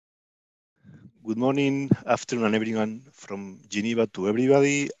Good morning, afternoon, and everyone from Geneva to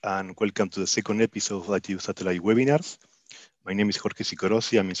everybody, and welcome to the second episode of ITU Satellite Webinars. My name is Jorge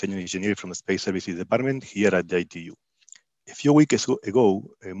Sicorosi. I'm a senior engineer from the Space Services Department here at the ITU. A few weeks ago,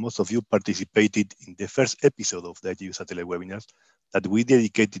 most of you participated in the first episode of the ITU Satellite Webinars that we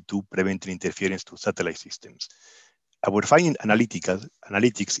dedicated to preventing interference to satellite systems. Our finding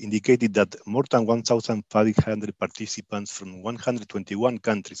analytics indicated that more than 1,500 participants from 121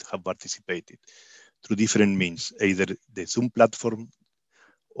 countries have participated through different means, either the Zoom platform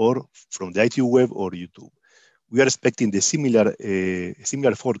or from the ITU web or YouTube. We are expecting the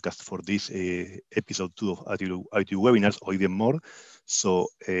similar forecast for this episode 2 of ITU webinars, or even more. So,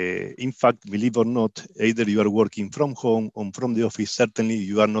 in fact, believe or not, either you are working from home or from the office, certainly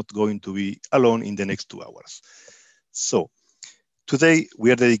you are not going to be alone in the next 2 hours. So, today we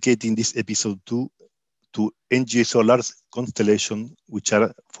are dedicating this episode to NGSO large constellation, which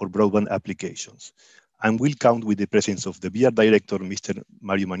are for broadband applications. And we'll count with the presence of the VR director, Mr.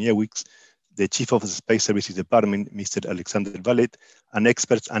 Mario Maniewicz, the chief of the Space Services Department, Mr. Alexander Vallet, and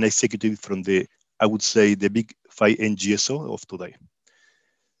experts and executives from the, I would say, the big 5 NGSO of today.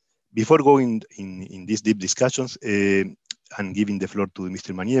 Before going in these deep discussions and giving the floor to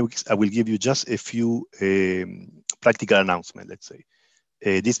Mr. Maniewicz, I will give you just a few practical announcements, let's say.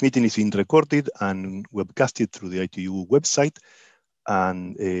 This meeting is being recorded and webcasted through the ITU website,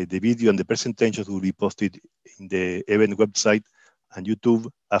 and the video and the presentations will be posted in the event website and YouTube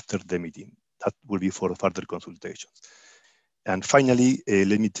after the meeting. That will be for further consultations. And finally,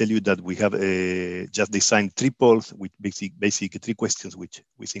 let me tell you that we have just designed 3 polls with basic 3 questions, which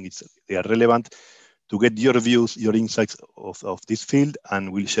we think they are relevant to get your views, your insights of this field,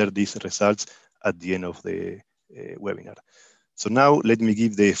 and we'll share these results at the end of the webinar. So now let me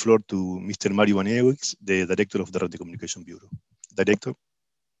give the floor to Mr. Mario Maniewicz, the Director of the Radio Communication Bureau. Director.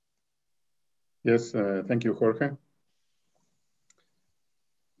 Yes, thank you, Jorge.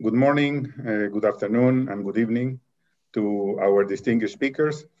 Good morning, good afternoon, and good evening to our distinguished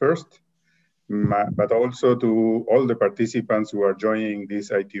speakers first, but also to all the participants who are joining this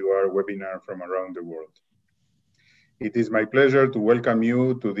ITUR webinar from around the world. It is my pleasure to welcome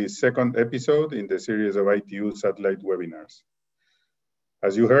you to this second episode in the series of ITU satellite webinars.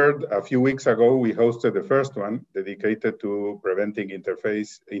 As you heard, a few weeks ago, we hosted the first one dedicated to preventing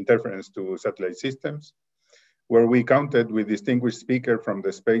interference to satellite systems, where we counted with distinguished speakers from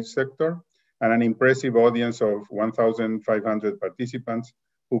the space sector and an impressive audience of 1,500 participants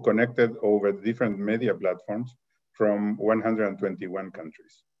who connected over different media platforms from 121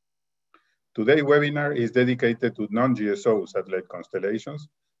 countries. Today's webinar is dedicated to non-GSO satellite constellations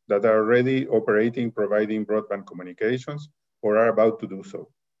that are already operating, providing broadband communications, or are about to do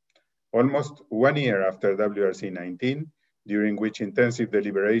so. Almost 1 year after WRC-19, during which intensive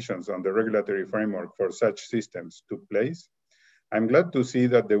deliberations on the regulatory framework for such systems took place, I'm glad to see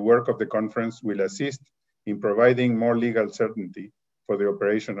that the work of the conference will assist in providing more legal certainty for the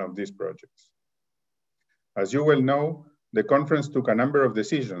operation of these projects. As you well know, the conference took a number of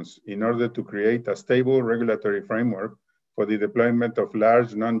decisions in order to create a stable regulatory framework for the deployment of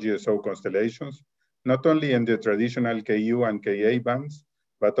large non-GSO constellations, not only in the traditional Ku and Ka bands,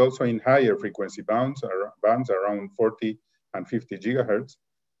 but also in higher frequency bands around 40 and 50 gigahertz,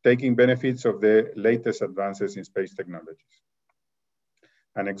 taking benefits of the latest advances in space technologies.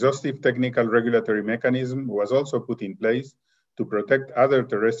 An exhaustive technical regulatory mechanism was also put in place to protect other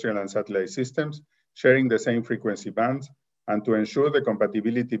terrestrial and satellite systems sharing the same frequency bands and to ensure the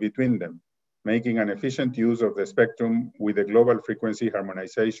compatibility between them, making an efficient use of the spectrum with the global frequency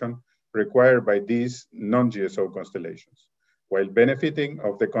harmonization required by these non-GSO constellations, while benefiting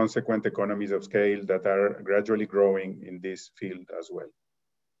of the consequent economies of scale that are gradually growing in this field as well.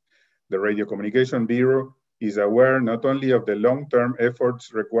 The Radio Communication Bureau is aware not only of the long-term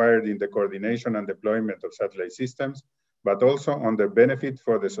efforts required in the coordination and deployment of satellite systems, but also on the benefit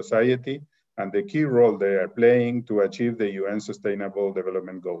for the society and the key role they are playing to achieve the UN Sustainable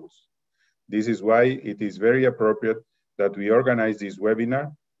Development Goals. This is why it is very appropriate that we organize this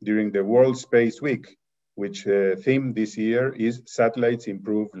webinar during the World Space Week, which theme this year is Satellites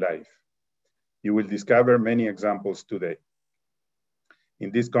Improve Life. You will discover many examples today.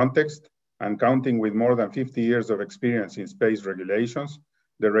 In this context, and counting with more than 50 years of experience in space regulations,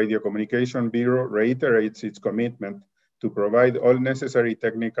 the Radio Communication Bureau reiterates its commitment to provide all necessary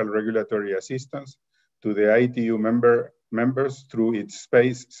technical regulatory assistance to the ITU members through its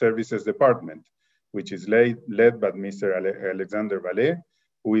Space Services Department, which is led by Mr. Alexander Vallet,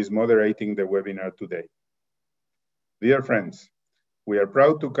 who is moderating the webinar today. Dear friends, we are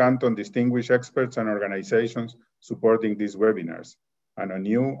proud to count on distinguished experts and organizations supporting these webinars, and on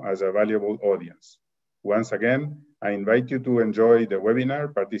you as a valuable audience. Once again, I invite you to enjoy the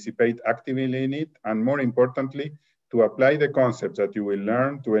webinar, participate actively in it, and more importantly, to apply the concepts that you will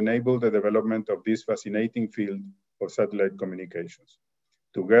learn to enable the development of this fascinating field of satellite communications.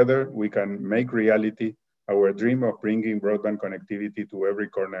 Together, we can make reality our dream of bringing broadband connectivity to every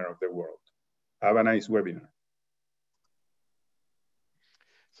corner of the world. Have a nice webinar.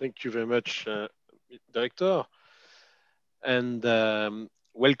 Thank you very much, Director. And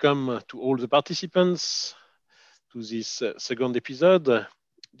welcome to all the participants to this second episode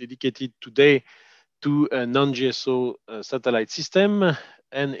dedicated today to a non-GSO satellite system,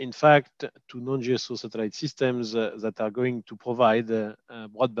 and in fact to non-GSO satellite systems that are going to provide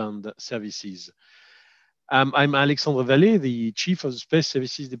broadband services. I'm Alexandre Vallée, the Chief of the Space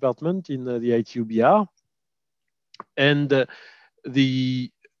Services Department in the ITU-BR, and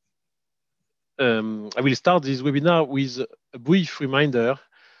I will start this webinar with a brief reminder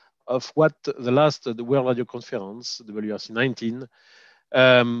of what the World Radio Conference, WRC 19,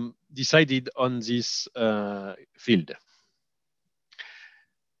 decided on this field.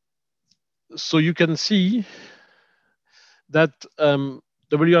 So you can see that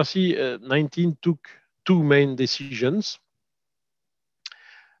WRC 19 took two main decisions.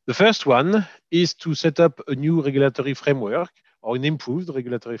 The first one is to set up a new regulatory framework, or an improved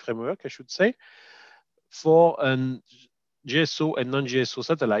regulatory framework, I should say, for GSO and non-GSO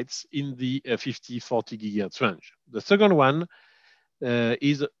satellites in the 50-40 gigahertz range. The second one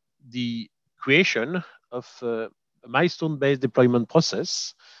is the creation of a milestone-based deployment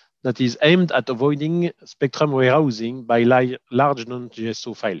process that is aimed at avoiding spectrum warehousing by large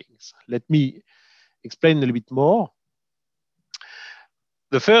non-GSO filings. Let me explain a little bit more.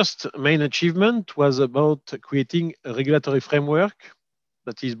 The first main achievement was about creating a regulatory framework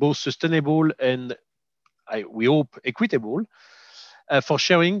that is both sustainable and, we hope, equitable for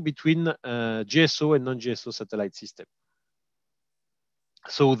sharing between GSO and non-GSO satellite systems.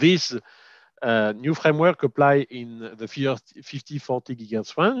 So this new framework apply in the 50-40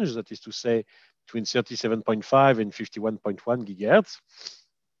 gigahertz range, that is to say between 37.5 and 51.1 gigahertz.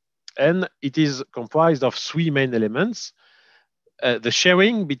 And it is comprised of three main elements. The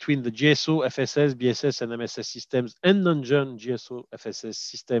sharing between the GSO, FSS, BSS, and MSS systems and non-GSO FSS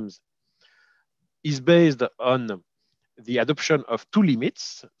systems is based on the adoption of two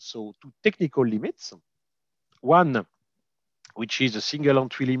limits, so two technical limits. One, which is a single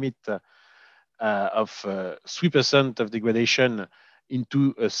entry limit of 3% of degradation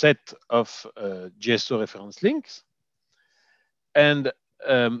into a set of GSO reference links. And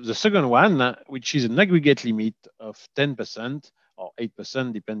the second one, which is an aggregate limit of 10% or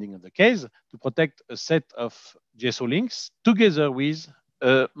 8%, depending on the case, to protect a set of GSO links together with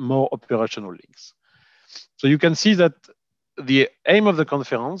more operational links. So you can see that the aim of the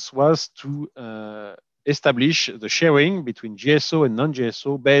conference was to establish the sharing between GSO and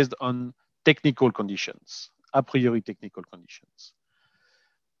non-GSO based on technical conditions, a priori technical conditions.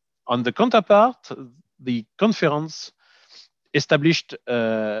 On the counterpart, the conference established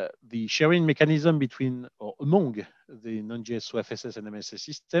the sharing mechanism between or among the non-GSO FSS and MSS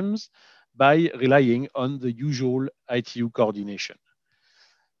systems by relying on the usual ITU coordination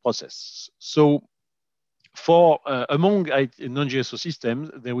process. So for among non-GSO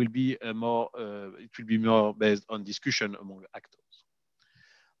systems, there will be it will be more based on discussion among actors.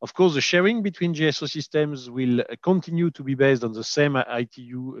 Of course, the sharing between GSO systems will continue to be based on the same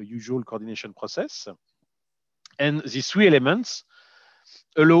ITU usual coordination process. And these three elements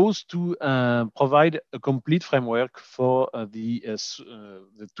allows to provide a complete framework for the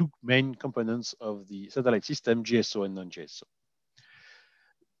two main components of the satellite system, GSO and non-GSO.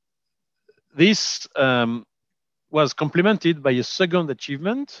 This was complemented by a second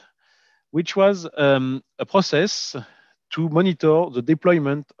achievement, which was a process to monitor the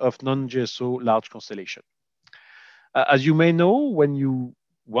deployment of non-GSO large constellation. As you may know, when you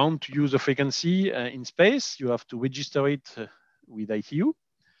want to use a frequency in space, you have to register it with ITU.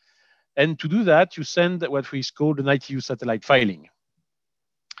 And to do that, you send what is called an ITU satellite filing.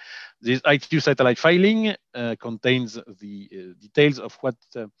 This ITU satellite filing contains the details of what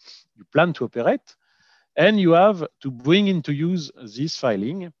you plan to operate. And you have to bring into use this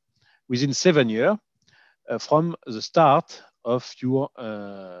filing within 7 years from the start of your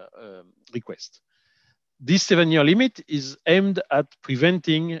request. This 7-year limit is aimed at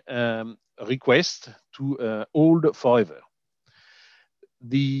preventing requests to hold forever.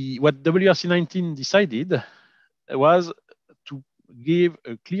 What WRC 19 decided was to give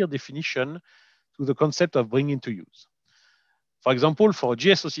a clear definition to the concept of bringing to use. For example, for a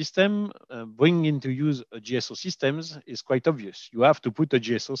GSO system, bringing into use a GSO systems is quite obvious. You have to put a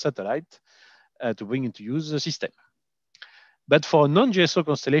GSO satellite to bring into use the system. But for a non-GSO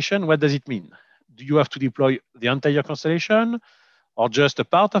constellation, what does it mean? Do you have to deploy the entire constellation or just a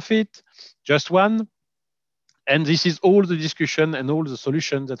part of it, just one? And this is all the discussion and all the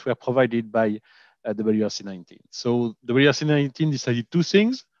solutions that were provided by WRC-19. So WRC-19 decided two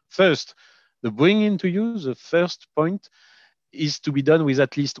things. First, the bring into use, the first point, is to be done with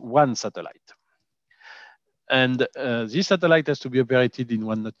at least one satellite. And this satellite has to be operated in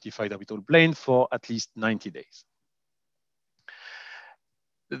one notified orbital plane for at least 90 days.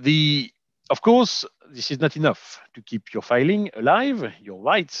 Of course, this is not enough to keep your filing alive, your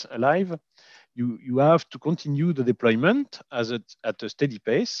rights alive. You have to continue the deployment at a steady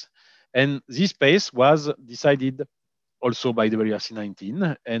pace. And this pace was decided also by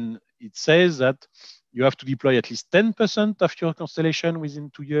WRC-19. And it says that you have to deploy at least 10% of your constellation within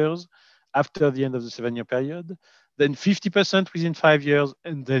 2 years after the end of the 7-year period, then 50% within 5 years,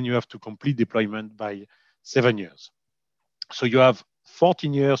 and then you have to complete deployment by 7 years. So you have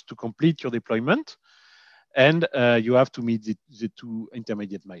 14 years to complete your deployment, and you have to meet the two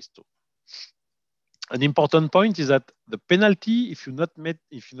intermediate milestones. An important point is that the penalty, if you don't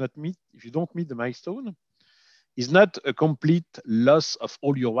meet the milestone, is not a complete loss of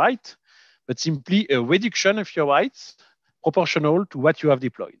all your rights, but simply a reduction of your rights proportional to what you have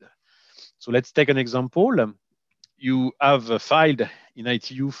deployed. So let's take an example. You have filed in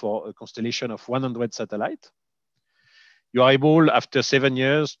ITU for a constellation of 100 satellites. You are able, after 7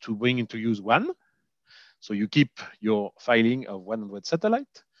 years, to bring into use one. So you keep your filing of 100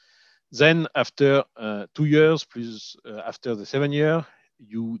 satellites. Then after 2 years, plus after the 7 year,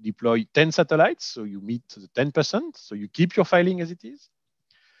 you deploy 10 satellites. So you meet the 10%. So you keep your filing as it is.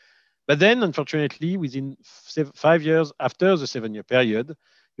 But then, unfortunately, within 5 years after the 7-year period,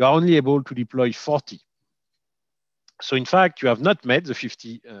 you are only able to deploy 40. So in fact, you have not met the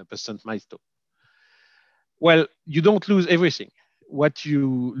 50% milestone. Well, you don't lose everything. What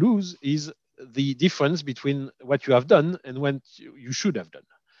you lose is the difference between what you have done and what you should have done.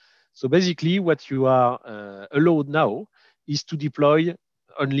 So basically, what you are allowed now is to deploy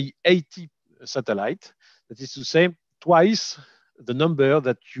only 80 satellites. That is to say, twice the number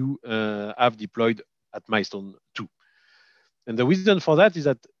that you have deployed at milestone 2. And the reason for that is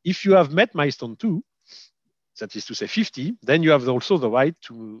that if you have met milestone 2, that is to say 50, then you have also the right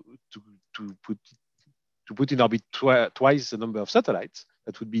to put in orbit twice the number of satellites.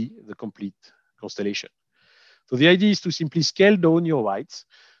 That would be the complete constellation. So the idea is to simply scale down your rights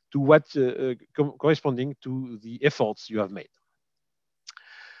to what corresponding to the efforts you have made.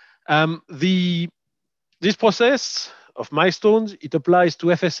 This process of milestones, it applies to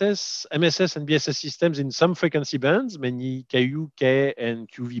FSS, MSS, and BSS systems in some frequency bands, mainly Ku, K, and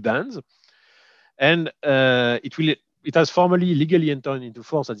QV bands. And it has formally legally entered into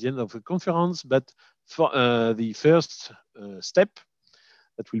force at the end of the conference, but for the first step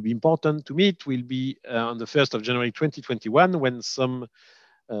that will be important to meet will be on the 1st of January 2021, when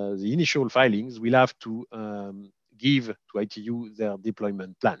the initial filings will have to give to ITU their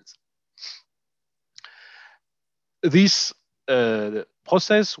deployment plans. This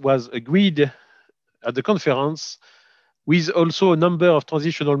process was agreed at the conference with also a number of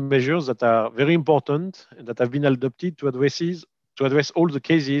transitional measures that are very important and that have been adopted to address all the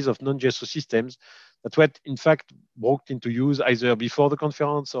cases of non-GSO systems that were in fact brought into use either before the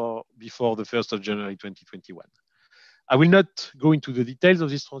conference or before the 1st of January 2021. I will not go into the details of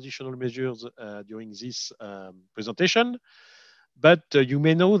these transitional measures during this presentation, but you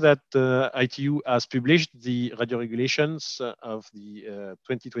may know that ITU has published the radio regulations of the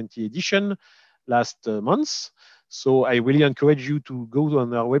 2020 edition last month. So I really encourage you to go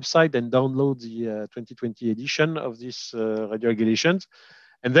on our website and download the 2020 edition of this radio regulations.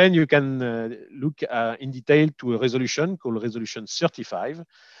 And then you can look in detail to a resolution called Resolution 35,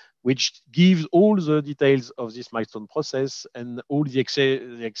 which gives all the details of this milestone process and all the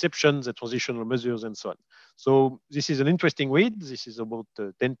exceptions, the transitional measures, and so on. So this is an interesting read. This is about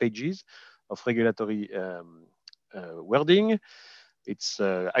 10 pages of regulatory wording. It's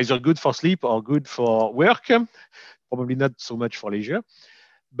either good for sleep or good for work, probably not so much for leisure.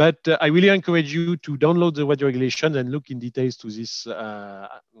 But I really encourage you to download the radio regulations and look in details to this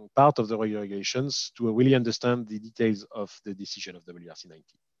part of the radio regulations to really understand the details of the decision of WRC-19.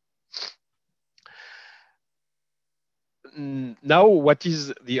 Now, what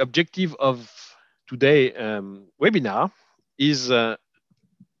is the objective of today's webinar is to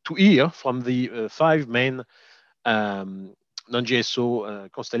hear from the 5 main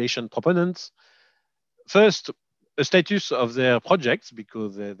non-GSO constellation proponents. First, a status of their projects,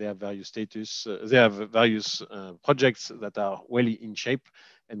 because they have various status. They have various projects that are well in shape,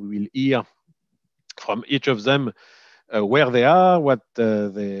 and we will hear from each of them where they are, what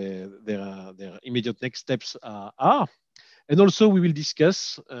their immediate next steps are. And also we will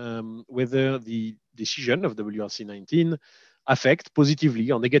discuss whether the decision of WRC 19 affect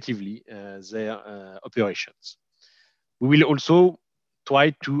positively or negatively their operations. We will also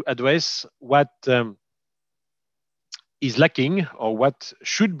try to address what is lacking or what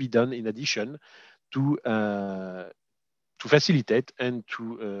should be done in addition to facilitate and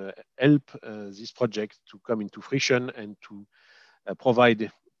to help this project to come into fruition and to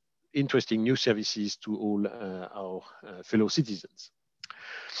provide interesting new services to all our fellow citizens.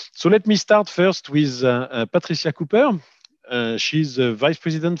 So let me start first with Patricia Cooper. She's Vice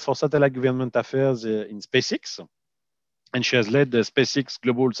President for Satellite Government Affairs in SpaceX, and she has led the SpaceX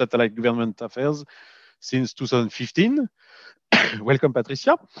Global Satellite Government Affairs since 2015. Welcome,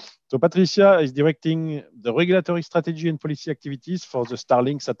 Patricia. So Patricia is directing the regulatory strategy and policy activities for the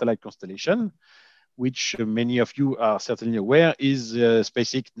Starlink satellite constellation, which many of you are certainly aware is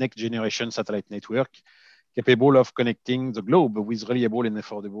SpaceX next generation satellite network capable of connecting the globe with reliable and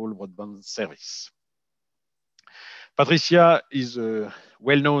affordable broadband service. Patricia is a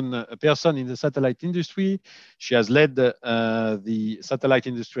well-known person in the satellite industry. She has led the Satellite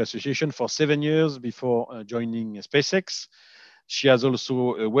Industry Association for 7 years before joining SpaceX. She has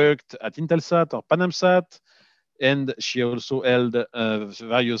also worked at Intelsat or Panamsat, and she also held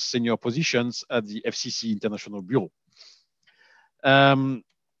various senior positions at the FCC International Bureau. I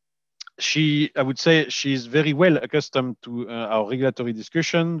would say she's very well accustomed to our regulatory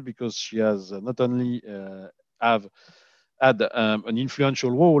discussion, because she has not only had an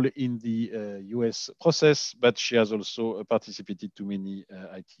influential role in the US process, but she has also participated to many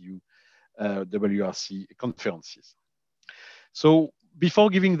ITU WRC conferences. So before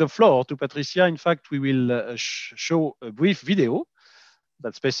giving the floor to Patricia, in fact, we will show a brief video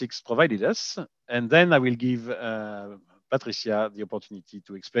that SpaceX provided us, and then I will give Patricia the opportunity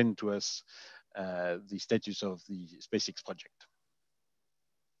to explain to us the status of the SpaceX project.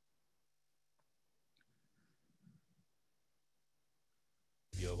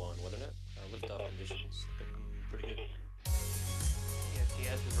 Video on WeatherNet. Liftoff conditions looking pretty good.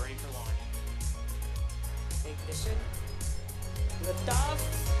 ESPS is ready for launch. Ignition. Liftoff.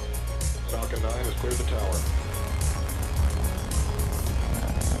 Falcon 9 has cleared the tower.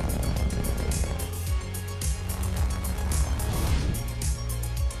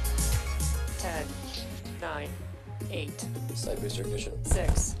 10, 9, 8. Side booster ignition.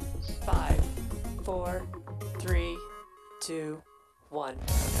 6, 5, 4, 3, 2, 1.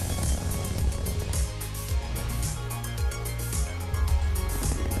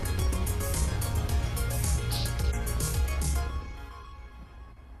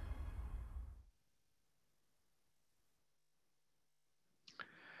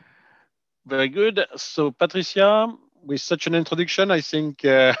 Very good. So Patricia, with such an introduction, I think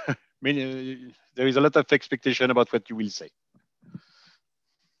there is a lot of expectation about what you will say.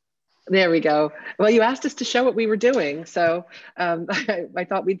 There we go. Well, you asked us to show what we were doing, so I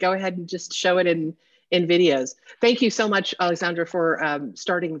thought we'd go ahead and just show it in videos. Thank you so much, Alexandra, for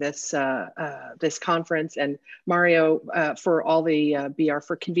starting this this conference, and Mario for all the BR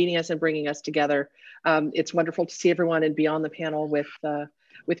for convening us and bringing us together. It's wonderful to see everyone and be on the panel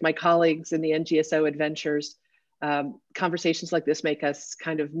with my colleagues in the NGSO adventures. Conversations like this make us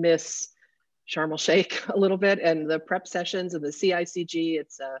kind of miss Sharm el-Sheikh a little bit, and the prep sessions and the CICG.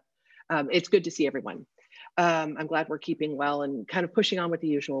 It's good to see everyone. I'm glad we're keeping well and kind of pushing on with the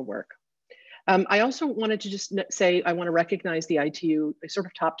usual work. I also wanted to just say, I want to recognize the ITU sort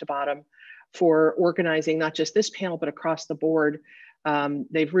of top to bottom for organizing not just this panel, but across the board.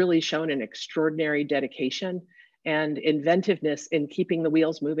 They've really shown an extraordinary dedication and inventiveness in keeping the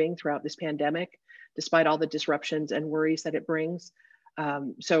wheels moving throughout this pandemic, despite all the disruptions and worries that it brings.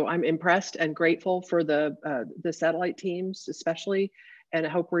 So I'm impressed and grateful for the satellite teams, especially, and I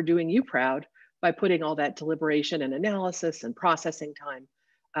hope we're doing you proud by putting all that deliberation and analysis and processing time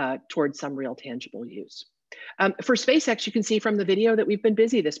towards some real tangible use. For SpaceX, you can see from the video that we've been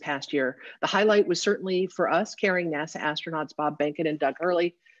busy this past year. The highlight was certainly for us carrying NASA astronauts Bob Behnken and Doug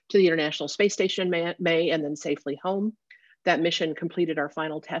Hurley to the International Space Station in May and then safely home. That mission completed our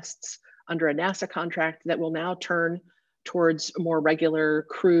final tests under a NASA contract that will now turn towards more regular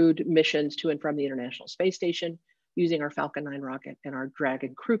crewed missions to and from the International Space Station using our Falcon 9 rocket and our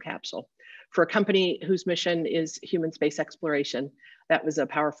Dragon crew capsule. For a company whose mission is human space exploration, that was a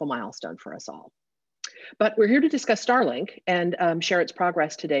powerful milestone for us all. But we're here to discuss Starlink and share its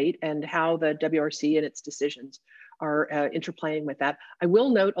progress to date and how the WRC and its decisions are interplaying with that. I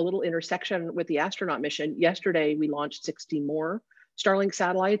will note a little intersection with the astronaut mission. Yesterday, we launched 60 more Starlink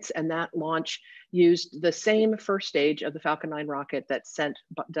satellites, and that launch used the same first stage of the Falcon 9 rocket that sent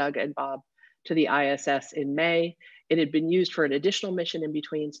Doug and Bob to the ISS in May. It had been used for an additional mission in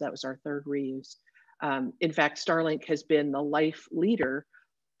between, so that was our third reuse. In fact, Starlink has been the life leader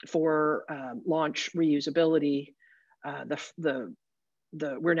for launch reusability.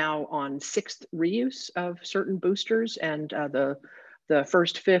 We're now on 6th reuse of certain boosters, and the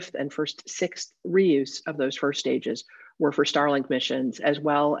first, 5th, and first 6th reuse of those first stages were for Starlink missions, as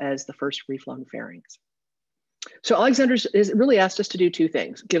well as the first reflown fairings. So Alexander has really asked us to do two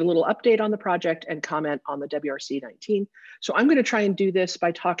things: give a little update on the project and comment on the WRC-19. So I'm going to try and do this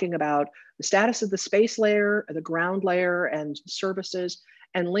by talking about the status of the space layer, the ground layer, and services,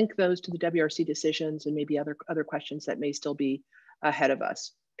 and link those to the WRC decisions and maybe other questions that may still be ahead of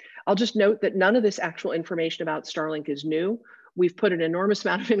us. I'll just note that none of this actual information about Starlink is new. We've put an enormous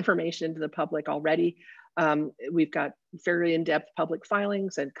amount of information into the public already. We've got fairly in-depth public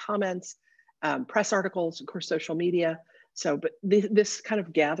filings and comments, press articles, of course, social media. So, but this kind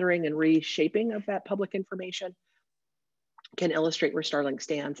of gathering and reshaping of that public information can illustrate where Starlink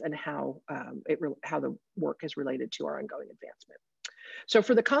stands and how the work is related to our ongoing advancement. So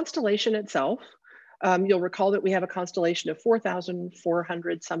for the constellation itself, you'll recall that we have a constellation of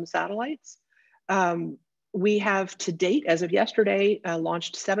 4,400 some satellites. We have to date, as of yesterday,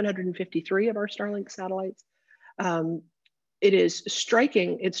 launched 753 of our Starlink satellites. It is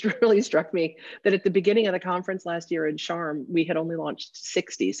striking, it's really struck me that at the beginning of the conference last year in Sharm, we had only launched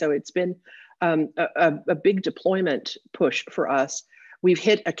 60. So it's been a big deployment push for us. We've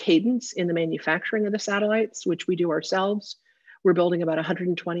hit a cadence in the manufacturing of the satellites, which we do ourselves. We're building about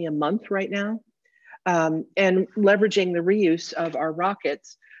 120 a month right now. And leveraging the reuse of our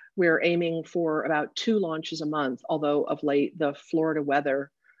rockets, we're aiming for about 2 launches a month, although of late, the Florida weather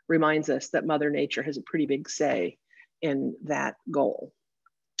reminds us that Mother Nature has a pretty big say in that goal.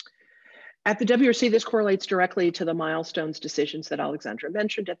 At the WRC, this correlates directly to the milestones decisions that Alexandra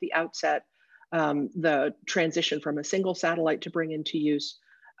mentioned at the outset, the transition from a single satellite to bring into use,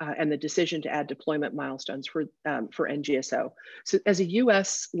 and the decision to add deployment milestones for NGSO. So as a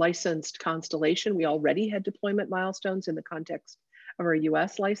US licensed constellation, we already had deployment milestones in the context of our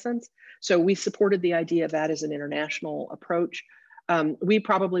US license. So we supported the idea of that as an international approach. We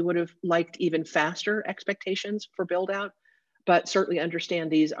probably would have liked even faster expectations for build out, but certainly understand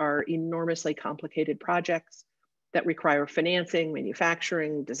these are enormously complicated projects that require financing,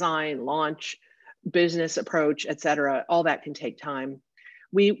 manufacturing, design, launch, business approach, et cetera. All that can take time.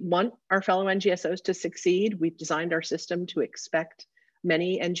 We want our fellow NGSOs to succeed. We've designed our system to expect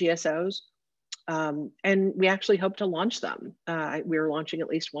many NGSOs, and we actually hope to launch them. We're launching at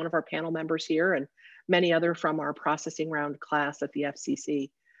least one of our panel members here and many other from our processing round class at the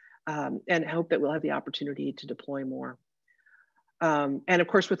FCC, and hope that we'll have the opportunity to deploy more. And of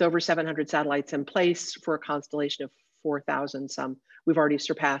course, with over 700 satellites in place for a constellation of 4,000 some, we've already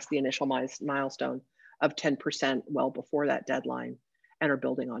surpassed the initial milestone of 10% well before that deadline, and are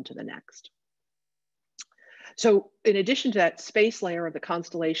building on to the next. So in addition to that space layer of the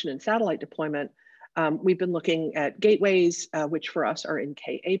constellation and satellite deployment, we've been looking at gateways, which for us are in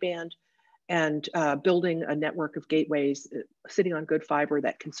Ka band, and building a network of gateways sitting on good fiber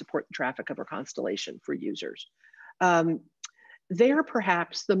that can support the traffic of our constellation for users. There,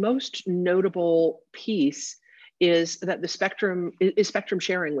 perhaps the most notable piece is that the spectrum is spectrum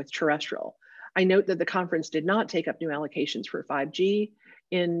sharing with terrestrial. I note that the conference did not take up new allocations for 5G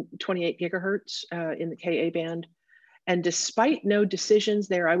in 28 gigahertz in the Ka band. And despite no decisions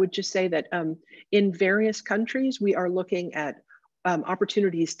there, I would just say that in various countries, we are looking at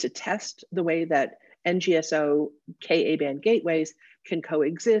opportunities to test the way that NGSO Ka band gateways can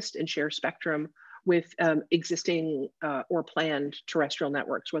coexist and share spectrum with existing or planned terrestrial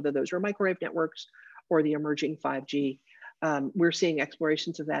networks, whether those are microwave networks or the emerging 5G. We're seeing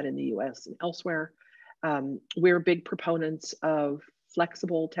explorations of that in the US and elsewhere. We're big proponents of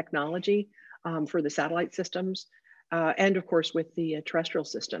flexible technology for the satellite systems, and of course with the terrestrial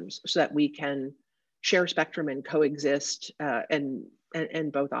systems, so that we can share spectrum and coexist and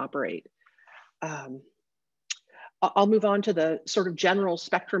both operate. I'll move on to the sort of general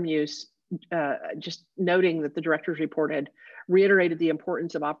spectrum use, just noting that the director's report had reiterated the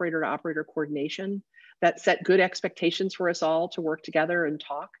importance of operator-to-operator coordination that set good expectations for us all to work together and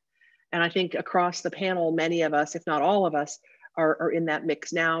talk. And I think across the panel, many of us, if not all of us, are in that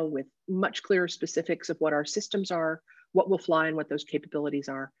mix now with much clearer specifics of what our systems are, what will fly, and what those capabilities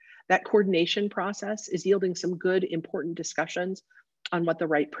are. That coordination process is yielding some good, important discussions on what the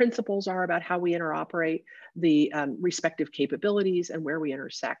right principles are about how we interoperate, the respective capabilities, and where we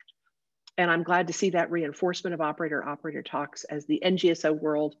intersect. And I'm glad to see that reinforcement of operator-operator talks as the NGSO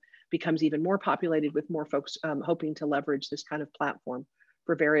world becomes even more populated with more folks hoping to leverage this kind of platform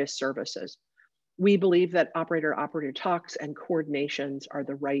for various services. We believe that operator-operator talks and coordinations are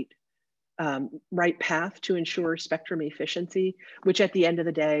the right path to ensure spectrum efficiency, which at the end of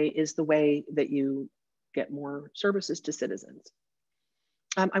the day is the way that you get more services to citizens.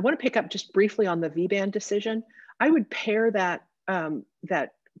 I want to pick up just briefly on the V-band decision. I would pair that,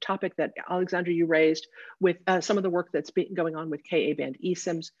 that topic that Alexandra you raised with some of the work that's been going on with Ka-band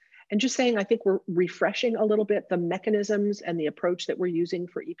eSIMs, and just saying I think we're refreshing a little bit the mechanisms and the approach that we're using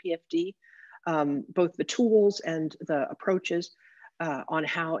for EPFD, both the tools and the approaches on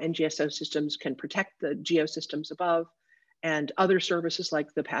how NGSO systems can protect the geosystems above and other services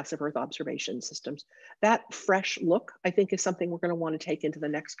like the passive Earth observation systems. That fresh look, I think, is something we're going to want to take into the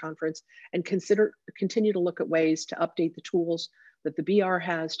next conference and continue to look at ways to update the tools that the BR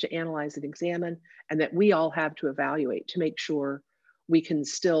has to analyze and examine, and that we all have to evaluate to make sure we can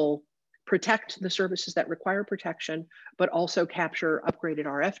still protect the services that require protection, but also capture upgraded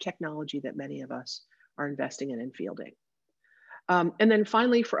RF technology that many of us are investing in and fielding. And then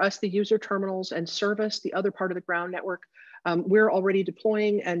finally, for us, the user terminals and service, the other part of the ground network, we're already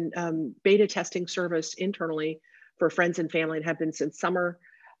deploying and beta testing service internally for friends and family and have been since summer.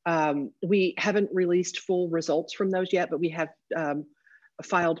 We haven't released full results from those yet, but we have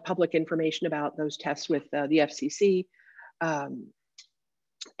filed public information about those tests with the FCC.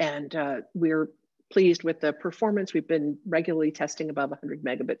 And we're pleased with the performance. We've been regularly testing above 100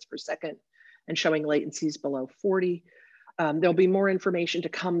 megabits per second and showing latencies below 40. There'll be more information to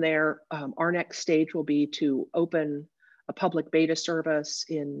come there. Our next stage will be to open a public beta service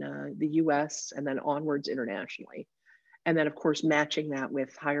in the US and then onwards internationally. And then of course, matching that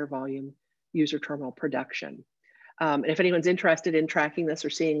with higher volume user terminal production. And if anyone's interested in tracking this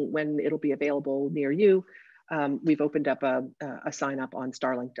or seeing when it'll be available near you, we've opened up a sign up on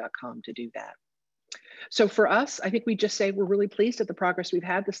starlink.com to do that. So for us, I think we just say we're really pleased at the progress we've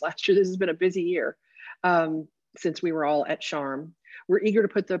had this last year. This has been a busy year. Since we were all at Sharm. We're eager to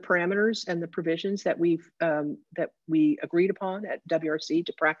put the parameters and the provisions that we agreed upon at WRC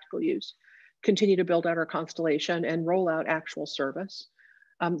to practical use, continue to build out our constellation and roll out actual service.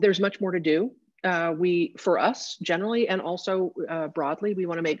 There's much more to do. For us generally, and also broadly, we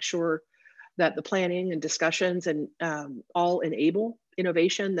want to make sure that the planning and discussions and all enable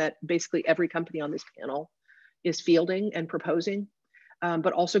innovation that basically every company on this panel is fielding and proposing,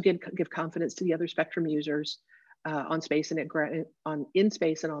 but also give confidence to the other spectrum users on space and in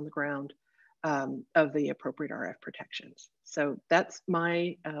space and on the ground of the appropriate RF protections. So that's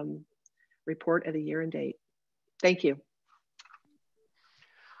my report at a year and date. Thank you.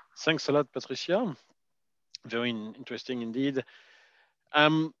 Thanks a lot, Patricia. Very interesting indeed.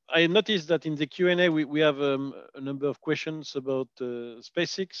 I noticed that in the Q&A, we have a number of questions about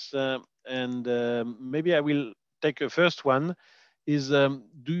SpaceX, and maybe I will take a first one. Is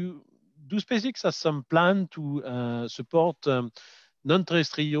do SpaceX has some plan to support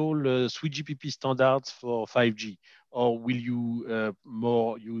non-terrestrial 3GPP standards for 5G, or will you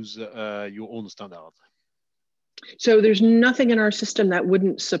more use your own standard? So there's nothing in our system that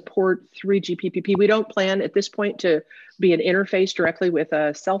wouldn't support 3GPP. We don't plan at this point to be an interface directly with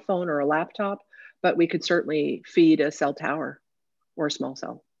a cell phone or a laptop, but we could certainly feed a cell tower or a small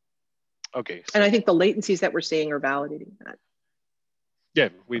cell. Okay. So, and I think the latencies that we're seeing are validating that. Yeah,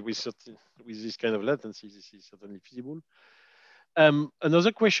 we certainly, with this kind of latency, this is certainly feasible.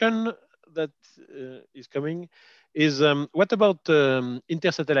 Another question that is coming is, what about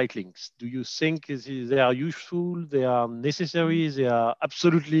inter-satellite links? Do you think they are useful, they are necessary, they are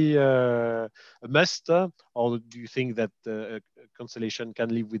absolutely a must, or do you think that a constellation can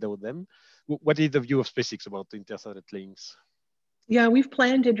live without them? What is the view of SpaceX about inter-satellite links? Yeah, we've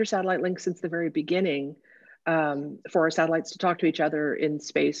planned inter-satellite links since the very beginning for our satellites to talk to each other in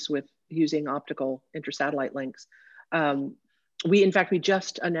space with using optical inter-satellite links. In fact, we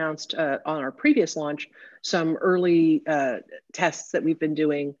just announced on our previous launch some early tests that we've been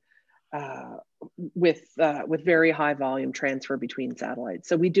doing with very high volume transfer between satellites.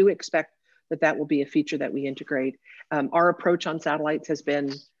 So we do expect that will be a feature that we integrate. Our approach on satellites has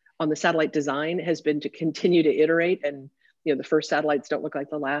been, on the satellite design, has been to continue to iterate, and the first satellites don't look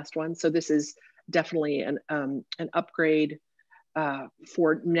like the last one. So this is definitely an upgrade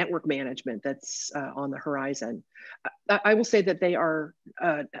for network management that's on the horizon. I will say that they are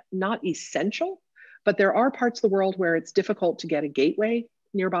not essential, but there are parts of the world where it's difficult to get a gateway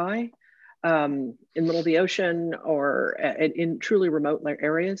nearby. in the middle of the ocean or in truly remote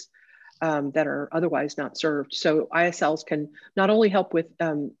areas that are otherwise not served. So ISLs can not only help with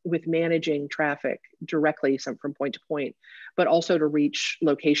managing traffic directly from point to point, but also to reach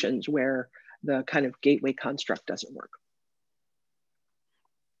locations where the kind of gateway construct doesn't work.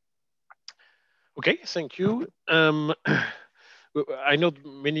 Okay, thank you. I know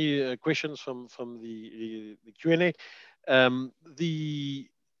many questions from the Q&A.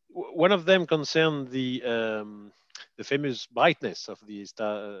 One of them concerned the famous brightness of the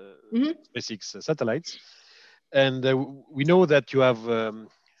SpaceX satellites, and we know that you have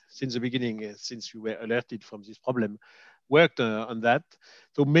since the beginning, since you were alerted from this problem, worked on that.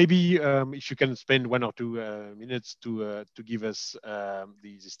 So maybe if you can spend 1 or 2 minutes to give us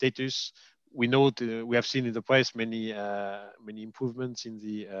the status. We know we have seen in the press many improvements in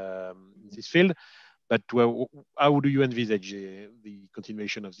this field, but how do you envisage the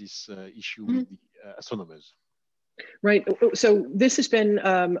continuation of this issue with the astronomers? Right. So this has been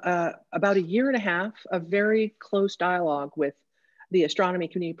about 1.5 years of very close dialogue with the astronomy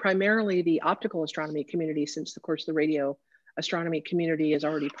community, primarily the optical astronomy community, since of course the radio astronomy community is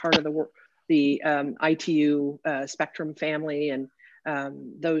already part of the ITU spectrum family, and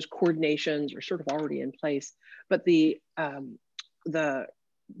those coordinations are sort of already in place. But the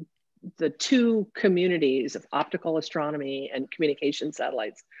two communities of optical astronomy and communication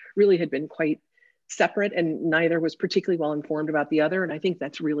satellites really had been quite separate, and neither was particularly well informed about the other. And I think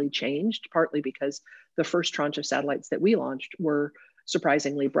that's really changed, partly because the first tranche of satellites that we launched were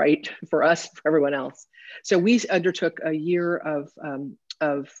surprisingly bright for us, for everyone else. So we undertook a year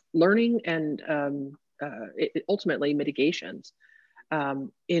of learning and ultimately mitigations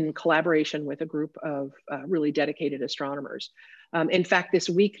in collaboration with a group of really dedicated astronomers. In fact, this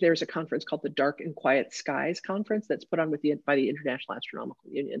week there's a conference called the Dark and Quiet Skies Conference that's put on by the International Astronomical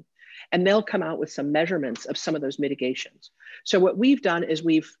Union. And they'll come out with some measurements of some of those mitigations. So what we've done is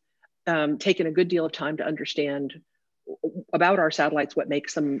we've taken a good deal of time to understand about our satellites, what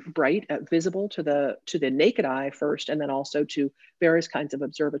makes them bright, visible to the naked eye first, and then also to various kinds of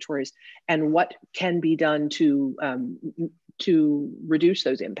observatories, and what can be done to reduce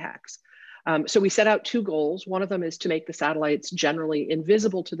those impacts. So we set out 2 goals. One of them is to make the satellites generally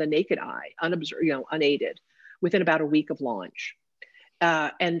invisible to the naked eye, unaided, within about a week of launch.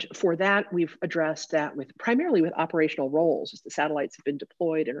 And for that, we've addressed that primarily with operational roles, as the satellites have been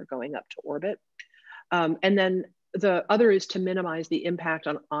deployed and are going up to orbit. And then the other is to minimize the impact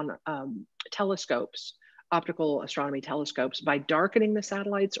on telescopes, optical astronomy telescopes, by darkening the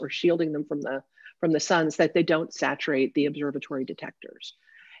satellites or shielding them from the sun so that they don't saturate the observatory detectors.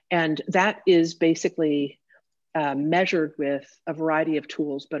 And that is basically measured with a variety of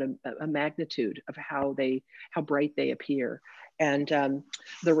tools, but a magnitude of how bright they appear. And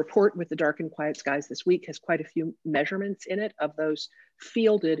the report with the Dark and Quiet Skies this week has quite a few measurements in it of those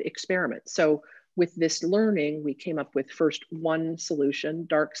fielded experiments. So with this learning, we came up with first one solution,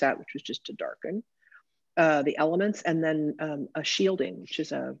 DarkSat, which was just to darken the elements, and then a shielding, which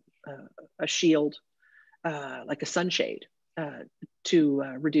is a shield, like a sunshade, to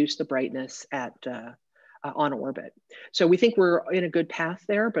reduce the brightness on orbit. So we think we're in a good path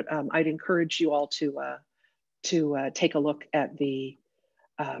there, but I'd encourage you all to take a look at the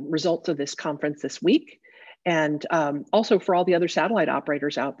results of this conference this week. And also for all the other satellite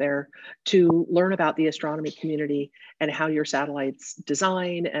operators out there to learn about the astronomy community and how your satellite's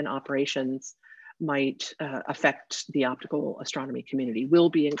design and operations might affect the optical astronomy community. We'll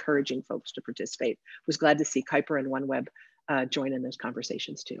be encouraging folks to participate. Was glad to see Kuiper and OneWeb join in those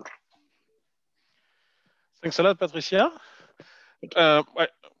conversations too. Thanks a lot, Patricia.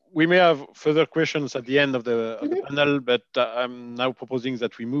 We may have further questions at the end of the panel, but I'm now proposing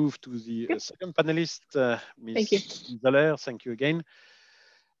that we move to the second panelist, Ms. Zoller. Thank you again.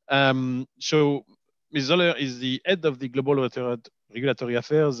 So Ms. Zoller is the head of the Global Regulatory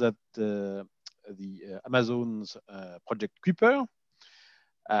Affairs at the Amazon's Project Kuiper.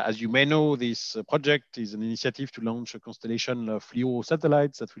 As you may know, this project is an initiative to launch a constellation of LEO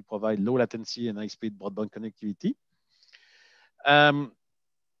satellites that will provide low latency and high-speed broadband connectivity.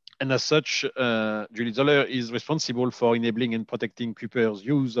 And as such, Julie Zoller is responsible for enabling and protecting Kuiper's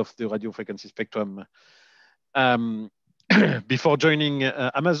use of the radio frequency spectrum. Before joining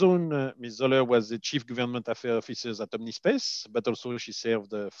Amazon, Ms. Zoller was the Chief Government Affairs Officer at Omnispace, but also she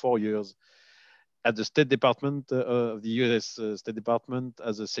served 4 years at the State Department of the US State Department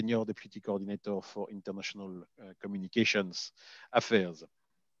as a Senior Deputy Coordinator for International Communications Affairs.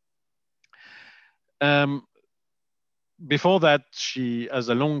 before that, she has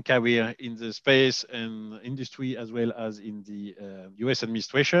a long career in the space and industry as well as in the US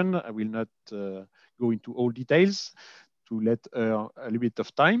administration. I will not go into all details to let her a little bit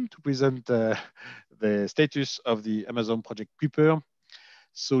of time to present the status of the Amazon Project Kuiper.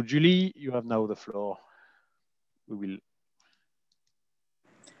 So Julie, you have now the floor. We will.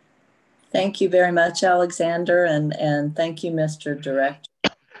 Thank you very much, Alexander, and thank you, Mr. Director,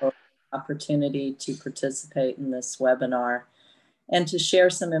 for the opportunity to participate in this webinar and to share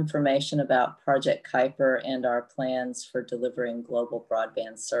some information about Project Kuiper and our plans for delivering global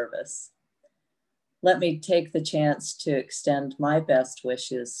broadband service. Let me take the chance to extend my best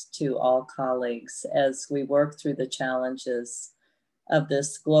wishes to all colleagues as we work through the challenges of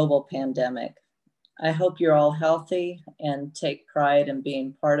this global pandemic. I hope you're all healthy and take pride in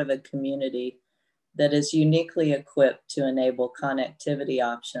being part of a community that is uniquely equipped to enable connectivity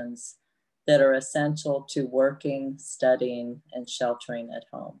options that are essential to working, studying, and sheltering at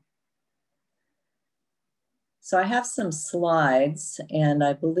home. So I have some slides, and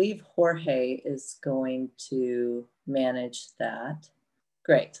I believe Jorge is going to manage that.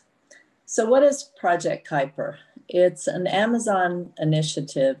 Great. So what is Project Kuiper? It's an Amazon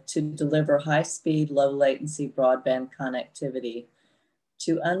initiative to deliver high-speed, low-latency broadband connectivity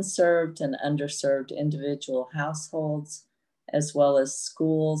to unserved and underserved individual households, as well as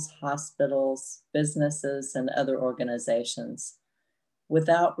schools, hospitals, businesses, and other organizations,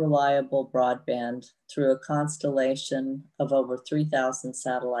 without reliable broadband through a constellation of over 3,000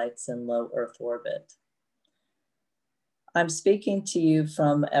 satellites in low Earth orbit. I'm speaking to you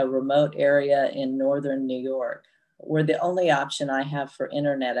from a remote area in northern New York, where the only option I have for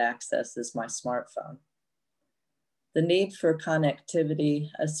internet access is my smartphone. The need for connectivity,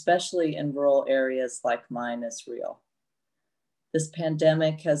 especially in rural areas like mine, is real. This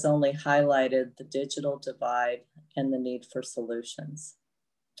pandemic has only highlighted the digital divide and the need for solutions.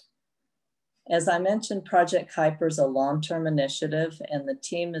 As I mentioned, Project Kuiper is a long-term initiative, and the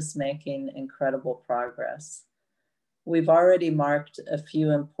team is making incredible progress. We've already marked a few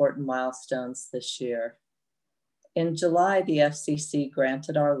important milestones this year. In July, the FCC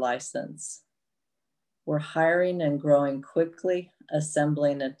granted our license. We're hiring and growing quickly,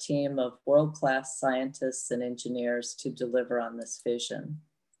 assembling a team of world-class scientists and engineers to deliver on this vision.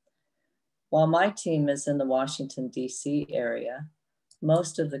 While my team is in the Washington, D.C. area,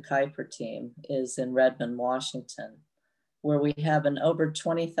 most of the Kuiper team is in Redmond, Washington, where we have an over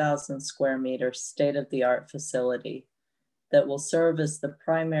 20,000 square meter state-of-the-art facility that will serve as the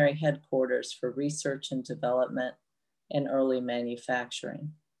primary headquarters for research and development and early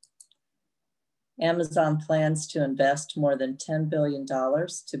manufacturing. Amazon plans to invest more than $10 billion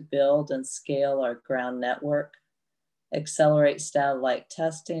to build and scale our ground network, accelerate satellite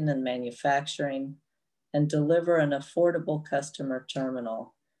testing and manufacturing, and deliver an affordable customer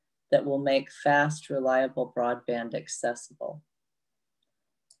terminal that will make fast, reliable broadband accessible.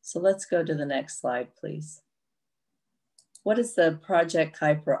 So let's go to the next slide, please. What is the Project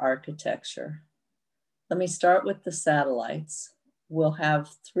Kuiper architecture? Let me start with the satellites. We'll have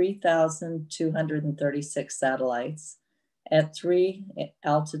 3,236 satellites at 3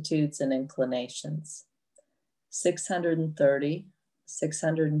 altitudes and inclinations, 630,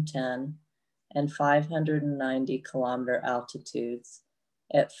 610, and 590 kilometer altitudes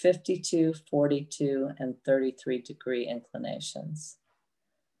at 52, 42, and 33 degree inclinations.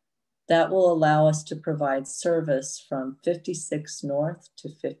 That will allow us to provide service from 56 north to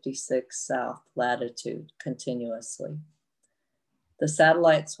 56 south latitude continuously. The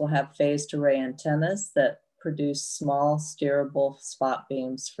satellites will have phased array antennas that produce small steerable spot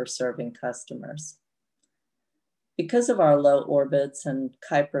beams for serving customers. Because of our low orbits and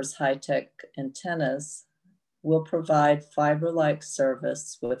Kuiper's high-tech antennas, we'll provide fiber-like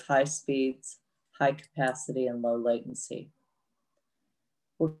service with high speeds, high capacity, and low latency.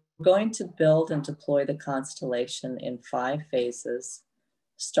 We're going to build and deploy the constellation in 5 phases,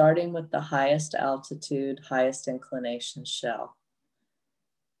 starting with the highest altitude, highest inclination shell.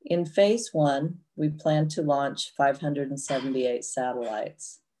 In phase 1, we plan to launch 578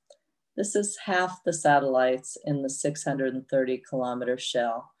 satellites. This is half the satellites in the 630 kilometer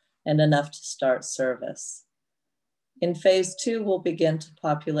shell and enough to start service. In phase 2, we'll begin to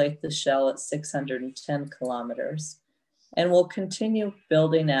populate the shell at 610 kilometers, and we'll continue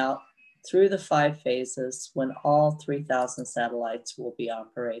building out through the 5 phases when all 3,000 satellites will be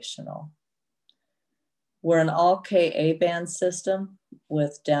operational. We're an all Ka-band system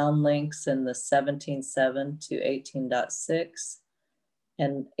with downlinks in the 17.7 to 18.6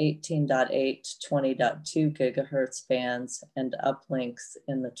 and 18.8 to 20.2 gigahertz bands, and uplinks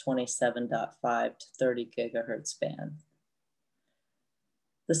in the 27.5 to 30 gigahertz band.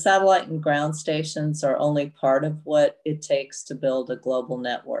 The satellite and ground stations are only part of what it takes to build a global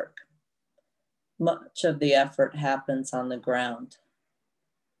network. Much of the effort happens on the ground,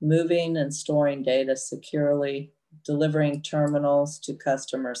 moving and storing data securely, delivering terminals to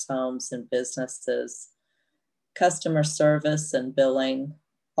customers' homes and businesses, customer service and billing,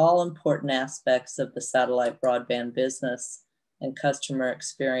 all important aspects of the satellite broadband business and customer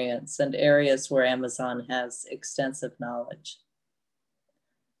experience, and areas where Amazon has extensive knowledge.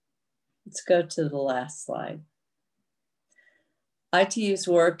 Let's go to the last slide. ITU's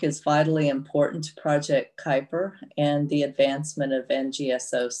work is vitally important to Project Kuiper and the advancement of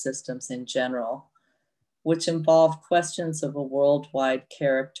NGSO systems in general, which involve questions of a worldwide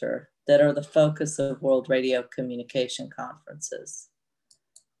character that are the focus of World Radio Communication Conferences.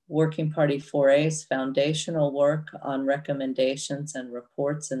 Working Party 4A's foundational work on recommendations and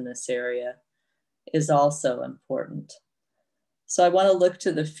reports in this area is also important. So I want to look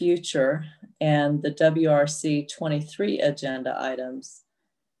to the future and the WRC 23 agenda items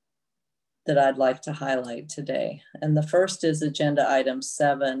that I'd like to highlight today. And the first is agenda item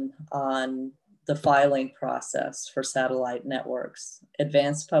 7 on the filing process for satellite networks,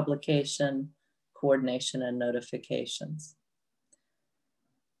 advanced publication, coordination, and notifications.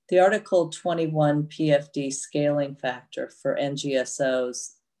 The Article 21 PFD scaling factor for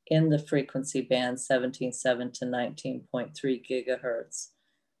NGSOs in the frequency band 17.7 to 19.3 gigahertz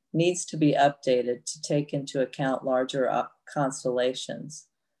needs to be updated to take into account larger constellations,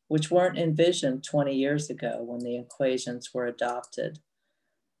 which weren't envisioned 20 years ago when the equations were adopted.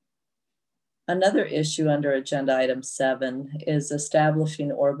 Another issue under agenda item 7 is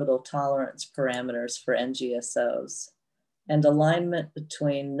establishing orbital tolerance parameters for NGSOs and alignment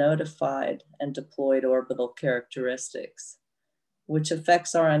between notified and deployed orbital characteristics, which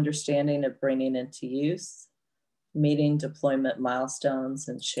affects our understanding of bringing into use, meeting deployment milestones,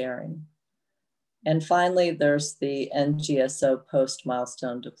 and sharing. And finally, there's the NGSO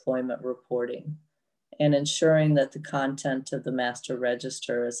post-milestone deployment reporting and ensuring that the content of the master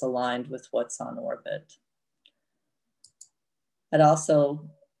register is aligned with what's on orbit. I'd also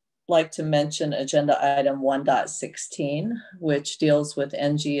like to mention agenda item 1.16, which deals with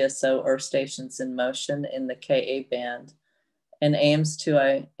NGSO Earth stations in motion in the Ka band and aims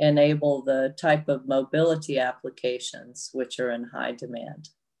to enable the type of mobility applications which are in high demand.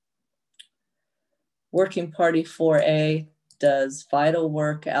 Working Party 4A does vital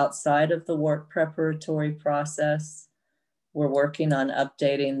work outside of the work preparatory process. We're working on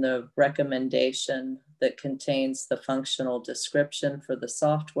updating the recommendation that contains the functional description for the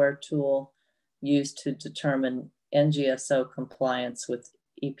software tool used to determine NGSO compliance with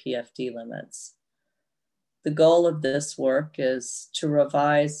EPFD limits. The goal of this work is to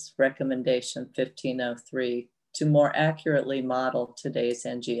revise recommendation 1503 to more accurately model today's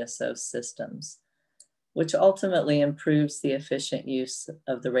NGSO systems, which ultimately improves the efficient use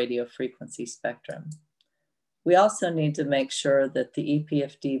of the radio frequency spectrum. We also need to make sure that the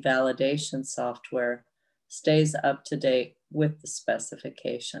EPFD validation software stays up to date with the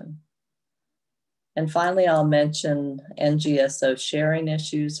specification. And finally, I'll mention NGSO sharing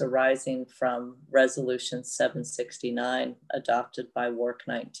issues arising from Resolution 769 adopted by Work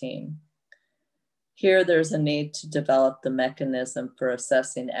 19. Here, there's a need to develop the mechanism for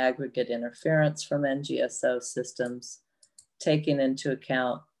assessing aggregate interference from NGSO systems, taking into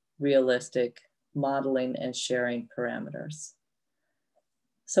account realistic modeling and sharing parameters.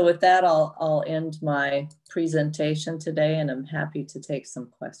 So with that, I'll end my presentation today, and I'm happy to take some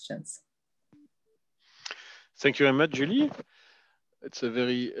questions. Thank you very much, Julie. It's a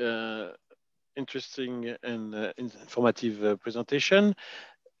very interesting and informative presentation.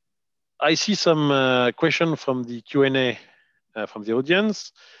 I see some questions from the Q&A from the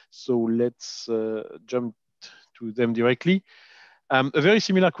audience, so let's jump to them directly. A very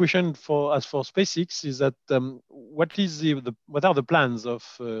similar question as for SpaceX is that what are the plans of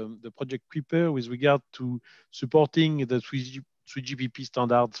the Project Kuiper with regard to supporting the 3GPP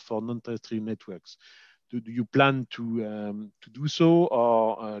standards for non-terrestrial networks? Do you plan to do so,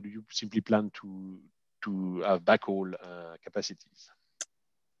 or do you simply plan to have backhaul capacities?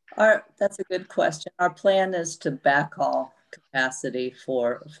 That's a good question. Our plan is to backhaul capacity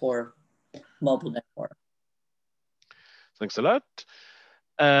for mobile network. Thanks a lot.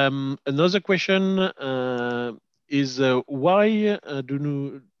 Another question is why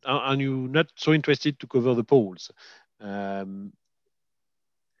are you not so interested to cover the poles? I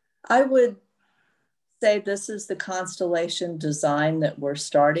would say this is the constellation design that we're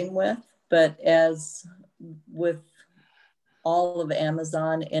starting with, but as with all of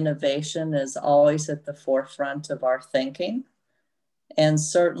Amazon, innovation is always at the forefront of our thinking. And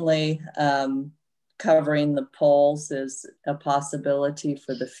certainly covering the poles is a possibility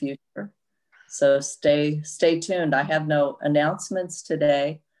for the future. So stay tuned. I have no announcements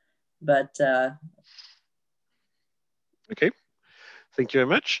today, but okay, thank you very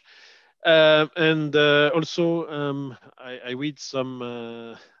much. Also, I read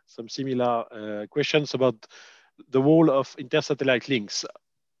some similar questions about the role of intersatellite links.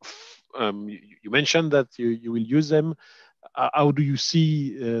 You mentioned that you will use them. How do you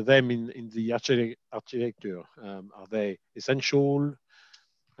see them in the architecture? Are they essential,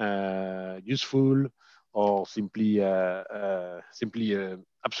 useful, or simply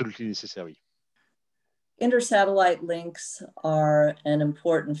absolutely necessary? Intersatellite links are an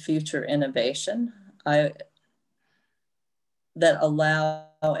important future innovation that allow,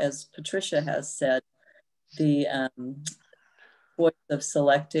 as Patricia has said, the choice of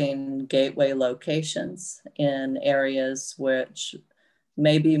selecting gateway locations in areas which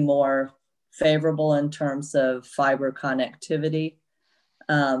may be more favorable in terms of fiber connectivity.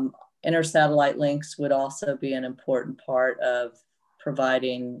 Intersatellite links would also be an important part of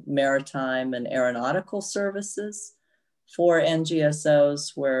providing maritime and aeronautical services for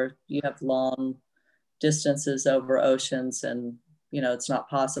NGSOs where you have long distances over oceans and it's not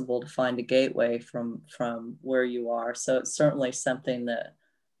possible to find a gateway from where you are. So it's certainly something that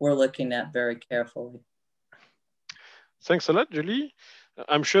we're looking at very carefully. Thanks a lot, Julie.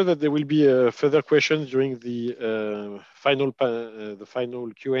 I'm sure that there will be further questions during the final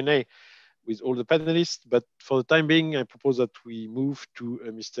Q&A with all the panelists. But for the time being, I propose that we move to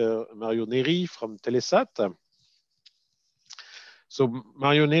Mr. Mario Neri from Telesat. So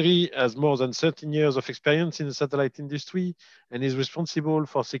Mario Neri has more than 13 years of experience in the satellite industry and is responsible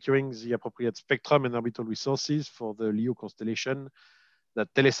for securing the appropriate spectrum and orbital resources for the LEO constellation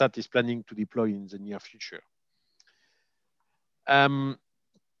that Telesat is planning to deploy in the near future.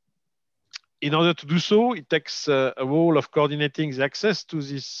 In order to do so, it takes a role of coordinating the access to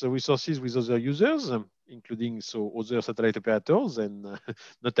these resources with other users, including other satellite operators and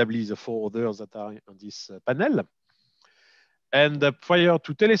notably the 4 others that are on this panel. And prior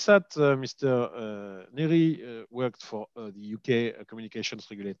to Telesat, Mr. Neri worked for the UK communications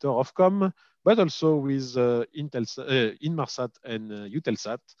regulator, Ofcom, but also with Inmarsat and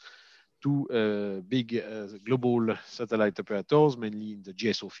Eutelsat, 2 big global satellite operators, mainly in the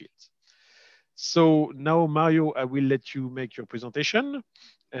GSO field. So now, Mario, I will let you make your presentation,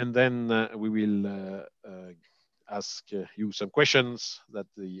 and then we will ask you some questions that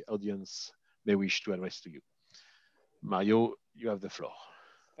the audience may wish to address to you. Mario, you have the floor.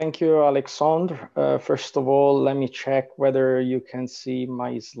 Thank you, Alexandre. First of all, let me check whether you can see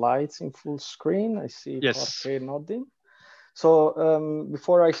my slides in full screen. I see yes. Jorge nodding. So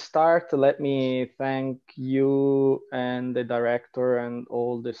before I start, let me thank you and the director and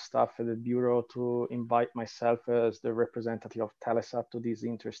all the staff at the Bureau to invite myself as the representative of Telesat to this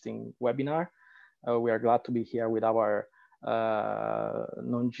interesting webinar. We are glad to be here with our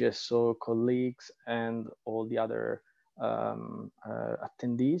non-GSO colleagues and all the other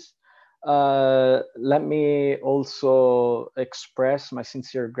attendees. Let me also express my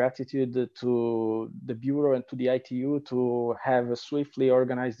sincere gratitude to the Bureau and to the ITU to have swiftly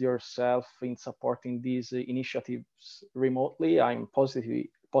organized yourself in supporting these initiatives remotely. I'm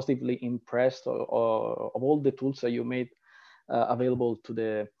positively impressed of all the tools that you made available to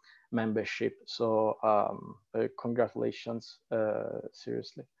the membership. So congratulations,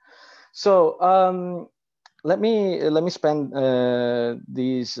 seriously. So let me spend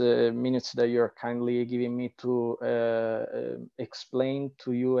these minutes that you're kindly giving me to explain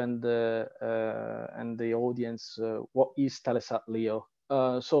to you and the audience what is Telesat LEO.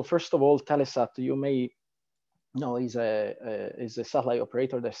 So first of all, Telesat, you may know, is a satellite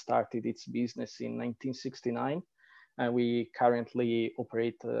operator that started its business in 1969, and we currently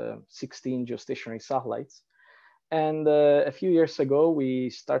operate 16 geostationary satellites. And a few years ago, we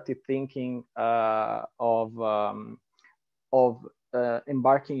started thinking of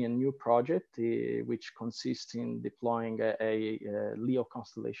embarking in a new project, which consists in deploying a LEO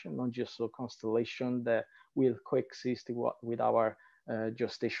constellation, non-GSO constellation that will coexist with our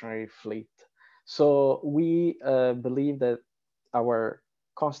geostationary fleet. So we believe that our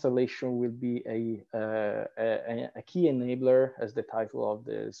constellation will be a key enabler, as the title of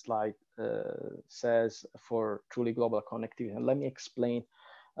the slide says, for truly global connectivity. And let me explain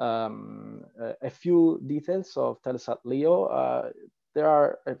a few details of Telesat LEO. There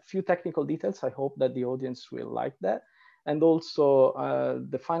are a few technical details. I hope that the audience will like that. And also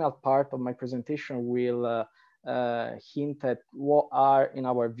the final part of my presentation will hint at what are, in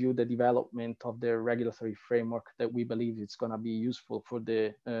our view, the development of the regulatory framework that we believe is going to be useful for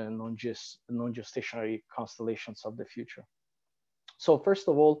the non-geostationary constellations of the future. So first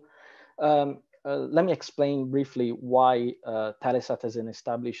of all, let me explain briefly why Telesat, as an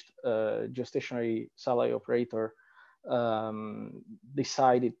established geostationary satellite operator,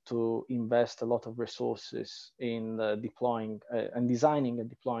 decided to invest a lot of resources in deploying and designing and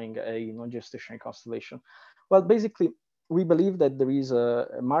deploying a non-geostationary constellation. Well, basically, we believe that there is a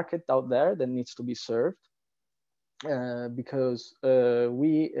market out there that needs to be served because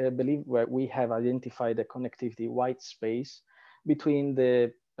we believe we have identified a connectivity white space between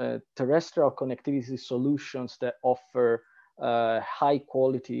the terrestrial connectivity solutions that offer high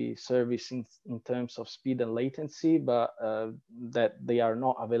quality service in terms of speed and latency, but that they are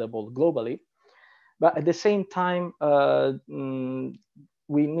not available globally. But at the same time,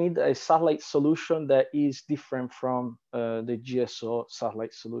 we need a satellite solution that is different from the GSO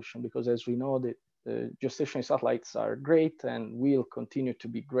satellite solution, because as we know, the geostationary satellites are great and will continue to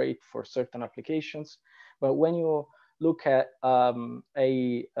be great for certain applications. But when you look at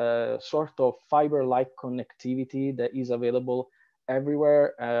a sort of fiber-like connectivity that is available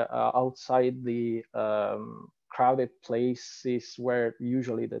everywhere outside the crowded places where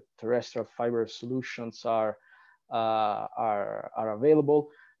usually the terrestrial fiber solutions are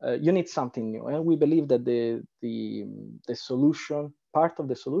available, you need something new. And we believe that the solution, part of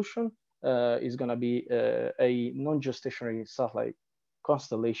the solution, is going to be a non-geostationary satellite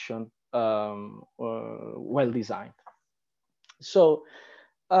constellation, well designed. So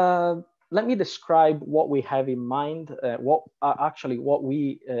let me describe what we have in mind, what our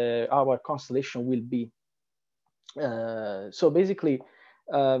constellation will be. So basically,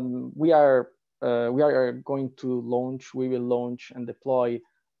 we are going to launch, we will launch and deploy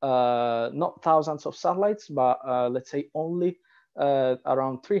not thousands of satellites, but let's say only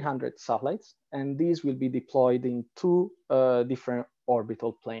around 300 satellites. And these will be deployed in two different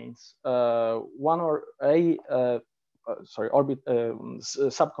orbital planes.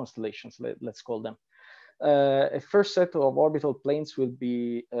 Sub-constellations, let's call them. A first set of orbital planes will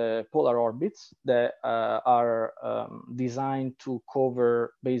be polar orbits that are designed to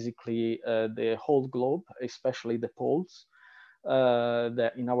cover basically the whole globe, especially the poles.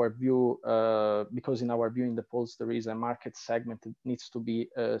 That in our view, because in our view in the poles there is a market segment that needs to be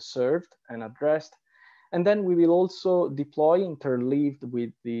served and addressed. And then we will also deploy interleaved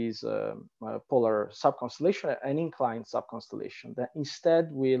with these polar subconstellation, an inclined subconstellation that instead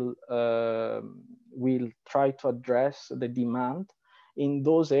will try to address the demand in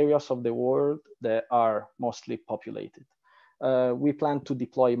those areas of the world that are mostly populated. We plan to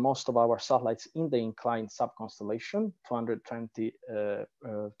deploy most of our satellites in the inclined subconstellation, 220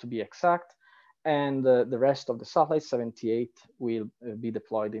 to be exact, and the rest of the satellites, 78, will be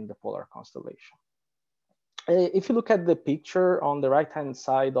deployed in the polar constellation. If you look at the picture on the right-hand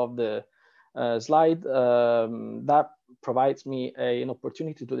side of the slide, that provides me an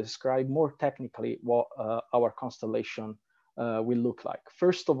opportunity to describe more technically what our constellation will look like.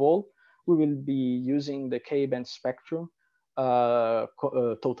 First of all, we will be using the K-band spectrum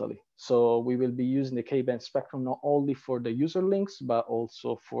totally. So we will be using the K-band spectrum not only for the user links, but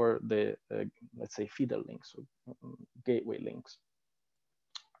also for the, let's say, feeder links, or gateway links.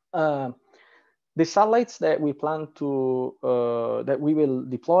 The satellites that we plan to, that we will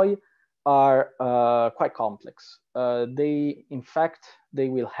deploy are quite complex. In fact, they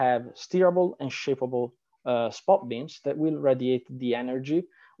will have steerable and shapeable spot beams that will radiate the energy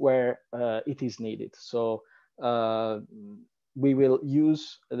where it is needed. So we will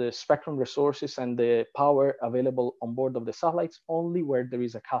use the spectrum resources and the power available on board of the satellites only where there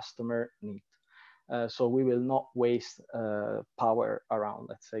is a customer need. So we will not waste power around,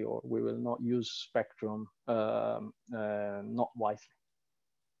 let's say, or we will not use spectrum not wisely.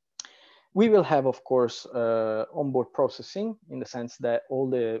 We will have, of course, onboard processing in the sense that all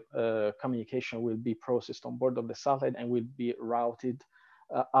the communication will be processed on board of the satellite and will be routed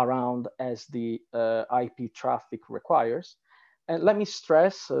around as the IP traffic requires. And let me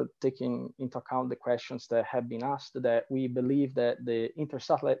stress, taking into account the questions that have been asked, that we believe that the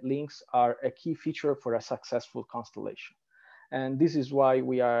inter-satellite links are a key feature for a successful constellation. And this is why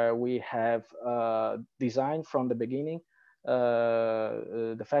we have designed from the beginning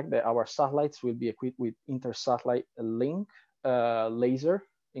the fact that our satellites will be equipped with inter-satellite link laser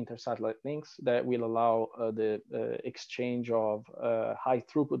inter-satellite links that will allow the exchange of high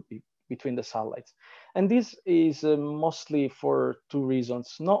throughput between the satellites. And this is mostly for two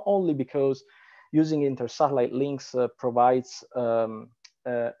reasons, not only because using inter-satellite links provides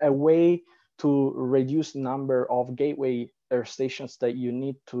a way to reduce the number of gateway air stations that you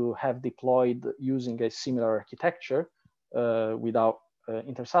need to have deployed using a similar architecture without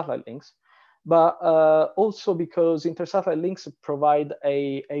intersatellite links, but also because intersatellite links provide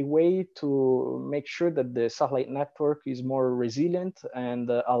a way to make sure that the satellite network is more resilient and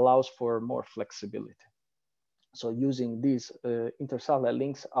allows for more flexibility. So using these intersatellite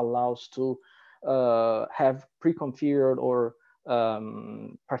links allows to have pre-configured or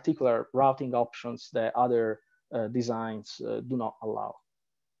particular routing options that other designs do not allow.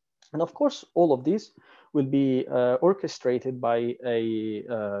 And of course, all of this will be orchestrated by a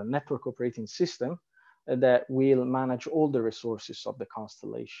network operating system that will manage all the resources of the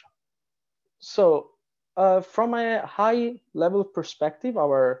constellation. So from a high level perspective,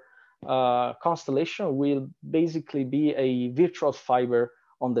 our constellation will basically be a virtual fiber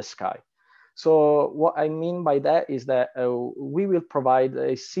on the sky. So what I mean by that is that we will provide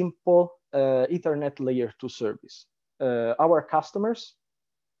a simple Ethernet layer 2 service. Our customers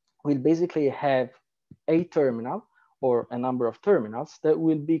will basically have a terminal or a number of terminals that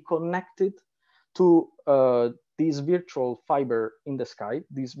will be connected to this virtual fiber in the sky,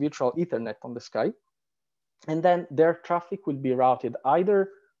 this virtual Ethernet on the sky. And then their traffic will be routed either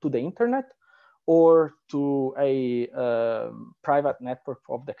to the internet or to a private network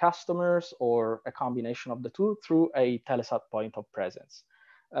of the customers, or a combination of the two through a Telesat point of presence.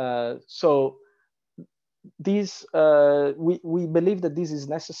 So this, we believe that this is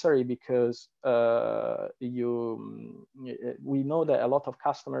necessary because we know that a lot of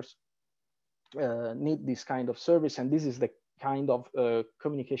customers need this kind of service, and this is the kind of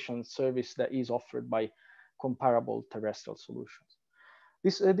communication service that is offered by comparable terrestrial solutions.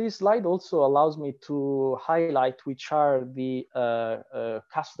 This slide also allows me to highlight which are the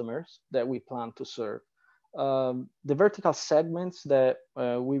customers that we plan to serve. The vertical segments that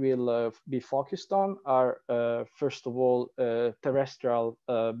we will be focused on are, first of all, terrestrial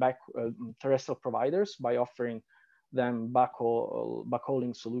terrestrial providers by offering them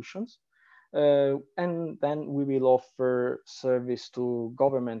backhauling solutions. And then we will offer service to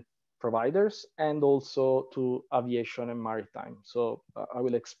government providers and also to aviation and maritime. So I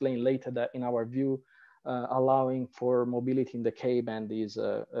will explain later that in our view, allowing for mobility in the K-band is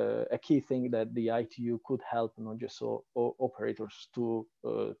a key thing that the ITU could help non-GEO operators to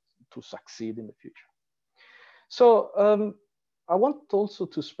succeed in the future. So I want also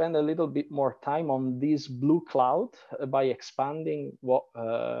to spend a little bit more time on this blue cloud by expanding what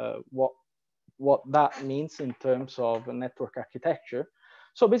that means in terms of network architecture.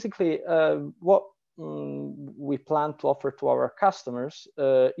 So basically, what we plan to offer to our customers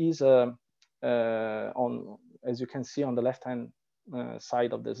is, as you can see on the left-hand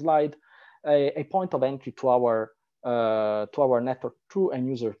side of the slide, a point of entry to our network through an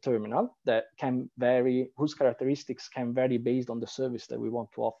user terminal that can vary, whose characteristics can vary based on the service that we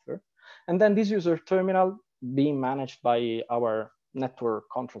want to offer. And then this user terminal, being managed by our network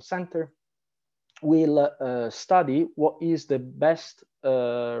control center, will study what is the best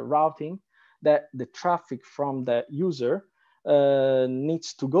routing that the traffic from the user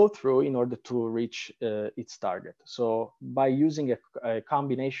needs to go through in order to reach its target. So by using a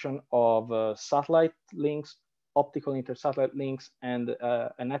combination of satellite links, optical intersatellite links, and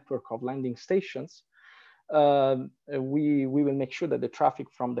a network of landing stations, we will make sure that the traffic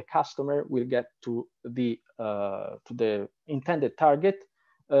from the customer will get to the intended target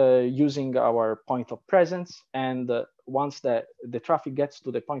using our point of presence. And once the traffic gets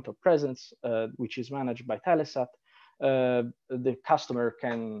to the point of presence, which is managed by Telesat, the customer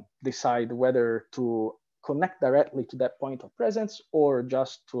can decide whether to connect directly to that point of presence or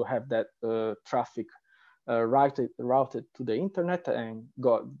just to have that traffic routed to the internet and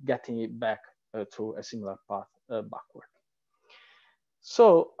getting it back through a similar path backward.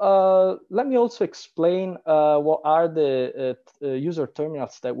 So let me also explain what are the user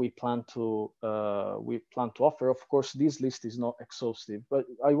terminals that we plan to offer. Of course, this list is not exhaustive, but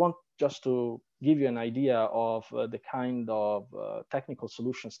I want just to give you an idea of the kind of technical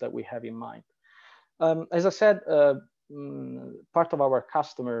solutions that we have in mind. As I said, part of our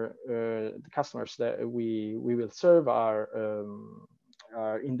the customers that we will serve are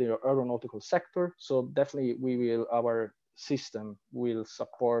in the aeronautical sector. So definitely our system will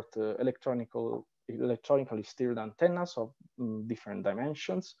support electronically steered antennas of different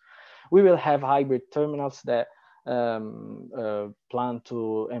dimensions. We will have hybrid terminals that plan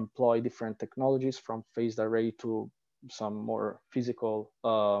to employ different technologies, from phased array to some more physical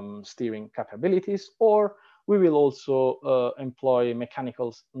steering capabilities, or We will also employ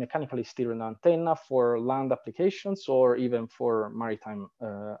mechanically steered antenna for land applications or even for maritime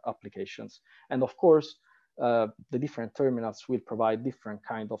applications. And of course, the different terminals will provide different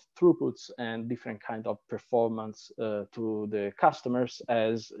kind of throughputs and different kind of performance to the customers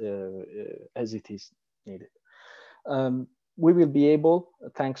as it is needed. We will be able,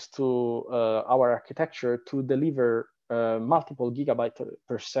 thanks to our architecture, to deliver multiple gigabytes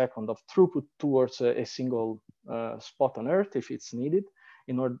per second of throughput towards a single spot on Earth if it's needed,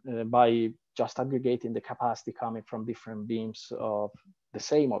 in order by just aggregating the capacity coming from different beams of the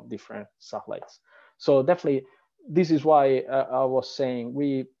same of different satellites. So definitely, this is why I was saying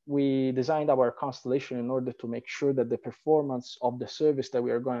we designed our constellation in order to make sure that the performance of the service that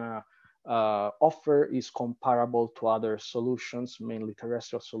we are going to offer is comparable to other solutions, mainly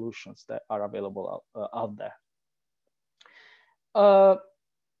terrestrial solutions that are available out there.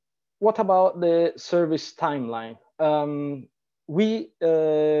 What about the service timeline? We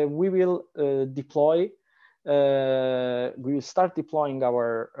will start deploying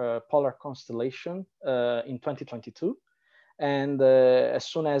our polar constellation in 2022. And as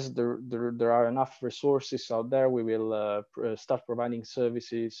soon as there are enough resources out there, we will start providing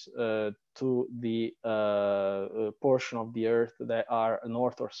services to the portion of the Earth that are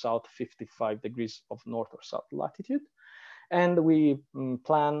north or south 55 degrees of north or south latitude. And we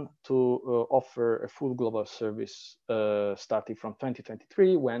plan to offer a full global service starting from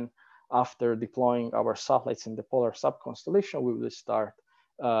 2023, when after deploying our satellites in the polar subconstellation, we will start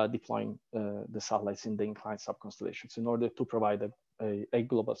deploying the satellites in the inclined subconstellations in order to provide a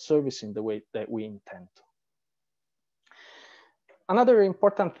global service in the way that we intend to. Another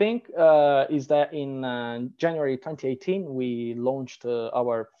important thing is that in January 2018, we launched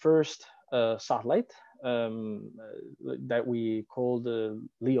our first satellite that we called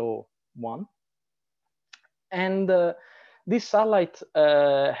LEO-1. And this satellite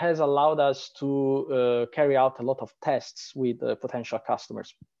has allowed us to carry out a lot of tests with potential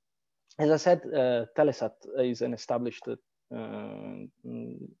customers. As I said, Telesat is an established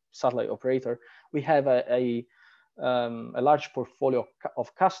satellite operator. We have a large portfolio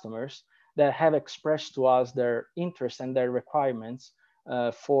of customers that have expressed to us their interest and their requirements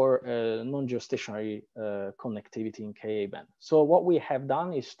for non-geostationary connectivity in Ka-band. So what we have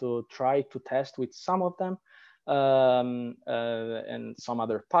done is to try to test with some of them and some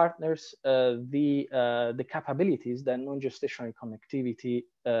other partners the capabilities that non-geostationary connectivity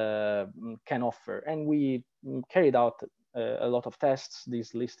can offer. And we carried out a lot of tests.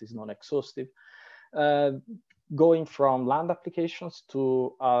 This list is not exhaustive. Going from land applications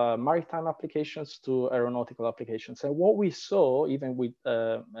to maritime applications to aeronautical applications. And what we saw, even with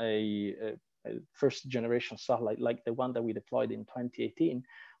a first generation satellite like the one that we deployed in 2018,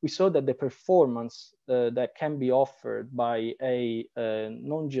 we saw that the performance that can be offered by a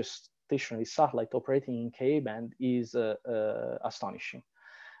non-geostationary satellite operating in Ka-band is astonishing.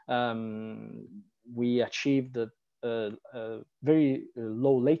 We achieved very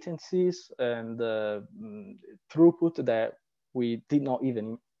low latencies and throughput that we did not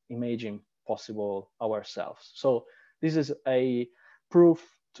even imagine possible ourselves. So this is a proof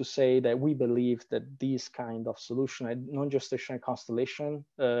to say that we believe that this kind of solution, a non-geostationary constellation,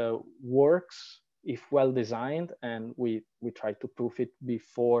 works if well designed, and we try to prove it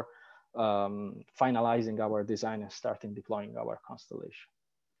before finalizing our design and starting deploying our constellation.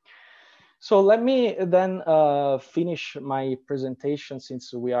 So let me then finish my presentation,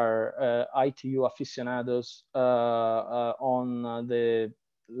 since we are ITU aficionados, on the,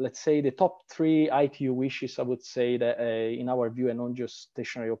 let's say, the top 3 ITU wishes, I would say, that in our view, a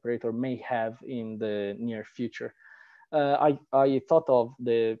non-geostationary operator may have in the near future. I thought of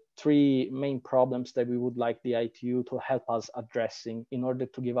the 3 main problems that we would like the ITU to help us addressing in order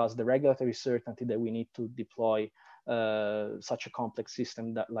to give us the regulatory certainty that we need to deploy such a complex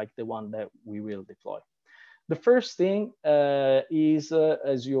system that like the one that we will deploy. The first thing is,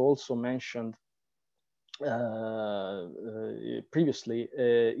 as you also mentioned previously,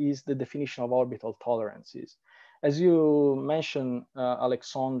 is the definition of orbital tolerances. As you mentioned,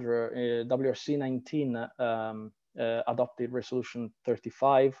 Alexandre, WRC 19 adopted resolution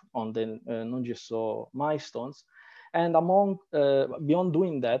 35 on the non-GSO milestones. And beyond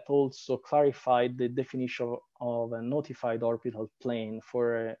doing that, also clarified the definition of a notified orbital plane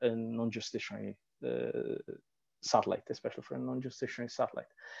for a non-geostationary satellite, especially for a non-geostationary satellite.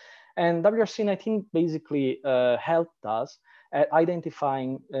 And WRC 19 basically helped us at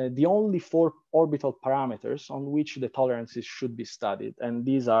identifying the only 4 orbital parameters on which the tolerances should be studied. And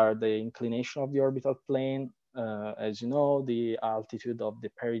these are the inclination of the orbital plane, as you know, the altitude of the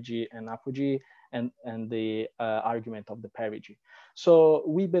perigee and apogee, and the argument of the perigee. So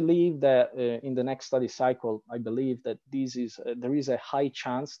we believe that in the next study cycle, I believe that this is there is a high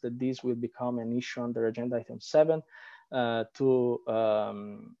chance that this will become an issue under agenda item 7 to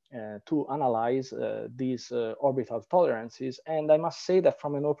analyze these orbital tolerances. And I must say that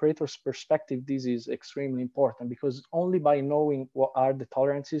from an operator's perspective, this is extremely important, because only by knowing what are the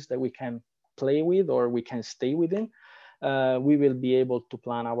tolerances that we can play with or we can stay within, we will be able to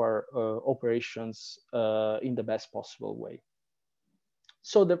plan our operations in the best possible way.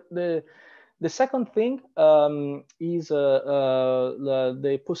 So the second thing is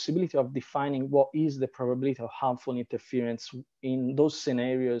the possibility of defining what is the probability of harmful interference in those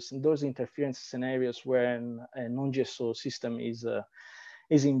scenarios, in those interference scenarios when a non-GSO system is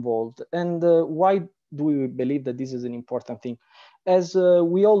involved. And why do we believe that this is an important thing? As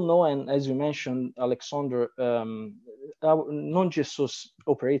we all know, and as you mentioned, Alexander, non-GSO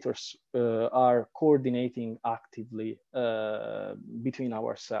operators are coordinating actively between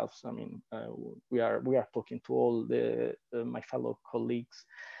ourselves. I mean, we are talking to all the my fellow colleagues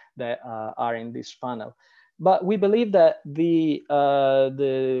that are in this panel. But we believe that the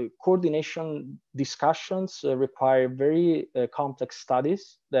coordination discussions require very complex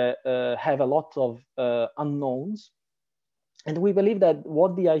studies that have a lot of unknowns. And we believe that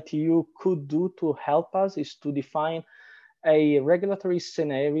what the ITU could do to help us is to define a regulatory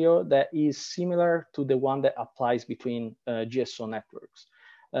scenario that is similar to the one that applies between GSO networks.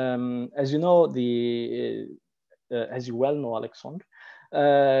 As you know, as you well know, Alexandre,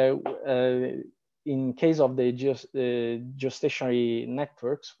 in case of the geostationary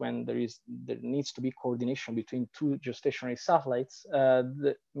networks, when there needs to be coordination between two geostationary satellites,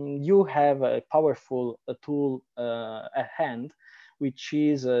 you have a powerful tool at hand, which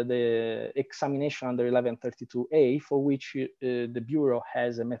is the examination under 1132A, for which the Bureau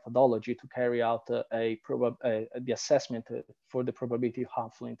has a methodology to carry out the assessment for the probability of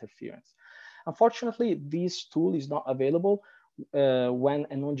harmful interference. Unfortunately, this tool is not available when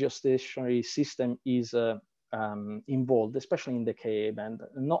a non-geostationary system is involved, especially in the Ka band,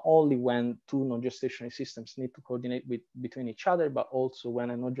 not only when two non-geostationary systems need to coordinate between each other, but also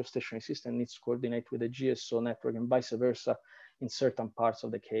when a non-geostationary system needs to coordinate with a GSO network and vice versa in certain parts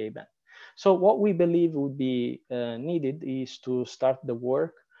of the Ka band. So what we believe would be needed is to start the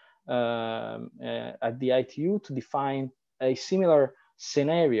work at the ITU to define a similar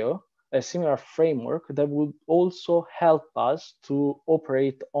scenario, a similar framework that would also help us to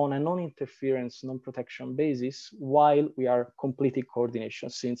operate on a non-interference, non-protection basis while we are completing coordination,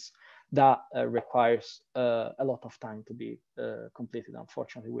 since that requires a lot of time to be completed.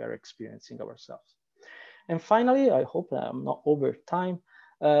 Unfortunately, we are experiencing ourselves. And finally, I hope that I'm not over time.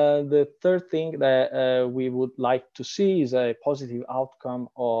 The third thing that we would like to see is a positive outcome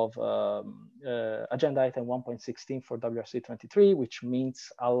of agenda item 1.16 for WRC23, which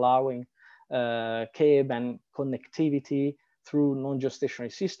means allowing Ka-band connectivity through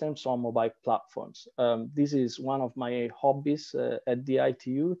non-geostationary systems on mobile platforms. This is one of my hobbies at the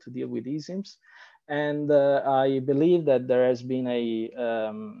ITU, to deal with eSIMs. And I believe that there has been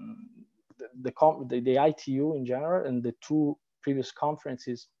the ITU in general and the two previous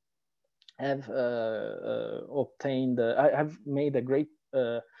conferences have have made a great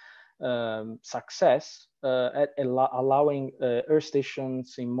success at allowing Earth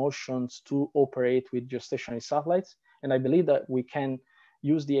stations in motions to operate with geostationary satellites. And I believe that we can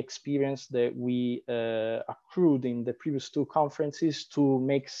use the experience that we accrued in the previous two conferences to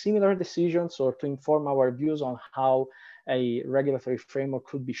make similar decisions or to inform our views on how a regulatory framework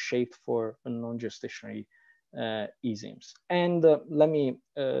could be shaped for a non-geostationary eSIMs. And let me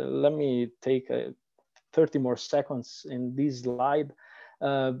take 30 more seconds in this slide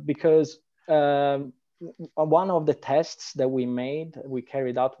because one of the tests that we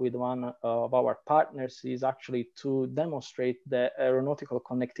carried out with one of our partners is actually to demonstrate that aeronautical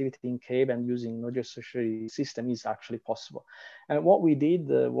connectivity in Ka-band using non-geostationary system is actually possible. And what we did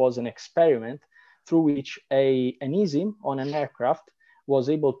was an experiment through which an eSIM on an aircraft was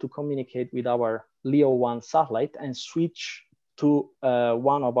able to communicate with our LEO-1 satellite and switch to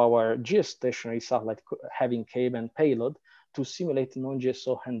one of our geostationary satellites having Ka-band payload to simulate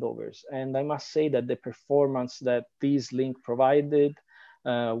non-GSO handovers. And I must say that the performance that this link provided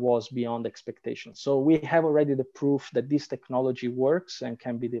was beyond expectation. So we have already the proof that this technology works and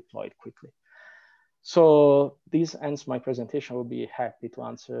can be deployed quickly. So this ends my presentation. I will be happy to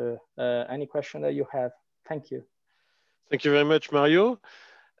answer any question that you have. Thank you. Thank you very much, Mario.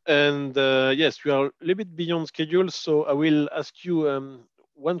 And yes, we are a little bit beyond schedule, so I will ask you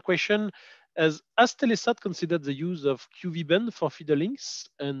one question. Has Telesat considered the use of QV band for feeder links?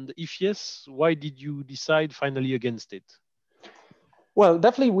 And if yes, why did you decide finally against it? Well,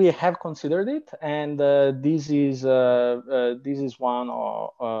 definitely we have considered it, and this is one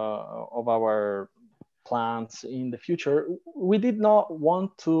of our plans in the future. We did not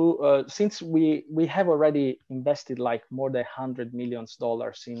want to, since we have already invested like more than $100 million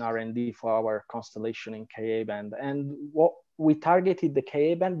in R&D for our constellation in Ka band, and what we targeted the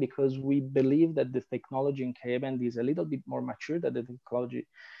Ka band because we believe that the technology in Ka band is a little bit more mature than the technology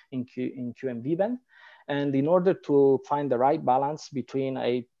in QMV band. And in order to find the right balance between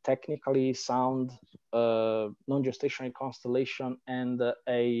a technically sound non-geostationary constellation and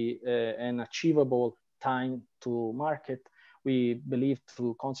an achievable time to market, we believe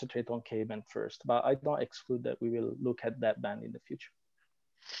to concentrate on K-band first. But I don't exclude that we will look at that band in the future.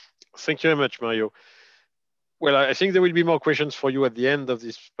 Thank you very much, Mario. Well, I think there will be more questions for you at the end of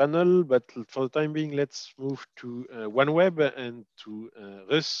this panel, but for the time being, let's move to OneWeb and to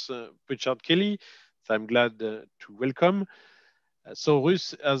Russ Pritchard-Kelly. So I'm glad to welcome. So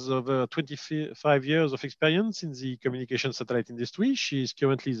Ruth has over 25 years of experience in the communication satellite industry. She is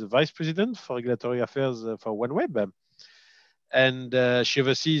currently the Vice President for Regulatory Affairs for OneWeb. And she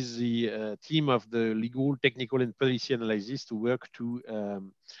oversees the team of the legal, technical, and policy analysis to work to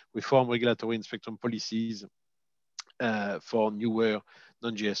reform regulatory and spectrum policies for newer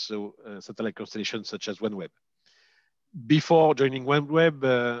non-GSO satellite constellations such as OneWeb. Before joining OneWeb,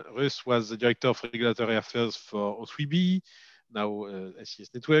 Ruth was the Director of Regulatory Affairs for O3B, now SES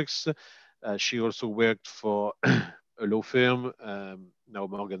Networks. She also worked for a law firm, now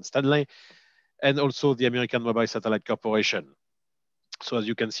Morgan Stanley, and also the American Mobile Satellite Corporation. So as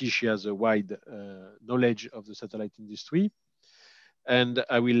you can see, she has a wide knowledge of the satellite industry. And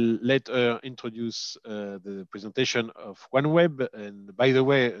I will let her introduce the presentation of OneWeb. And by the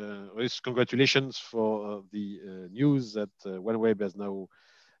way, Ruth, congratulations for the news that OneWeb has now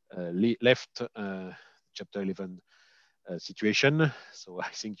left Chapter 11 situation. So I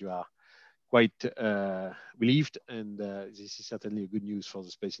think you are quite relieved, and this is certainly a good news for the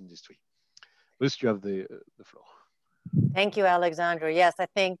space industry. Ruth, you have the floor. Thank you, Alexandra. Yes, I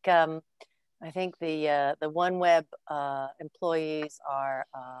think the OneWeb employees are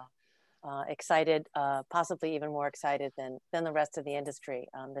excited, possibly even more excited than the rest of the industry.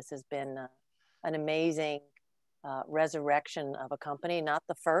 This has been an amazing resurrection of a company, not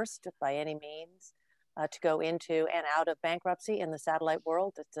the first by any means, to go into and out of bankruptcy in the satellite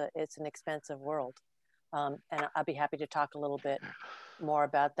world. It's an expensive world. And I'll be happy to talk a little bit more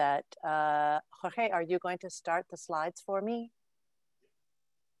about that. Jorge, are you going to start the slides for me?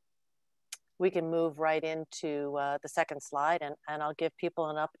 We can move right into the second slide, and I'll give people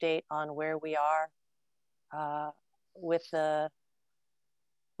an update on where we are with the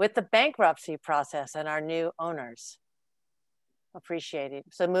bankruptcy process and our new owners. Appreciate it.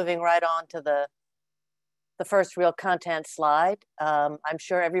 So moving right on to the first real content slide. I'm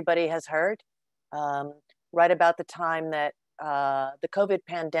sure everybody has heard right about the time that the COVID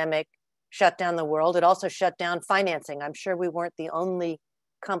pandemic shut down the world. It also shut down financing. I'm sure we weren't the only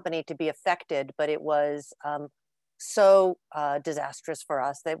company to be affected, but it was so disastrous for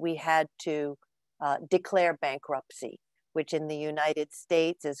us that we had to declare bankruptcy, which in the United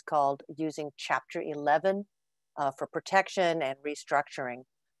States is called using Chapter 11 for protection and restructuring.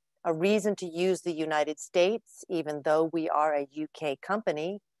 A reason to use the United States, even though we are a UK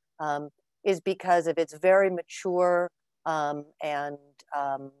company, is because of its very mature and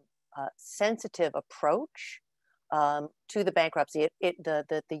sensitive approach to the bankruptcy.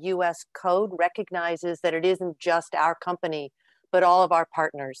 The US code recognizes that it isn't just our company, but all of our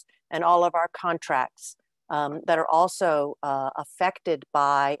partners and all of our contracts that are also affected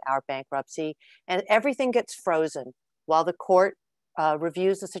by our bankruptcy. And everything gets frozen while the court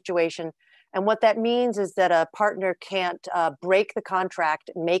reviews the situation. And what that means is that a partner can't break the contract,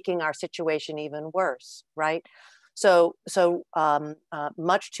 making our situation even worse, right? So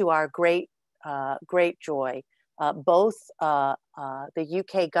much to our great joy, both the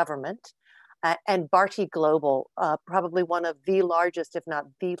UK government and Bharti Global, probably one of the largest, if not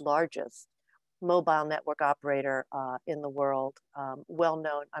the largest, mobile network operator in the world, well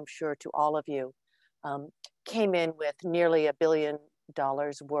known, I'm sure, to all of you, came in with nearly $1 billion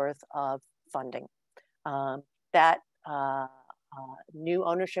worth of funding. That new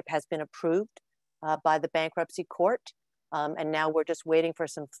ownership has been approved by the bankruptcy court, and now we're just waiting for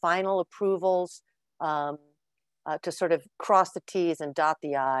some final approvals to sort of cross the T's and dot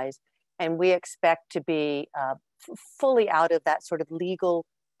the I's, and we expect to be fully out of that sort of legal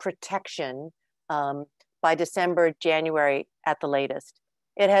protection by December, January at the latest.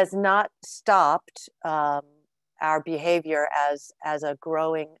 It has not stopped our behavior as a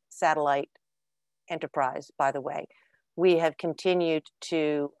growing satellite enterprise, by the way. We have continued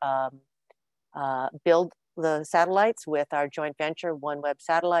to build the satellites with our joint venture, OneWeb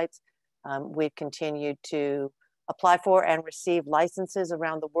Satellites. We've continued to apply for and receive licenses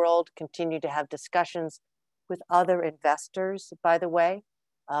around the world, continue to have discussions with other investors, by the way.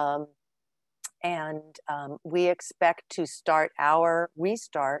 We expect to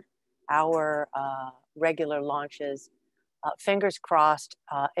restart our regular launches, fingers crossed,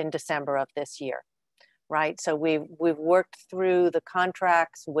 in December of this year, right? So we've worked through the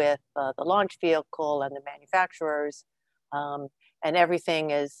contracts with the launch vehicle and the manufacturers, and everything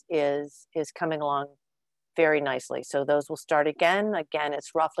is coming along very nicely. So those will start again. Again,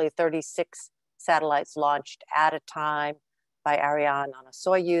 it's roughly 36 satellites launched at a time by Ariane on a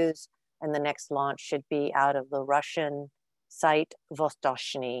Soyuz, and the next launch should be out of the Russian site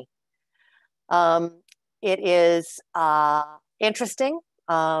Vostochny. It is interesting,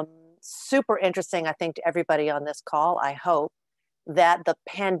 super interesting, I think, to everybody on this call. I hope that the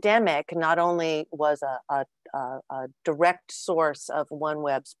pandemic not only was a direct source of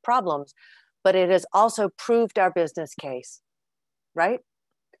OneWeb's problems, but it has also proved our business case, right?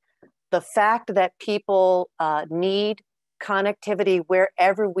 The fact that people need connectivity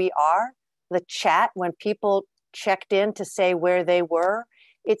wherever we are, the chat, when people checked in to say where they were,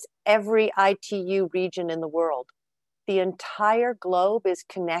 it's every ITU region in the world. The entire globe is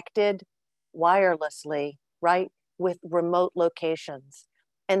connected wirelessly, right, with remote locations.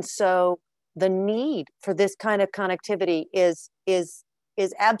 And so the need for this kind of connectivity is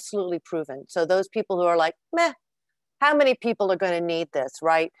absolutely proven. So those people who are like, meh, how many people are going to need this,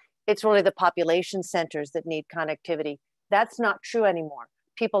 right? It's really the population centers that need connectivity. That's not true anymore.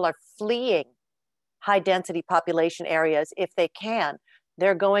 People are fleeing high density population areas if they can.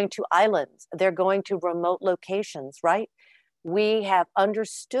 They're going to islands. They're going to remote locations, right? We have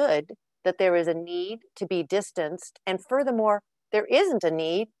understood that there is a need to be distanced. And furthermore, there isn't a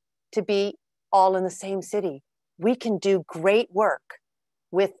need to be all in the same city. We can do great work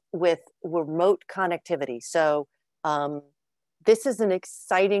with remote connectivity. So this is an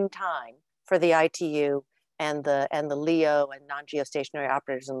exciting time for the ITU and the LEO and non-geostationary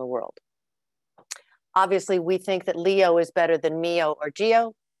operators in the world. Obviously, we think that LEO is better than MEO or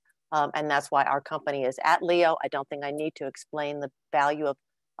GEO, and that's why our company is at LEO. I don't think I need to explain the value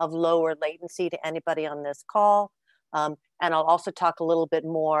of lower latency to anybody on this call. And I'll also talk a little bit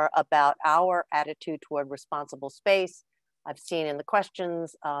more about our attitude toward responsible space. I've seen in the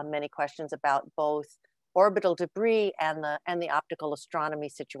questions, many questions about both orbital debris and the optical astronomy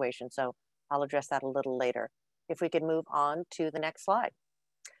situation. So I'll address that a little later. If we could move on to the next slide.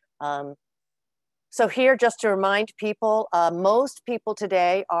 So here, just to remind people, most people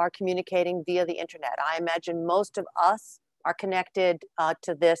today are communicating via the internet. I imagine most of us are connected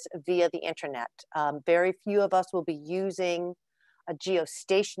to this via the internet. Very few of us will be using a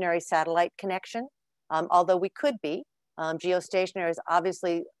geostationary satellite connection, although we could be. Geostationary is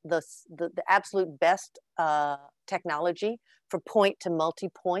obviously the absolute best technology for point to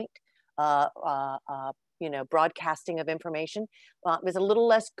multi-point broadcasting of information. Is a little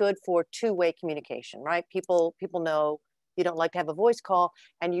less good for two-way communication, right? People know you don't like to have a voice call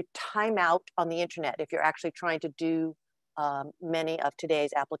and you time out on the internet if you're actually trying to do many of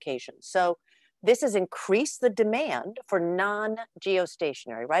today's applications. So this has increased the demand for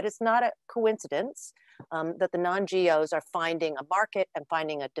non-geostationary, right? It's not a coincidence that the non-geos are finding a market and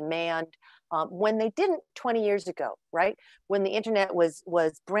finding a demand when they didn't 20 years ago, right? When the internet was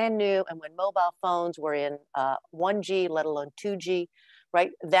brand new and when mobile phones were in 1G, let alone 2G, right?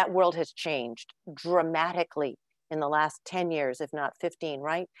 That world has changed dramatically in the last 10 years, if not 15,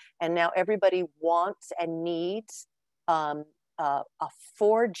 right? And now everybody wants and needs a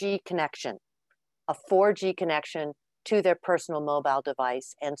 4G connection, to their personal mobile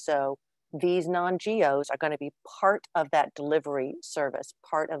device. And so these non-geos are going to be part of that delivery service,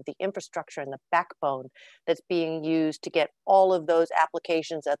 part of the infrastructure and the backbone that's being used to get all of those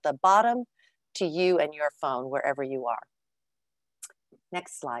applications at the bottom to you and your phone, wherever you are.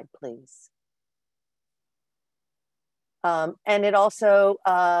 Next slide, please. And it also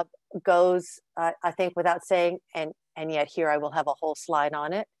goes, I think without saying, and yet here I will have a whole slide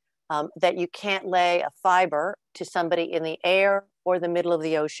on it, that you can't lay a fiber to somebody in the air or the middle of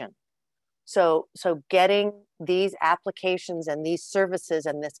the ocean. So getting these applications and these services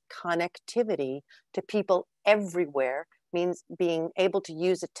and this connectivity to people everywhere means being able to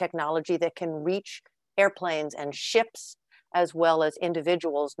use a technology that can reach airplanes and ships as well as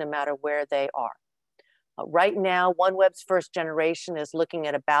individuals no matter where they are. Right now, OneWeb's first generation is looking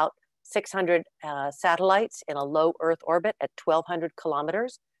at about 600 satellites in a low Earth orbit at 1,200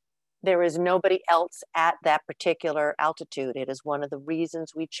 kilometers. There is nobody else at that particular altitude. It is one of the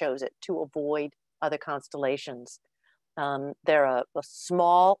reasons we chose it, to avoid other constellations. They're a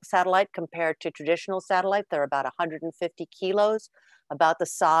small satellite compared to traditional satellite. They're about 150 kilos, about the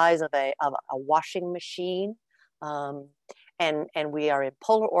size of a washing machine. And we are in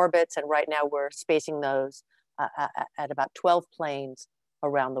polar orbits, and right now we're spacing those at about 12 planes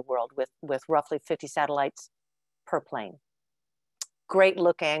around the world with roughly 50 satellites per plane. Great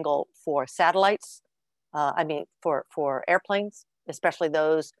look angle for satellites, for airplanes, especially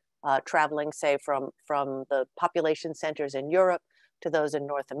those traveling, say, from the population centers in Europe to those in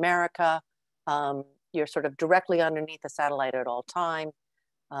North America. You're sort of directly underneath the satellite at all time.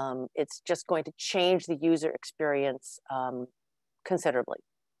 It's just going to change the user experience considerably.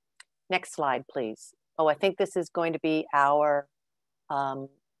 Next slide, please. Oh, I think this is going to be our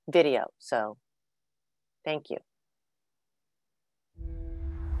video, so thank you.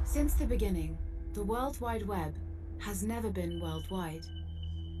 Since the beginning, the World Wide Web has never been worldwide.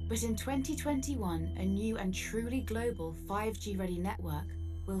 But in 2021, a new and truly global 5G-ready network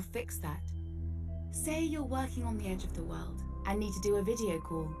will fix that. Say you're working on the edge of the world and need to do a video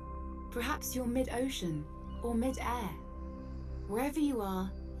call. Perhaps you're mid-ocean or mid-air. Wherever you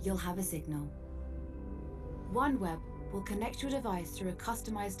are, you'll have a signal. OneWeb will connect your device through a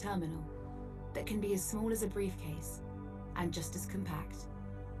customized terminal that can be as small as a briefcase and just as compact.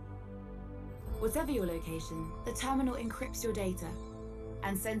 Whatever your location, the terminal encrypts your data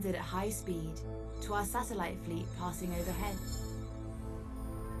and sends it at high speed to our satellite fleet passing overhead.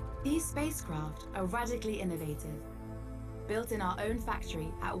 These spacecraft are radically innovative, built in our own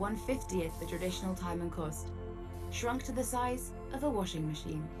factory at 1/50th the traditional time and cost, shrunk to the size of a washing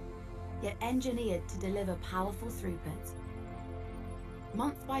machine, yet engineered to deliver powerful throughput.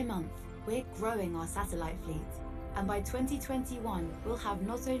 Month by month, we're growing our satellite fleet, and by 2021, we'll have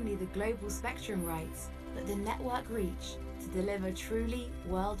not only the global spectrum rights, but the network reach to deliver truly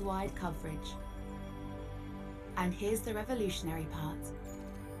worldwide coverage. And here's the revolutionary part.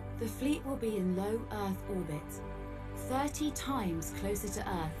 The fleet will be in low Earth orbit, 30 times closer to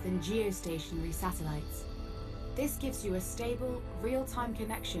Earth than geostationary satellites. This gives you a stable, real-time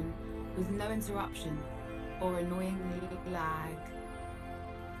connection with no interruption or annoying lag.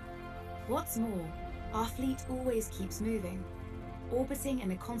 What's more, our fleet always keeps moving, orbiting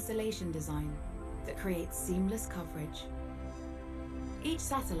in a constellation design that creates seamless coverage. Each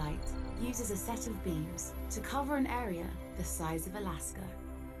satellite uses a set of beams to cover an area the size of Alaska.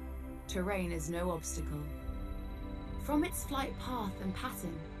 Terrain is no obstacle. From its flight path and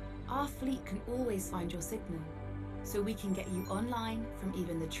pattern, our fleet can always find your signal, so we can get you online from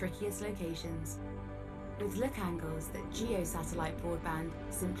even the trickiest locations, with look angles that geo-satellite broadband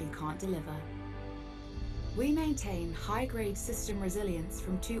simply can't deliver. We maintain high-grade system resilience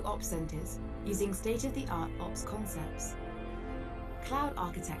from 2 ops centers using state-of-the-art ops concepts. Cloud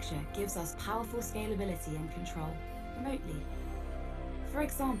architecture gives us powerful scalability and control remotely. For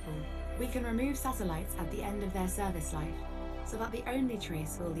example, we can remove satellites at the end of their service life, so that the only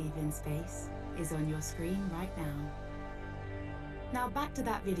trace we'll leave in space is on your screen right now. Now back to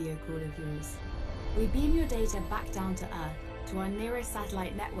that video call of yours. We beam your data back down to Earth to our nearest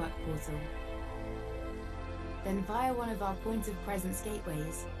satellite network portal. Then via one of our point of presence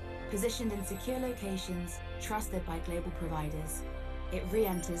gateways, positioned in secure locations trusted by global providers, it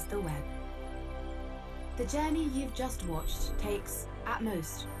re-enters the web. The journey you've just watched takes, at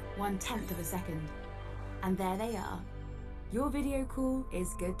most, 1/10 of a second. And there they are. Your video call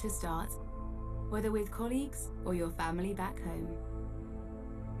is good to start, whether with colleagues or your family back home.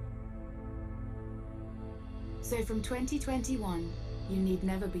 So from 2021, you need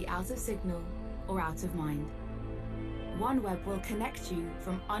never be out of signal or out of mind. OneWeb will connect you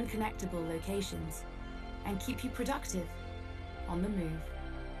from unconnectable locations and keep you productive on the move.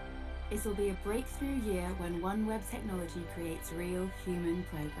 It'll be a breakthrough year when OneWeb technology creates real human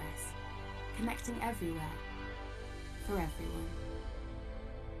progress, connecting everywhere, for everyone.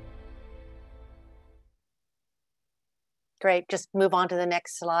 Great, just move on to the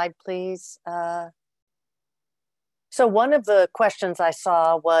next slide, please. So one of the questions I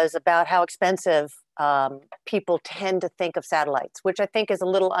saw was about how expensive people tend to think of satellites, which I think is a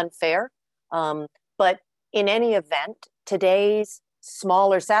little unfair. But in any event, today's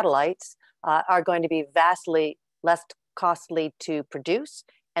smaller satellites are going to be vastly less costly to produce,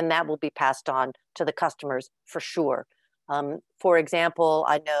 and that will be passed on to the customers for sure. For example,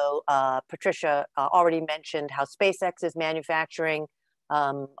 I know Patricia already mentioned how SpaceX is manufacturing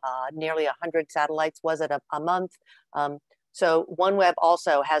nearly 100 satellites, was it a month? So OneWeb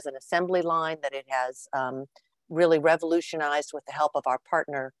also has an assembly line that it has really revolutionized with the help of our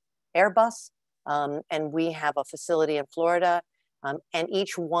partner Airbus. And we have a facility in Florida, and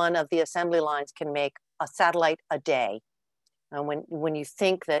each one of the assembly lines can make a satellite a day. And when you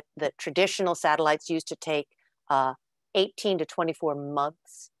think that traditional satellites used to take 18 to 24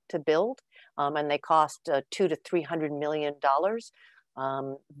 months to build, and they cost $200 to $300 million,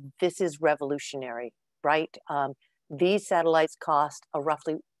 this is revolutionary, right? These satellites cost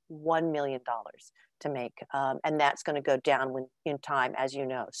roughly $1 million to make, and that's going to go down in time, as you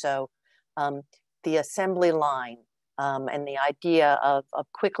know. So the assembly line and the idea of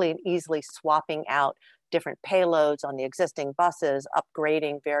quickly and easily swapping out different payloads on the existing buses,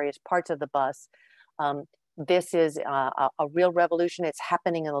 upgrading various parts of the bus. This is a real revolution. It's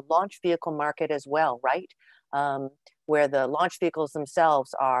happening in the launch vehicle market as well, right? Where the launch vehicles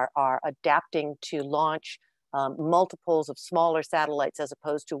themselves are adapting to launch multiples of smaller satellites as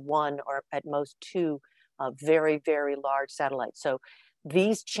opposed to one or at most two very, very large satellites. So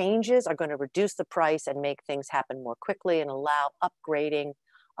these changes are going to reduce the price and make things happen more quickly and allow upgrading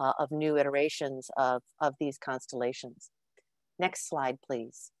of new iterations of these constellations. Next slide,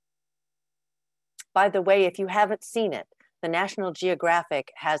 please. By the way, if you haven't seen it, the National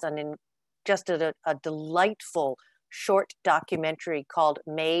Geographic has just a delightful short documentary called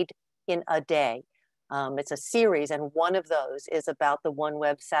Made in a Day. It's a series, and one of those is about the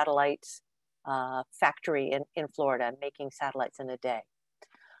OneWeb satellites factory in Florida, making satellites in a day.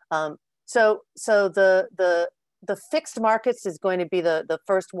 So the fixed markets is going to be the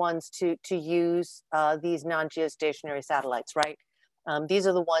first ones to use these non-geostationary satellites, right? These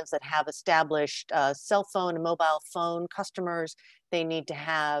are the ones that have established cell phone and mobile phone customers. They need to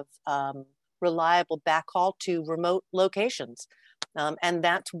have reliable backhaul to remote locations. And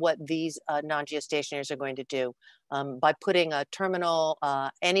that's what these non-geostationaries are going to do. By putting a terminal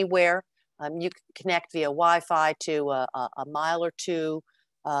anywhere, you can connect via Wi-Fi to a mile or two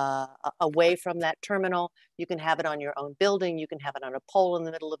away from that terminal. You can have it on your own building. You can have it on a pole in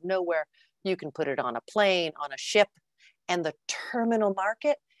the middle of nowhere. You can put it on a plane, on a ship. And the terminal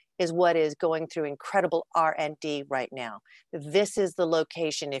market is what is going through incredible R&D right now. This is the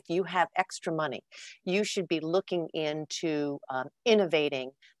location. If you have extra money, you should be looking into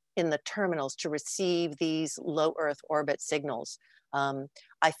innovating in the terminals to receive these low Earth orbit signals.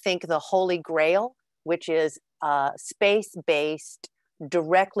 I think the Holy Grail, which is space-based,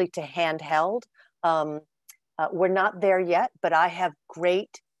 directly to handheld, we're not there yet, but I have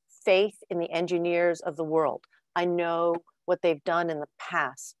great faith in the engineers of the world. I know what they've done in the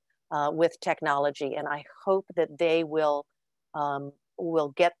past with technology, and I hope that they will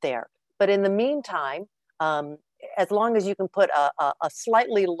get there. But in the meantime, as long as you can put a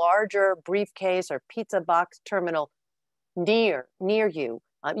slightly larger briefcase or pizza box terminal near you,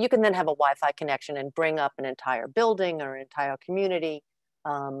 you can then have a Wi-Fi connection and bring up an entire building or an entire community.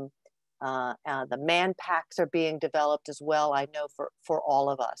 The man packs are being developed as well, I know, for all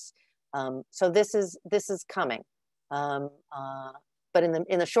of us. So this is coming. But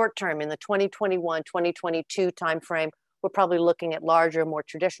in the short term, in the 2021, 2022 timeframe, we're probably looking at larger, more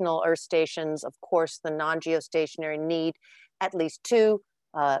traditional Earth stations. Of course, the non-geostationary need at least two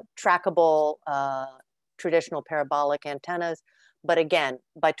trackable traditional parabolic antennas. But again,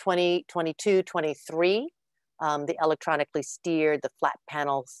 by 2022, 23, the electronically steered, the flat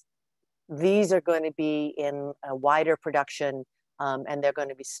panels, these are going to be in a wider production, and they're going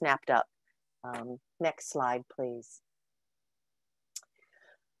to be snapped up. Next slide, please.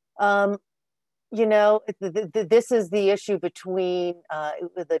 You know, this is the issue between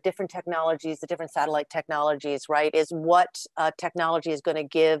the different technologies, the different satellite technologies, right? Is what technology is going to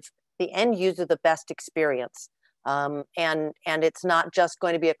give the end user the best experience. And it's not just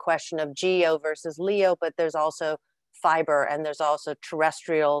going to be a question of GEO versus LEO, but there's also fiber, and there's also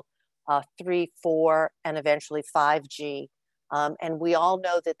terrestrial 3, 4, and eventually 5G. And we all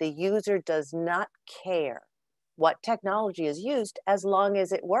know that the user does not care what technology is used as long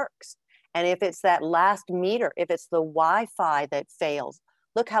as it works. And if it's that last meter, if it's the Wi-Fi that fails,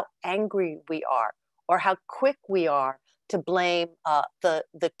 look how angry we are, or how quick we are to blame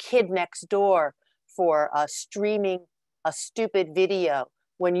the kid next door for streaming a stupid video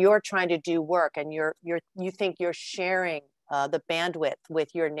when you're trying to do work and you think you're sharing the bandwidth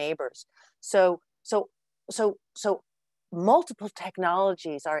with your neighbors. So multiple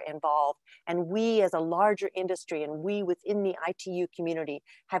technologies are involved, and we as a larger industry and we within the ITU community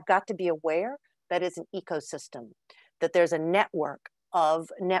have got to be aware that it's an ecosystem, that there's a network of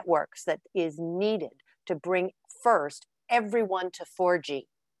networks that is needed to bring first everyone to 4G,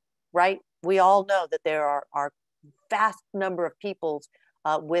 right? We all know that there are vast number of people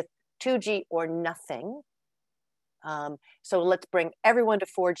with 2G or nothing. So let's bring everyone to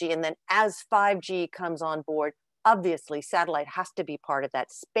 4G. And then as 5G comes on board, obviously satellite has to be part of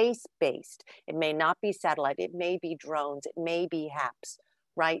that. Space-based. It may not be satellite, it may be drones, it may be HAPS,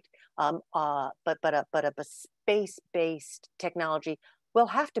 right? But a space-based technology will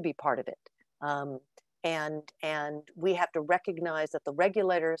have to be part of it. And we have to recognize that the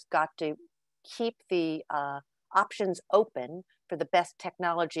regulators got to keep the options open for the best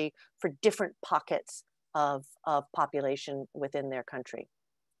technology for different pockets of population within their country.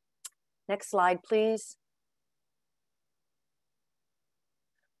 Next slide, please.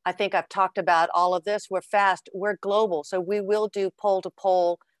 I think I've talked about all of this. We're fast, we're global, so we will do pole to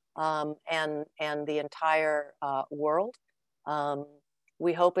pole and the entire world.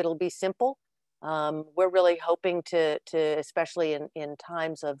 We hope it'll be simple. We're really hoping to especially in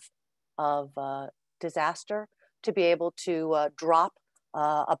times of disaster, to be able to drop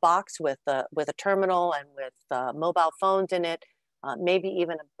a box with a terminal and with mobile phones in it, maybe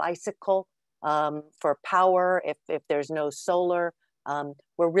even a bicycle for power if there's no solar.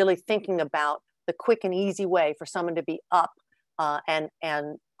 We're really thinking about the quick and easy way for someone to be up and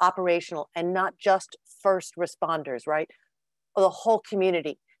operational, and not just first responders, right? The whole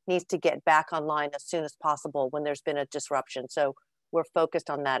community needs to get back online as soon as possible when there's been a disruption. So we're focused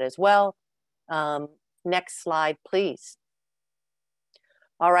on that as well. Next slide, please.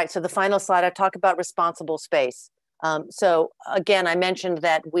 All right, so the final slide, I talk about responsible space. So again, I mentioned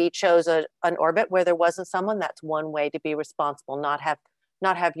that we chose an orbit where there wasn't someone. That's one way to be responsible, not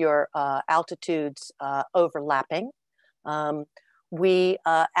have your altitudes overlapping. We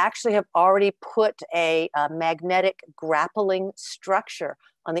actually have already put a magnetic grappling structure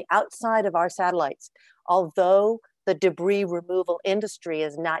on the outside of our satellites. Although the debris removal industry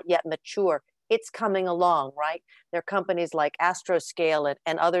is not yet mature, it's coming along, right? There are companies like Astroscale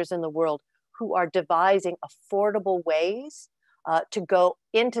and others in the world who are devising affordable ways to go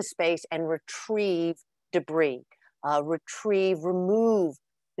into space and retrieve debris, remove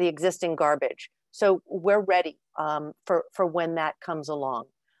the existing garbage. So we're ready for when that comes along.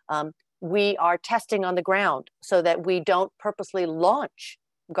 We are testing on the ground so that we don't purposely launch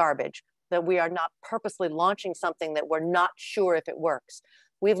garbage, that we are not purposely launching something that we're not sure if it works.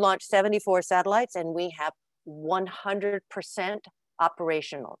 We've launched 74 satellites and we have 100%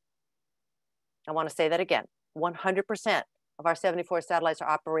 operational. I want to say that again, 100% of our 74 satellites are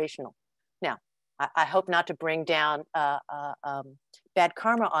operational. Now, I hope not to bring down bad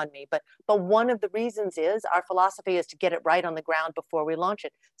karma on me, but one of the reasons is our philosophy is to get it right on the ground before we launch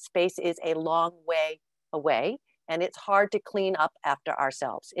it. Space is a long way away and it's hard to clean up after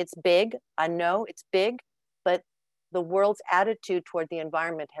ourselves. It's big, I know it's big, but the world's attitude toward the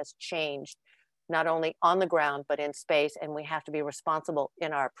environment has changed, not only on the ground, but in space, and we have to be responsible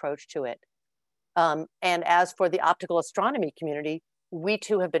in our approach to it. And as for the optical astronomy community, we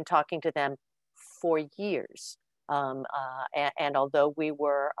too have been talking to them for years. And although we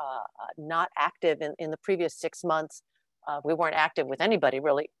were not active in the previous 6 months, we weren't active with anybody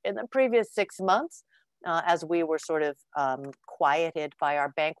really in the previous 6 months, as we were sort of quieted by our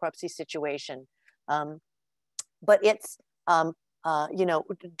bankruptcy situation. But it's, you know,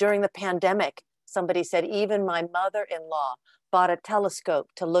 during the pandemic, somebody said, even my mother-in-law bought a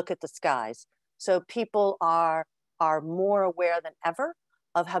telescope to look at the skies. So people are more aware than ever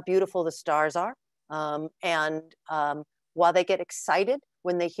of how beautiful the stars are. While they get excited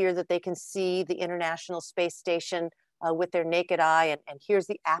when they hear that they can see the International Space Station with their naked eye, and here's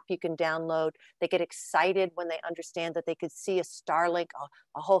the app you can download, they get excited when they understand that they could see a Starlink,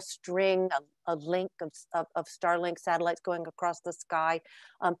 a whole string, a link of Starlink satellites going across the sky.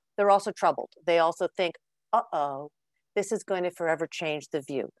 They're also troubled. They also think, uh-oh, this is going to forever change the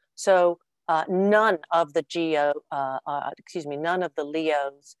view. So none of the none of the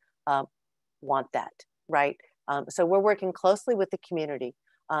LEOs want that, right? So we're working closely with the community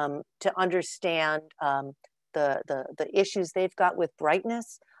to understand the issues they've got with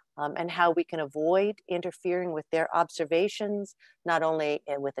brightness and how we can avoid interfering with their observations, not only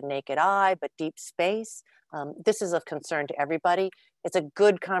with the naked eye, but deep space. This is of concern to everybody. It's a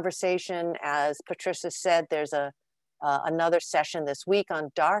good conversation. As Patricia said, there's another session this week on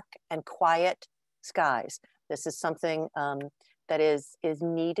dark and quiet skies. This is something that is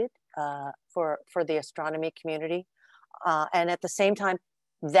needed for the astronomy community. And at the same time,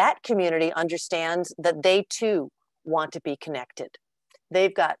 that community understands that they too want to be connected.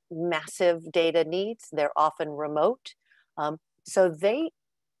 They've got massive data needs. They're often remote. So they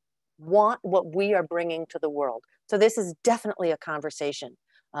want what we are bringing to the world. So this is definitely a conversation,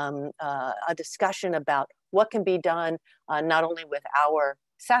 a discussion about what can be done not only with our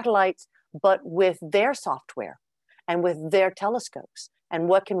satellites, but with their software and with their telescopes, and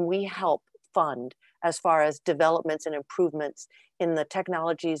what can we help fund as far as developments and improvements in the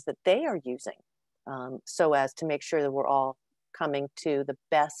technologies that they are using, so as to make sure that we're all coming to the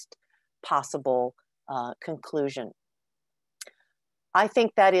best possible conclusion. I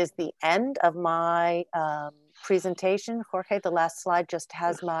think that is the end of my presentation. Jorge, the last slide just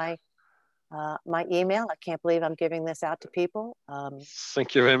has my my email. I can't believe I'm giving this out to people.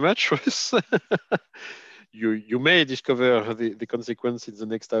 Thank you very much, Ruth. You may discover the consequence in the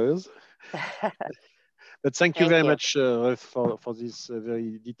next hours. But thank you very much, Ruth, for this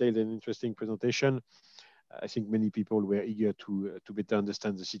very detailed and interesting presentation. I think many people were eager to better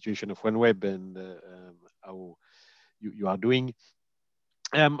understand the situation of OneWeb and how you are doing.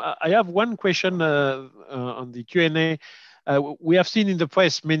 I have one question on the Q&A. We have seen in the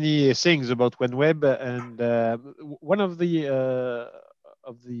press many things about OneWeb, and one of the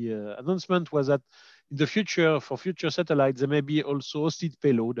announcement was that in the future, for future satellites, there may be also hosted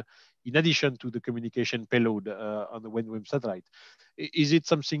payload in addition to the communication payload on the OneWeb satellite. Is it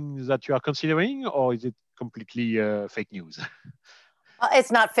something that you are considering, or is it completely fake news?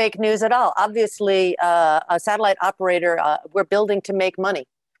 It's not fake news at all. Obviously, a satellite operator, we're building to make money.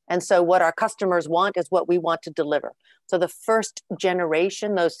 And so what our customers want is what we want to deliver. So the first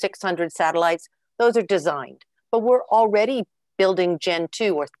generation, those 600 satellites, those are designed. But we're already building Gen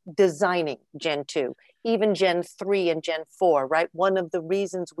 2 or designing Gen 2, even Gen 3 and Gen 4, right? One of the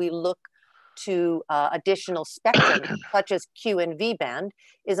reasons we look to additional spectrum, such as Q and V band,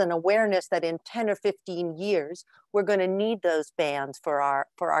 is an awareness that in 10 or 15 years, we're going to need those bands for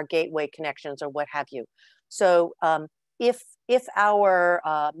our gateway connections or what have you. So if our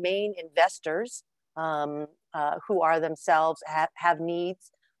main investors, who are themselves have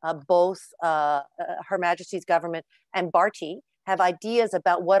needs, both Her Majesty's government and Bharti have ideas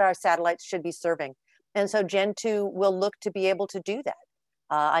about what our satellites should be serving. And so Gen 2 will look to be able to do that.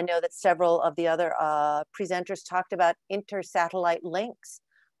 I know that several of the other presenters talked about inter-satellite links.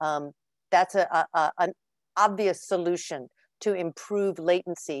 That's an obvious solution to improve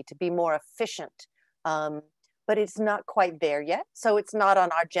latency, to be more efficient. But it's not quite there yet. So it's not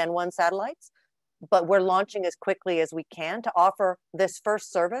on our Gen 1 satellites, but we're launching as quickly as we can to offer this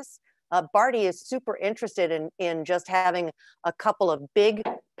first service. Bharti is super interested in just having a couple of big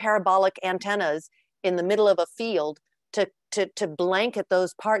parabolic antennas in the middle of a field to blanket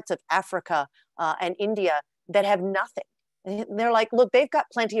those parts of Africa and India that have nothing. And they're like, look, they've got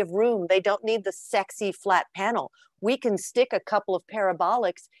plenty of room. They don't need the sexy flat panel. We can stick a couple of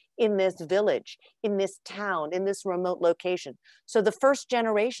parabolics in this village, in this town, in this remote location. So the first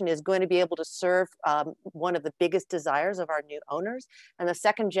generation is going to be able to serve one of the biggest desires of our new owners. And the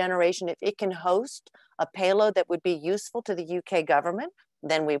second generation, if it can host a payload that would be useful to the UK government,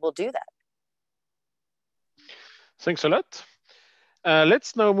 then we will do that. Thanks a lot.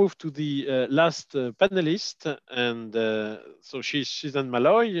 Let's now move to the last panelist. And so she's Suzanne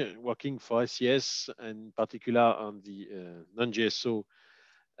Malloy, working for SES, and in particular on the non-GSO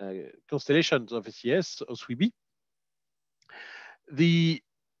constellations of SES, O3b.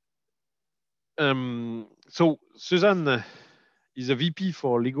 So Suzanne is a VP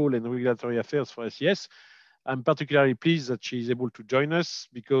for Legal and Regulatory Affairs for SES. I'm particularly pleased that she is able to join us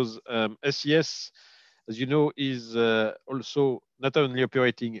because SES, as you know, is also not only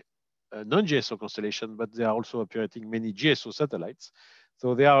operating a non-GSO constellation, but they are also operating many GSO satellites.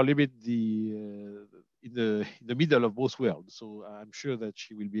 So they are a little bit in the middle of both worlds. So I'm sure that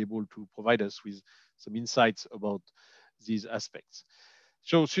she will be able to provide us with some insights about these aspects.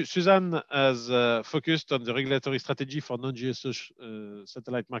 So Suzanne has focused on the regulatory strategy for non-GSO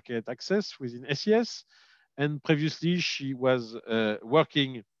satellite market access within SES. And previously, she was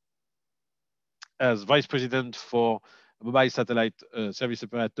working as Vice President for Mobile Satellite Service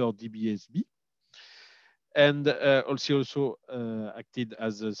Operator DBSB, and also acted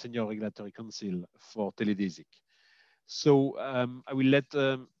as a Senior Regulatory Counsel for Teledesic. So I will let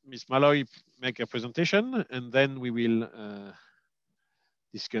Ms. Malloy make a presentation, and then we will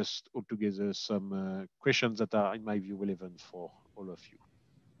discuss altogether some questions that are, in my view, relevant for all of you.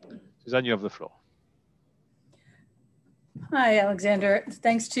 Suzanne, you have the floor. Hi, Alexander.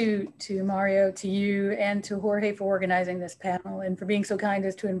 Thanks to Mario, to you, and to Jorge for organizing this panel and for being so kind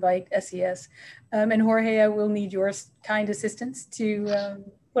as to invite SES. And Jorge, I will need your kind assistance to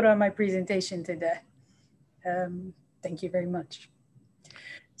put on my presentation today. Thank you very much.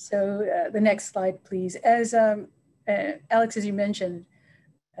 So the next slide, please. As Alex, as you mentioned,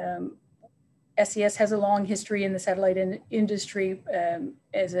 SES has a long history in the satellite industry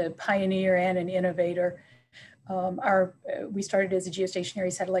as a pioneer and an innovator. We started as a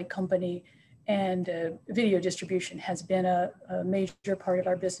geostationary satellite company, and video distribution has been a major part of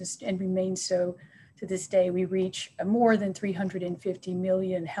our business and remains so to this day. We reach more than 350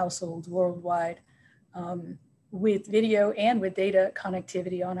 million households worldwide with video and with data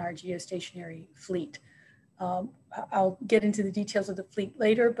connectivity on our geostationary fleet. I'll get into the details of the fleet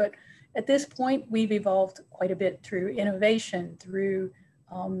later, but at this point, we've evolved quite a bit through innovation, through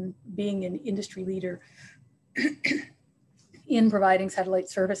being an industry leader in providing satellite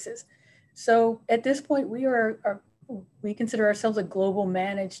services. So at this point, we consider ourselves a global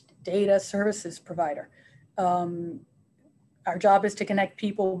managed data services provider. Our job is to connect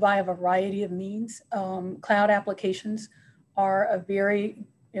people by a variety of means. Cloud applications are a very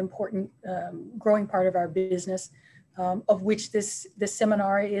important growing part of our business, of which this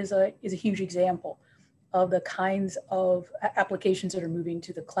seminar is a huge example of the kinds of applications that are moving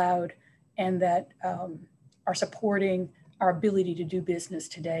to the cloud and that are supporting our ability to do business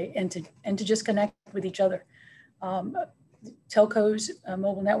today and to just connect with each other. Telcos,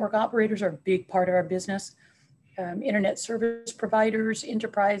 mobile network operators are a big part of our business. Internet service providers,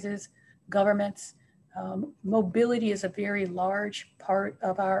 enterprises, governments. Mobility is a very large part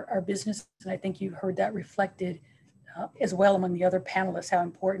of our business, and I think you heard that reflected as well among the other panelists, how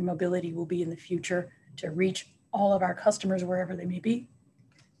important mobility will be in the future to reach all of our customers wherever they may be.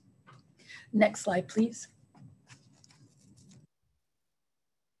 Next slide, please.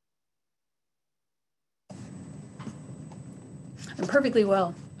 I'm perfectly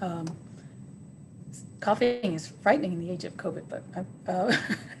well. Coughing is frightening in the age of COVID, but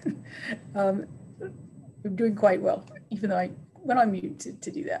I'm doing quite well, even though I went on mute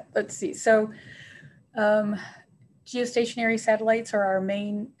to do that. Let's see. So geostationary satellites are our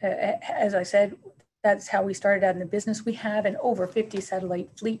main, as I said, that's how we started out in the business. We have an over 50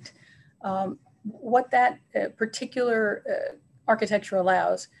 satellite fleet. What that particular architecture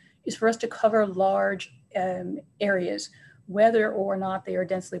allows is for us to cover large areas, whether or not they are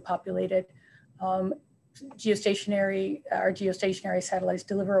densely populated. Our geostationary satellites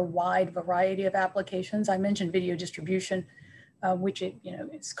deliver a wide variety of applications. I mentioned video distribution, which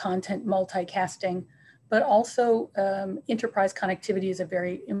it's content multicasting, but also enterprise connectivity is a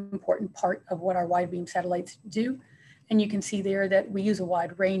very important part of what our wide beam satellites do. And you can see there that we use a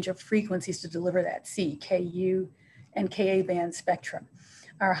wide range of frequencies to deliver that C, Ku, and Ka band spectrum.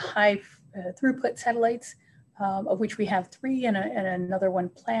 Our high throughput satellites, of which we have 3 and another one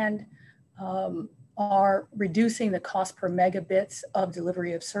planned, are reducing the cost per megabits of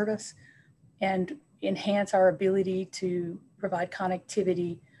delivery of service and enhance our ability to provide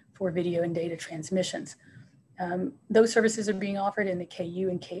connectivity for video and data transmissions. Those services are being offered in the Ku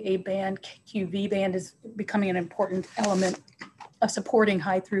and Ka band. QV band is becoming an important element of supporting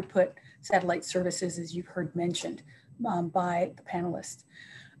high throughput satellite services, as you've heard mentioned by the panelists.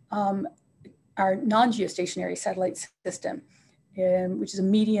 Our non-geostationary satellite system, which is a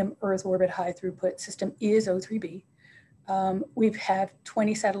medium Earth orbit high throughput system, is O3b. We've had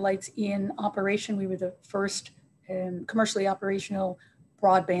 20 satellites in operation. We were the first commercially operational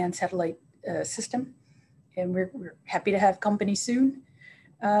broadband satellite system, and we're happy to have company soon.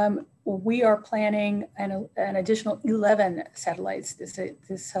 We are planning an additional 11 satellites. This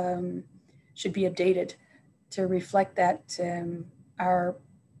should be updated to reflect that our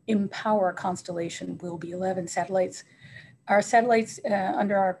Empower constellation will be 11 satellites. Our satellites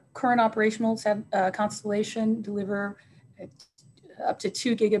under our current operational constellation deliver up to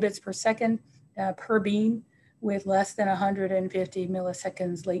 2 gigabits per second per beam with less than 150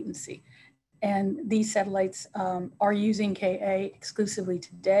 milliseconds latency. And these satellites are using Ka exclusively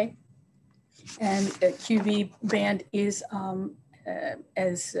today. And QV band is,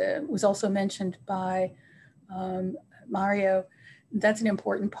 as was also mentioned by Mario, that's an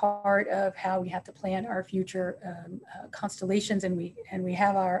important part of how we have to plan our future constellations, and we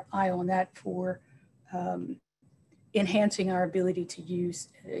have our eye on that for enhancing our ability to use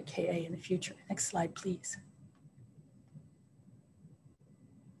Ka in the future. Next slide, please.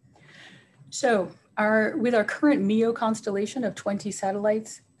 So with our current MEO constellation of 20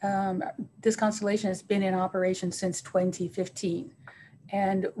 satellites, this constellation has been in operation since 2015.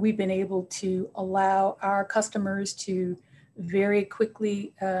 And we've been able to allow our customers to very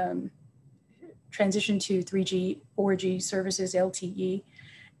quickly transition to 3G, 4G services, LTE.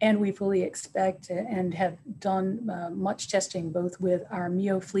 And we fully expect and have done much testing both with our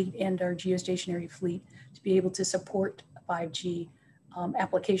MEO fleet and our geostationary fleet to be able to support 5G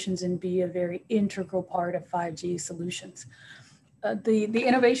applications and be a very integral part of 5G solutions. the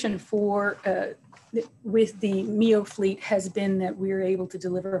innovation for with the MEO fleet has been that we're able to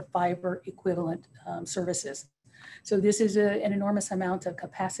deliver fiber equivalent services. So this is an enormous amount of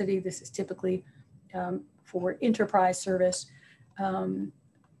capacity. This is typically for enterprise service.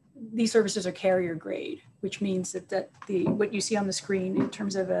 These services are carrier grade, which means that what you see on the screen in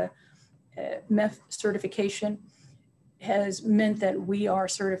terms of a MEF certification has meant that we are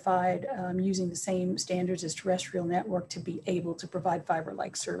certified using the same standards as terrestrial network to be able to provide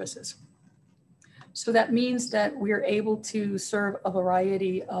fiber-like services. So that means that we're able to serve a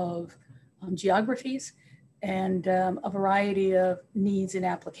variety of geographies and a variety of needs and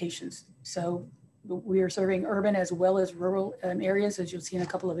applications. So we are serving urban as well as rural areas, as you'll see in a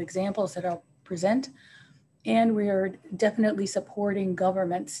couple of examples that I'll present. And we are definitely supporting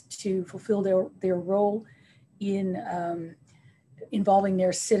governments to fulfill their role in involving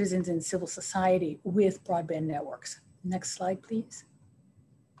their citizens and civil society with broadband networks. Next slide, please.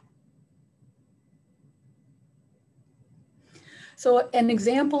 So an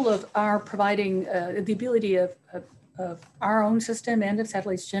example of our providing the ability of our own system and of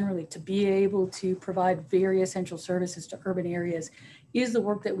satellites generally to be able to provide very essential services to urban areas is the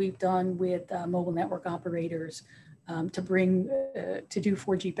work that we've done with mobile network operators to do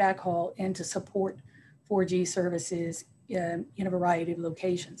 4G backhaul and to support 4G services in a variety of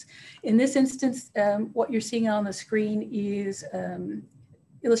locations. In this instance, what you're seeing on the screen is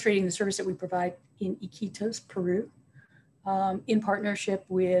illustrating the service that we provide in Iquitos, Peru, in partnership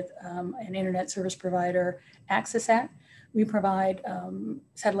with an internet service provider, Accessat. We provide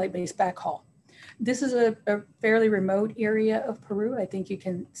satellite-based backhaul. This is a fairly remote area of Peru. I think you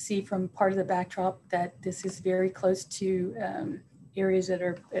can see from part of the backdrop that this is very close to areas that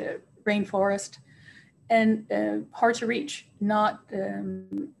are rainforest and hard to reach, not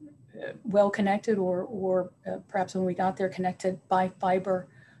well connected or perhaps when we got there connected by fiber,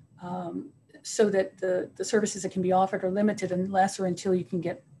 so that the services that can be offered are limited unless or until you can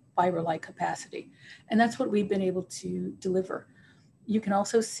get fiber-like capacity. And that's what we've been able to deliver. You can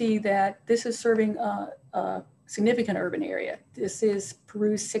also see that this is serving a significant urban area. This is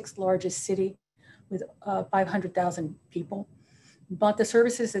Peru's 6th largest city with 500,000 people. But the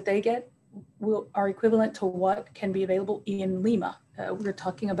services that they get are equivalent to what can be available in Lima. We're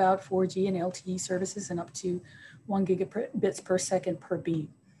talking about 4G and LTE services and up to 1 gigabits per second per beam.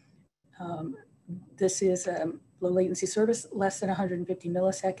 This is a low latency service, less than 150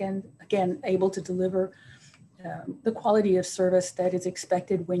 millisecond, again, able to deliver the quality of service that is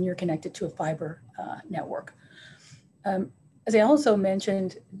expected when you're connected to a fiber network. As I also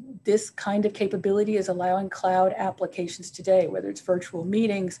mentioned, this kind of capability is allowing cloud applications today, whether it's virtual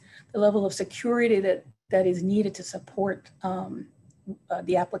meetings, the level of security that is needed to support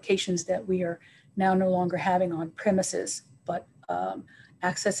the applications that we are now no longer having on premises, but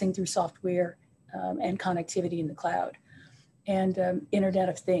accessing through software and connectivity in the cloud. And Internet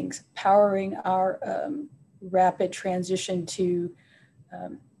of Things, powering our rapid transition to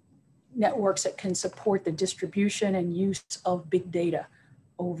networks that can support the distribution and use of big data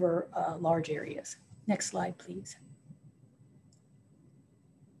over large areas. Next slide, please.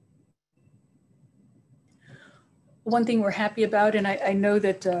 One thing we're happy about, and I know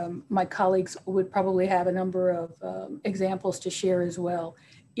that my colleagues would probably have a number of examples to share as well,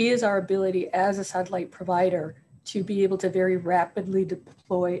 is our ability as a satellite provider to be able to very rapidly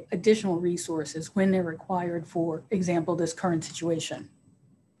deploy additional resources when they're required, for example, this current situation.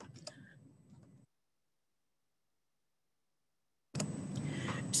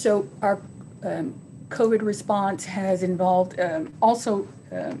 So our COVID response has involved also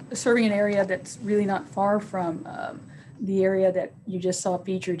serving an area that's really not far from the area that you just saw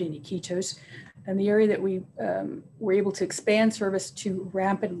featured in Iquitos, and the area that we were able to expand service to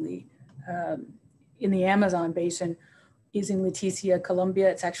rapidly in the Amazon basin is in Leticia, Colombia.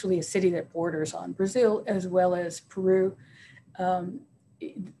 It's actually a city that borders on Brazil as well as Peru.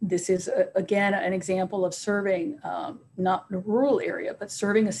 This is, again, an example of serving not a rural area, but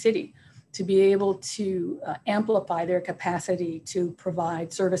serving a city to be able to amplify their capacity to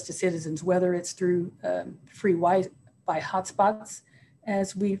provide service to citizens, whether it's through free Wi-Fi hotspots,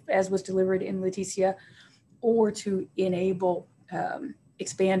 as was delivered in Leticia, or to enable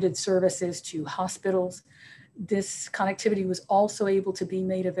expanded services to hospitals. This connectivity was also able to be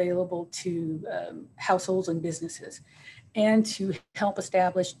made available to households and businesses, and to help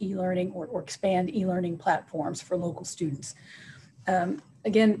establish e-learning or expand e-learning platforms for local students.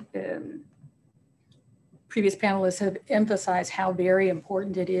 Again, previous panelists have emphasized how very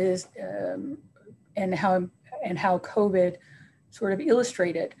important it is and how COVID sort of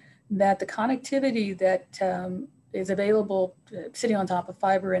illustrated that the connectivity that is available sitting on top of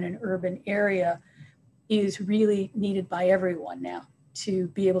fiber in an urban area is really needed by everyone now to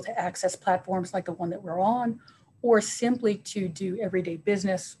be able to access platforms like the one that we're on, or simply to do everyday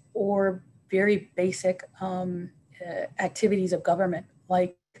business or very basic activities of government,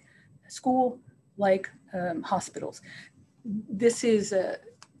 like school, like hospitals. This is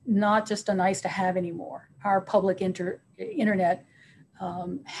not just a nice to have anymore. Our public internet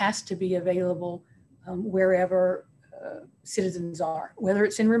has to be available wherever citizens are, whether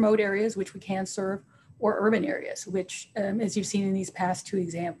it's in remote areas, which we can serve, or urban areas, which, as you've seen in these past two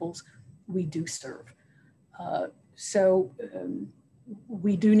examples, we do serve. So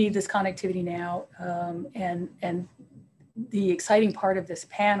we do need this connectivity now, and the exciting part of this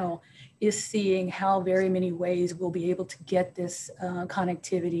panel is seeing how very many ways we'll be able to get this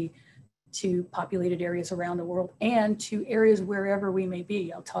connectivity to populated areas around the world and to areas wherever we may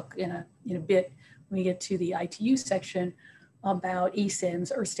be. I'll talk in a bit when we get to the ITU section about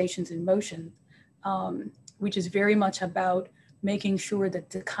eSIMs, or stations in motion, which is very much about making sure that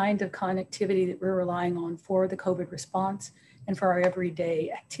the kind of connectivity that we're relying on for the COVID response and for our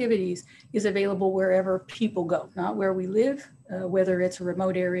everyday activities is available wherever people go, not where we live, whether it's a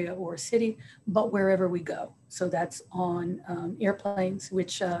remote area or a city, but wherever we go. So that's on airplanes,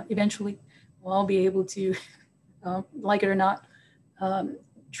 which eventually we'll all be able to, like it or not,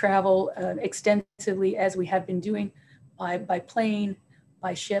 travel extensively as we have been doing by plane,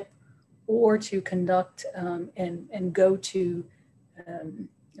 by ship, or to conduct and go to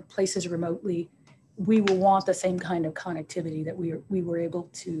places remotely. We will want the same kind of connectivity that we're able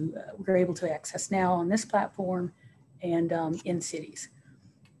to access now on this platform and in cities.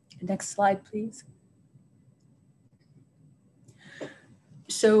 Next slide, please.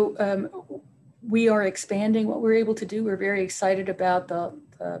 So we are expanding what we're able to do. We're very excited about the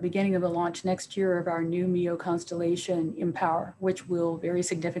beginning of the launch next year of our new MEO constellation, Empower, which will very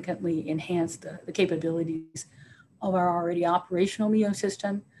significantly enhance the capabilities of our already operational MEO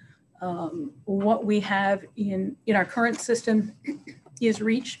system. What we have in our current system is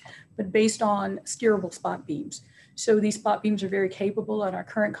reach, but based on steerable spot beams. So these spot beams are very capable on our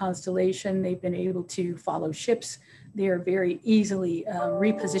current constellation. They've been able to follow ships. They are very easily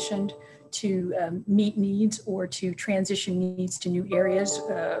repositioned to meet needs or to transition needs to new areas.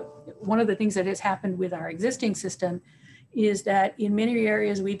 One of the things that has happened with our existing system is that in many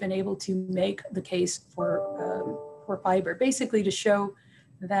areas we've been able to make the case for fiber, basically to show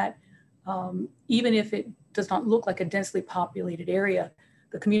that even if it does not look like a densely populated area,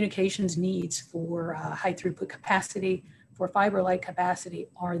 the communications needs for high throughput capacity, for fiber-like capacity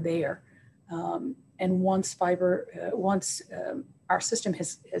are there. And once our system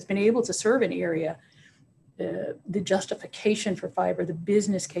has been able to serve an area, the justification for fiber, the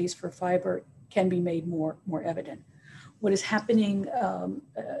business case for fiber can be made more evident. What is happening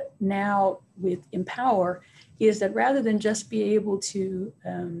now with Empower is that rather than just be able to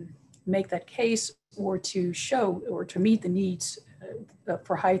make that case or to show or to meet the needs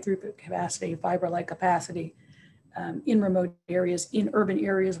for high throughput capacity, fiber-like capacity in remote areas, in urban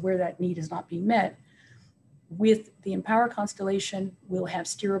areas where that need is not being met, with the Empower constellation, we'll have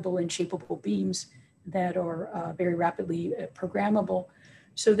steerable and shapeable beams that are very rapidly programmable,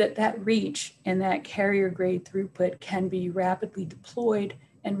 so that reach and that carrier grade throughput can be rapidly deployed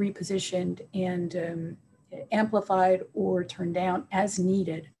and repositioned and amplified or turned down as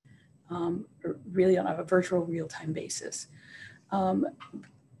needed, really on a virtual real-time basis.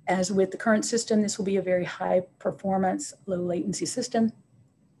 As with the current system, this will be a very high performance, low latency system.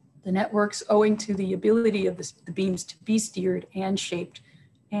 The networks, owing to the ability of the beams to be steered and shaped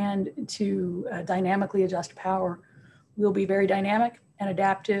and to dynamically adjust power, will be very dynamic and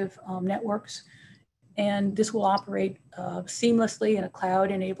adaptive networks. And this will operate seamlessly in a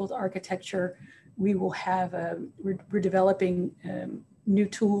cloud-enabled architecture. We will have, we're developing new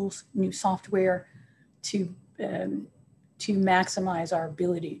tools, new software to maximize our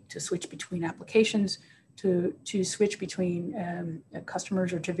ability to switch between applications, to switch between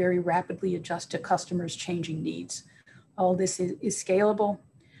customers, or to very rapidly adjust to customers' changing needs. All this is scalable.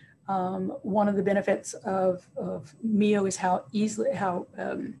 One of the benefits of MEO is how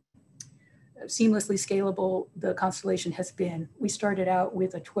seamlessly scalable the constellation has been. We started out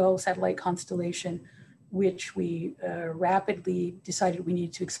with a 12 satellite constellation, which we rapidly decided we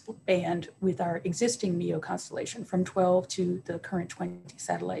needed to expand with our existing MEO constellation from 12 to the current 20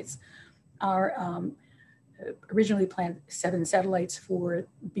 satellites. Our originally planned 7 satellites for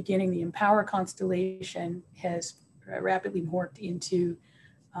beginning the Empower constellation has rapidly morphed into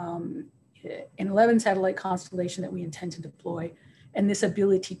an 11 satellite constellation that we intend to deploy And this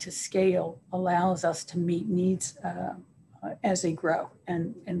ability to scale allows us to meet needs as they grow.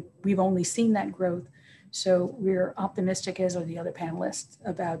 And we've only seen that growth. So we're optimistic, as are the other panelists,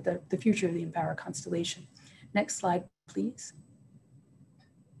 about the future of the Empower constellation. Next slide, please.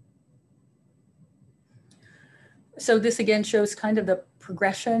 So this again shows kind of the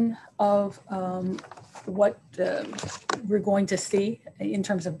progression of what we're going to see in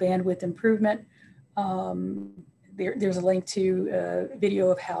terms of bandwidth improvement. There's a link to a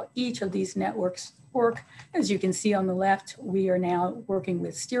video of how each of these networks work. As you can see on the left, we are now working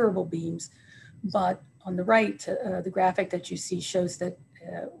with steerable beams, but on the right, the graphic that you see shows that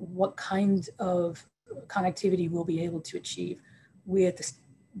what kind of connectivity we'll be able to achieve with the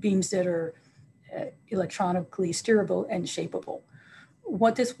beams that are electronically steerable and shapeable.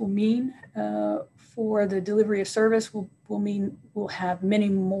 What this will mean for the delivery of service will mean we'll have many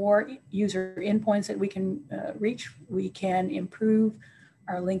more user endpoints that we can reach. We can improve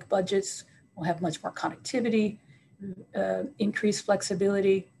our link budgets. We'll have much more connectivity, increased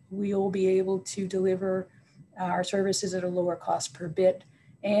flexibility. We'll be able to deliver our services at a lower cost per bit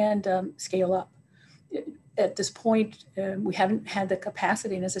and scale up. At this point, we haven't had the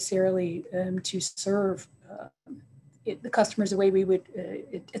capacity necessarily to serve the customers the way we would,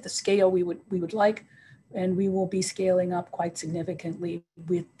 at the scale we would like, and we will be scaling up quite significantly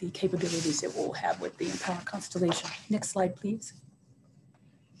with the capabilities that we'll have with the Empower constellation. Next slide, please.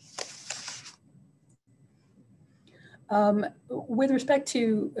 With respect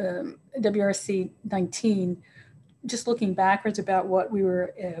to WRC 19, just looking backwards about what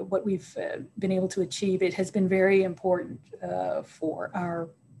we've been able to achieve, it has been very important for our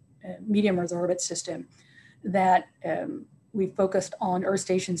medium Earth orbit system that we've focused on Earth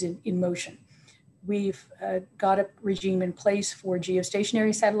stations in motion. We've got a regime in place for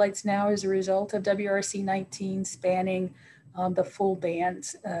geostationary satellites now as a result of WRC 19, spanning the full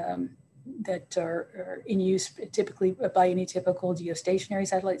bands that are in use typically by any typical geostationary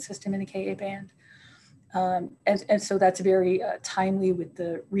satellite system in the Ka band. And so that's very timely with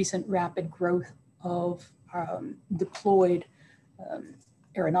the recent rapid growth of deployed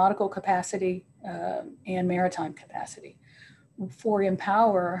aeronautical capacity and maritime capacity. For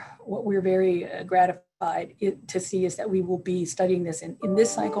Empower, what we're very gratified to see is that we will be studying this in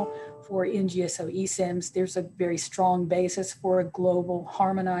this cycle for NGSO eSIMs. There's a very strong basis for a global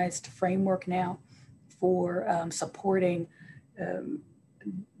harmonized framework now for supporting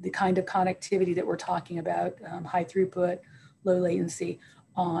the kind of connectivity that we're talking about, high throughput, low latency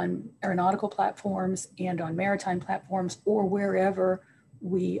on aeronautical platforms and on maritime platforms or wherever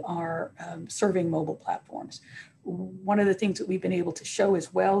we are serving mobile platforms. One of the things that we've been able to show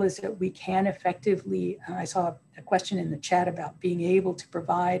as well is that we can effectively, I saw a question in the chat about being able to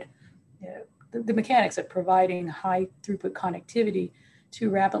provide the mechanics of providing high throughput connectivity to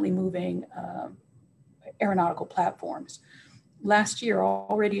rapidly moving aeronautical platforms. Last year,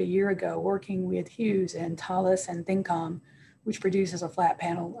 already a year ago, working with Hughes and Thales and ThinkCom, which produces a flat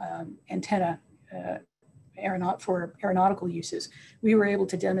panel antenna for aeronautical uses, we were able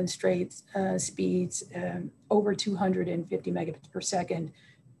to demonstrate speeds over 250 megabits per second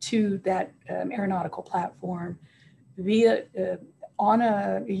to that aeronautical platform via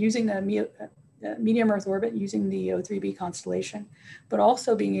using the medium Earth orbit, using the O3b constellation, but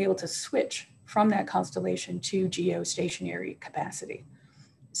also being able to switch from that constellation to geostationary capacity.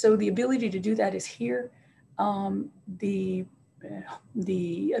 So the ability to do that is here. The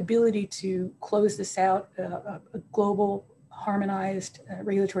ability to close this out, a global harmonized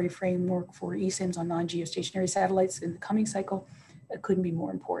regulatory framework for eSIMs on non-geostationary satellites in the coming cycle couldn't be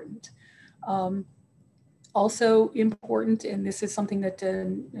more important. Also important, and this is something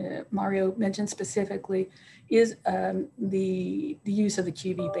that Mario mentioned specifically, is the use of the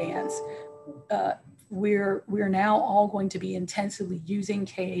QV bands. We're now all going to be intensively using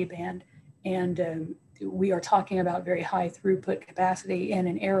Ka band, and we are talking about very high throughput capacity in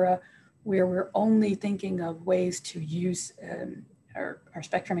an era where we're only thinking of ways to use our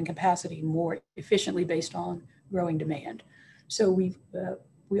spectrum and capacity more efficiently based on growing demand. So we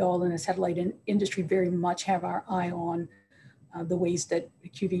all in the satellite industry very much have our eye on the ways that the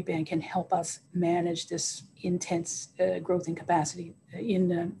QV band can help us manage this intense growth in capacity,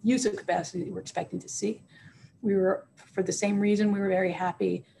 in use of capacity that we're expecting to see. For the same reason, we were very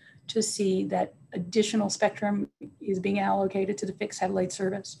happy to see that additional spectrum is being allocated to the fixed satellite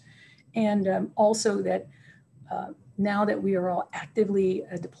service. And also that now that we are all actively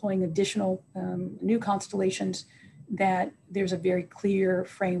deploying additional new constellations, that there's a very clear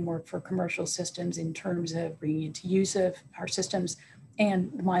framework for commercial systems in terms of bringing into use of our systems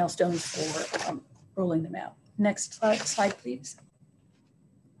and the milestones for rolling them out. Next slide, please.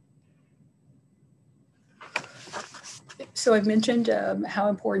 So I've mentioned how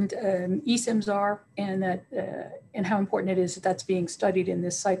important eSIMs are, and that and how important it is that that's being studied in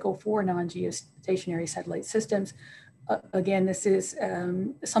this cycle for non-geostationary satellite systems. Again, this is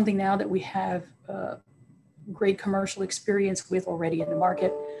something now that we have great commercial experience with already in the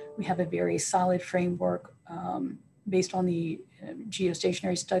market. We have a very solid framework based on the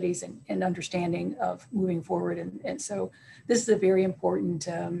geostationary studies and understanding of moving forward. And so this is a very important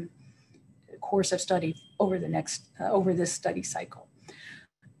course of study over the next, over this study cycle.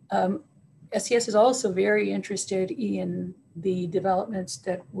 SES is also very interested in the developments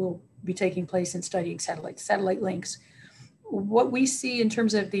that will be taking place in studying satellite links. What we see in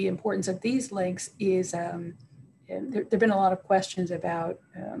terms of the importance of these links is and there have been a lot of questions about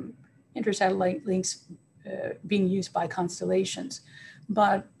intersatellite links being used by constellations,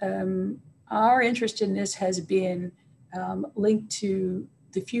 but our interest in this has been linked to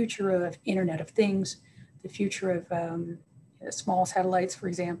the future of Internet of Things, the future of small satellites, for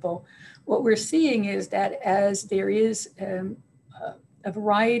example. What we're seeing is that as there is a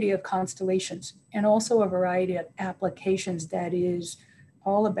variety of constellations and also a variety of applications that is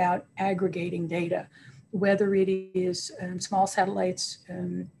all about aggregating data, whether it is small satellites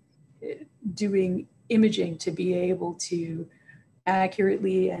doing imaging to be able to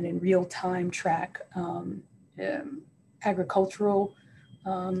accurately and in real time track agricultural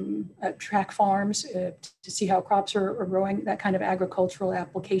track farms to see how crops are growing, that kind of agricultural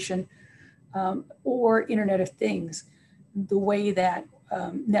application, or Internet of Things. The way that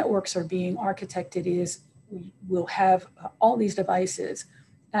networks are being architected is we'll have all these devices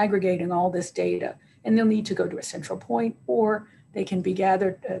aggregating all this data, and they'll need to go to a central point, or they can be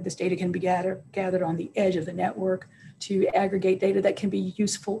gathered, this data can be gathered on the edge of the network to aggregate data that can be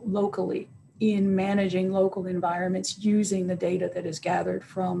useful locally in managing local environments using the data that is gathered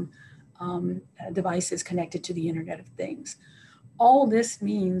from devices connected to the Internet of Things. All this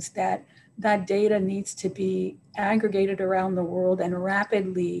means that that data needs to be aggregated around the world and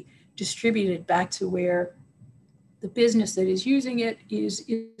rapidly distributed back to where the business that is using it is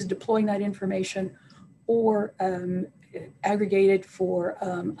deploying that information, or aggregated for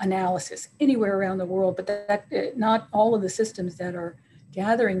analysis anywhere around the world. But that not all of the systems that are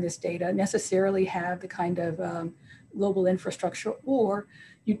gathering this data necessarily have the kind of global infrastructure, or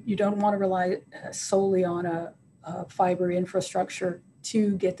you don't want to rely solely on a fiber infrastructure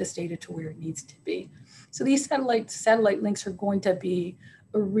to get this data to where it needs to be. So these satellite links are going to be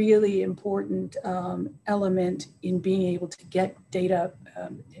a really important element in being able to get data,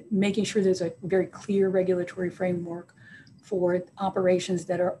 making sure there's a very clear regulatory framework for operations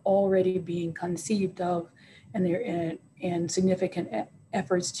that are already being conceived of, and significant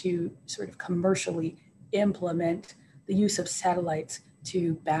efforts to sort of commercially implement the use of satellites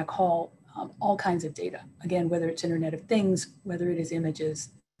to backhaul all kinds of data. Again, whether it's Internet of Things, whether it is images,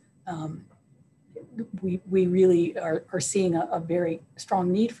 we really are seeing a very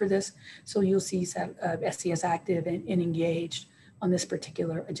strong need for this. So you'll see SES active and engaged on this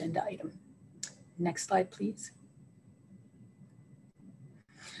particular agenda item. Next slide, please.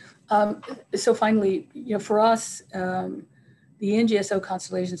 So finally, for us, the NGSO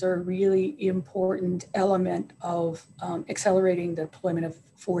constellations are a really important element of accelerating the deployment of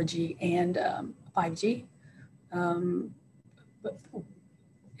 4G and 5G. But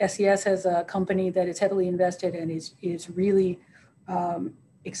SES as a company that is heavily invested and is really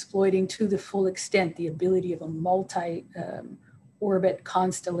exploiting to the full extent the ability of a multi-orbit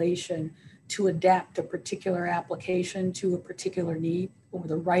constellation to adapt a particular application to a particular need, or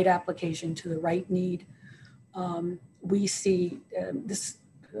the right application to the right need. We see this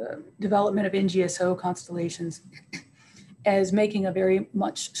development of NGSO constellations as making a very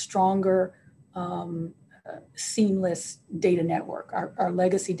much stronger seamless data network. Our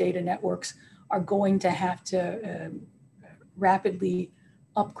legacy data networks are going to have to rapidly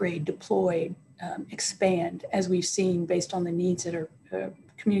upgrade, deploy, expand, as we've seen based on the needs that are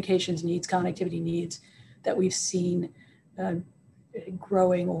communications needs, connectivity needs that we've seen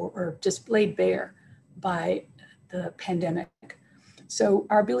growing or just laid bare by the pandemic. So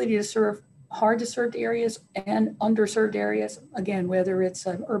our ability to serve hard to served areas and underserved areas, again, whether it's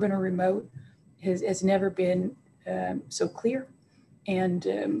urban or remote, has never been so clear.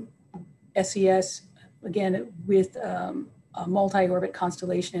 And SES, again, with a multi-orbit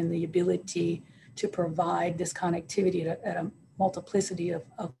constellation and the ability to provide this connectivity at a multiplicity of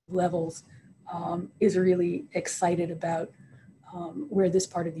levels, is really excited about where this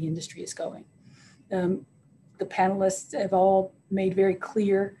part of the industry is going. The panelists have all made very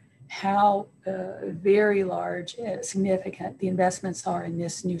clear how very large, significant the investments are in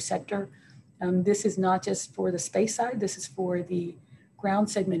this new sector. This is not just for the space side, this is for the ground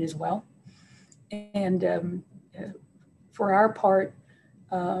segment as well. And for our part,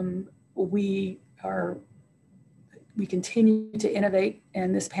 we continue to innovate,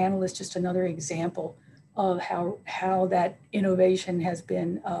 and this panel is just another example of how that innovation has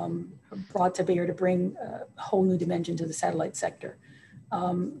been brought to bear to bring a whole new dimension to the satellite sector.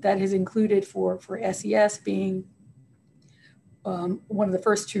 That has included for SES being one of the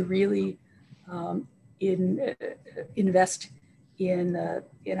first to really invest in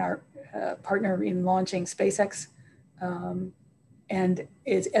our partner in launching SpaceX, and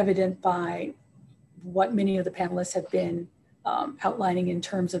is evident by what many of the panelists have been outlining in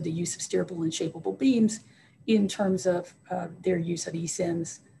terms of the use of steerable and shapeable beams, in terms of their use of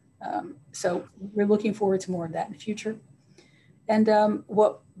eSIMs. So we're looking forward to more of that in the future. And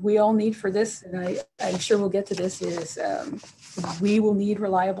what we all need for this, and I'm sure we'll get to this, is we will need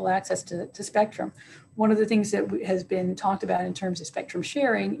reliable access to spectrum. One of the things that has been talked about in terms of spectrum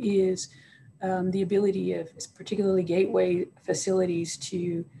sharing is the ability of particularly gateway facilities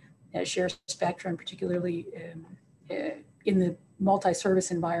to share spectrum, particularly in the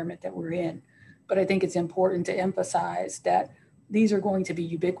multi-service environment that we're in. But I think it's important to emphasize that these are going to be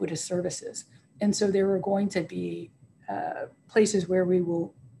ubiquitous services. And so there are going to be places where we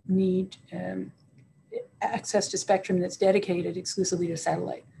will need access to spectrum that's dedicated exclusively to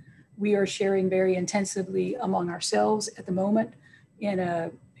satellite. We are sharing very intensively among ourselves at the moment in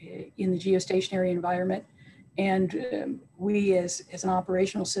the geostationary environment. And we as an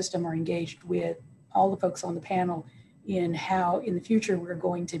operational system are engaged with all the folks on the panel in how in the future we're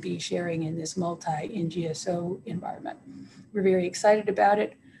going to be sharing in this multi-NGSO environment. We're very excited about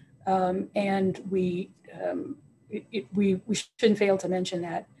it. And we shouldn't fail to mention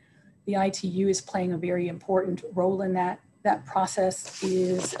that the ITU is playing a very important role in that. That process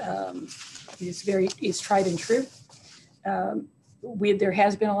is tried and true. There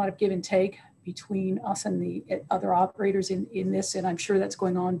has been a lot of give and take between us and the other operators in this, and I'm sure that's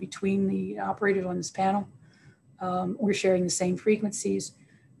going on between the operators on this panel. We're sharing the same frequencies.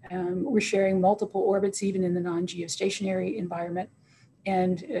 We're sharing multiple orbits, even in the non-geostationary environment.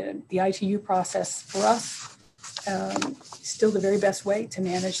 And the ITU process for us is still the very best way to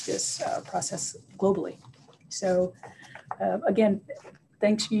manage this process globally. So again,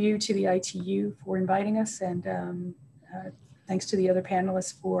 thanks to you, to the ITU for inviting us, and thanks to the other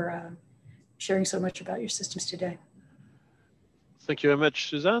panelists for sharing so much about your systems today. Thank you very much,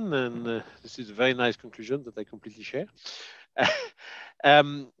 Suzanne. And this is a very nice conclusion that I completely share. I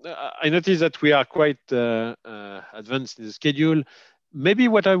noticed that we are quite advanced in the schedule. Maybe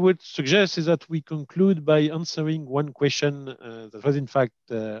what I would suggest is that we conclude by answering one question that was in fact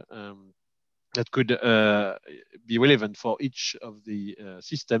that could be relevant for each of the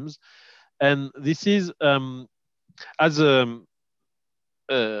systems. And this is in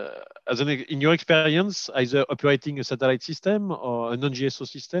your experience, either operating a satellite system or a non-GSO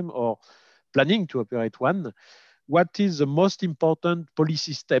system or planning to operate one, what is the most important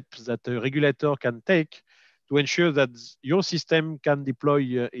policy steps that a regulator can take to ensure that your system can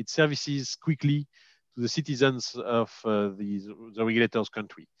deploy its services quickly to the citizens of the regulator's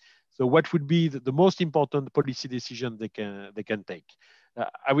country? So what would be the most important policy decision they can take?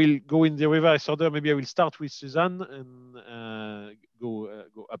 I will go in the reverse order. Maybe I will start with Suzanne and go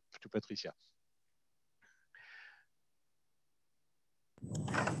up to Patricia.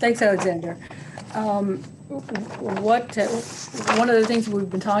 Thanks, Alexander. One of the things we've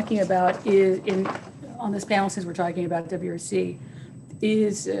been talking about is on this panel, since we're talking about WRC,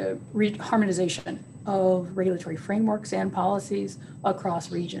 is harmonization of regulatory frameworks and policies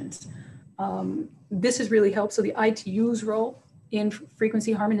across regions. This has really helped. So the ITU's role in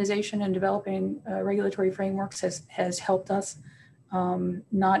frequency harmonization and developing regulatory frameworks has helped us.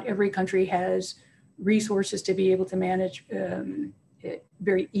 Not every country has resources to be able to manage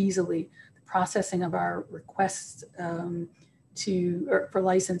very easily the processing of our requests for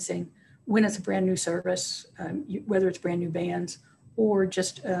licensing when it's a brand new service, whether it's brand new bands or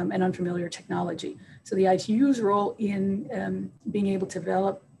just an unfamiliar technology. So the ITU's role in being able to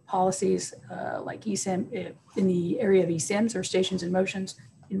develop policies like eSIM in the area of eSIMs or stations in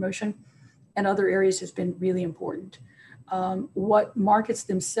motion and other areas has been really important. What markets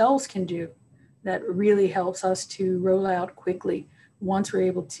themselves can do that really helps us to roll out quickly once we're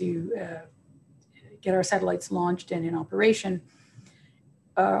able to get our satellites launched and in operation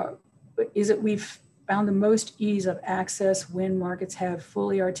is that we've found the most ease of access when markets have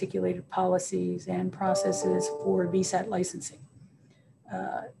fully articulated policies and processes for VSAT licensing.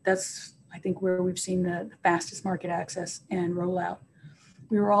 That's, I think, where we've seen the fastest market access and rollout.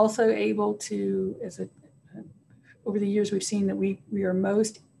 We were also able to, over the years, we've seen that we are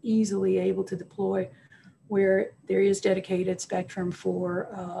most easily able to deploy where there is dedicated spectrum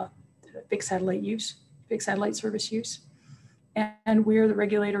for fixed satellite use, fixed satellite service use, and where the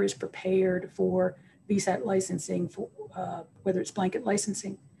regulator is prepared for VSAT licensing, for whether it's blanket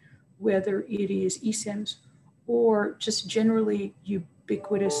licensing, whether it is eSIMs, or just generally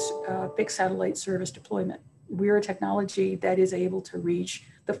ubiquitous fixed satellite service deployment. We're a technology that is able to reach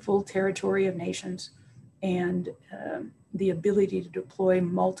the full territory of nations, and the ability to deploy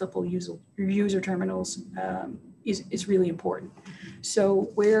multiple user terminals is really important. So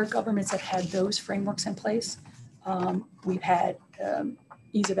where governments have had those frameworks in place, we've had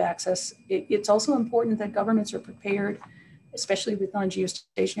ease of access. It's also important that governments are prepared, especially with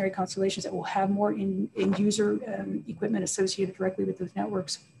non-geostationary constellations that will have more in-user equipment associated directly with those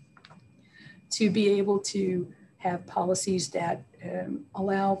networks, to be able to have policies that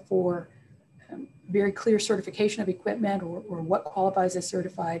allow for very clear certification of equipment, or what qualifies as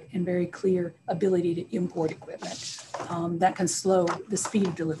certified, and very clear ability to import equipment that can slow the speed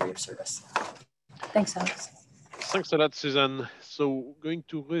of delivery of service. Thanks, Alex. Thanks a lot, Susan. So going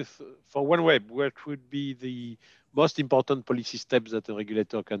to Ruth, for OneWeb, what would be the most important policy steps that a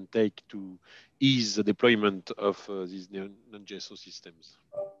regulator can take to ease the deployment of these non-GSO systems?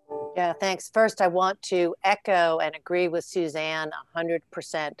 Yeah, thanks. First, I want to echo and agree with Suzanne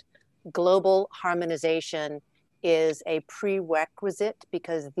 100%. Global harmonization is a prerequisite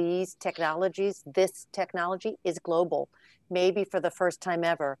because this technology is global, maybe for the first time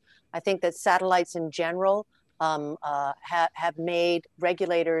ever. I think that satellites in general have made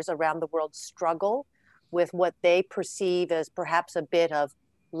regulators around the world struggle with what they perceive as perhaps a bit of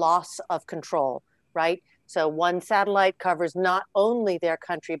loss of control, right? So one satellite covers not only their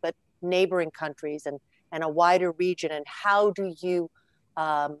country, but neighboring countries and a wider region. And how do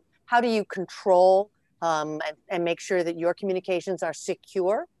you control and make sure that your communications are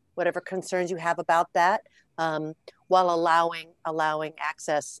secure, whatever concerns you have about that, while allowing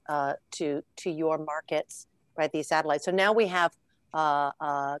access to your markets, right, these satellites. So now we have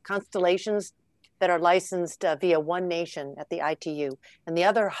constellations that are licensed via one nation at the ITU, and the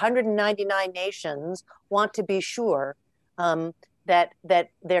other 199 nations want to be sure that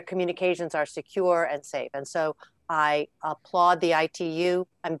their communications are secure and safe. And so I applaud the ITU.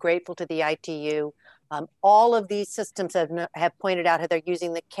 I'm grateful to the ITU. All of these systems have pointed out how they're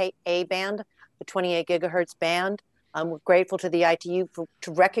using the Ka band, the 28 gigahertz band. We're grateful to the ITU for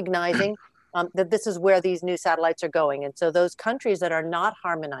recognizing that this is where these new satellites are going. And so those countries that are not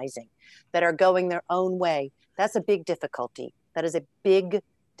harmonizing, that are going their own way, that's a big difficulty. That is a big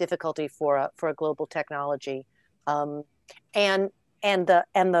difficulty for a global technology. And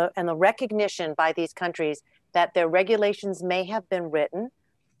the recognition by these countries that their regulations may have been written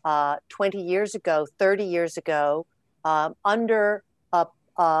 20 years ago, 30 years ago, under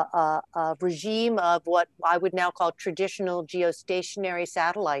a regime of what I would now call traditional geostationary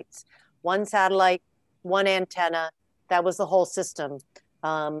satellites. One satellite, one antenna, that was the whole system.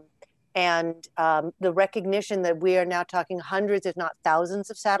 And the recognition that we are now talking hundreds, if not thousands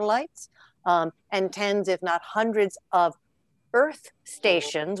of satellites, and tens, if not hundreds of Earth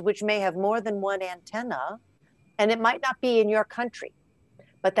stations, which may have more than one antenna, and it might not be in your country,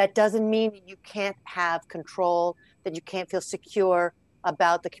 but that doesn't mean that you can't have control, that you can't feel secure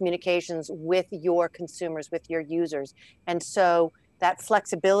about the communications with your consumers, with your users. And so that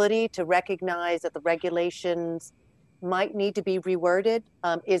flexibility to recognize that the regulations might need to be reworded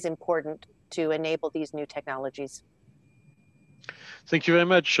is important to enable these new technologies. Thank you very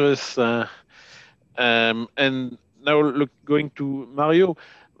much, Ruth. And now going to Mario.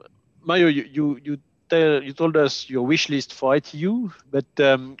 Mario, you told us your wish list for ITU, but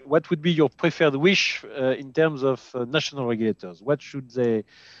what would be your preferred wish in terms of national regulators? What should they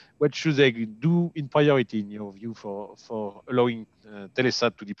do in priority, in your view, for allowing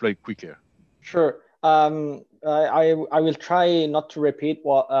Telesat to deploy quicker? Sure. I will try not to repeat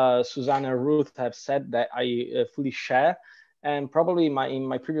what Susanna and Ruth have said, that I fully share. And probably in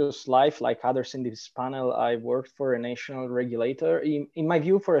my previous life, like others in this panel, I worked for a national regulator. In my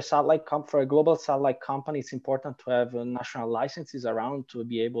view, for a global satellite company, it's important to have national licenses around to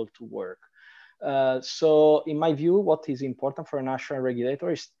be able to work. So in my view, what is important for a national regulator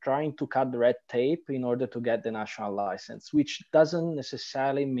is trying to cut the red tape in order to get the national license, which doesn't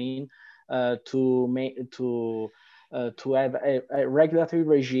necessarily mean to to have a regulatory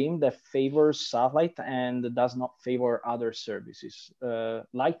regime that favors satellite and does not favor other services.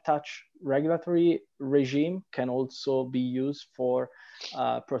 Light touch regulatory regime can also be used for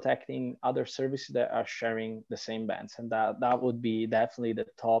protecting other services that are sharing the same bands. And that would be definitely the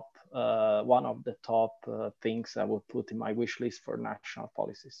top, one of the top things I would put in my wish list for national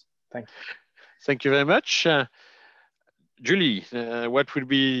policies. Thank you. Thank you very much. Julie, what will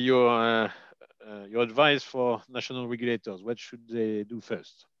be your advice for national regulators? What should they do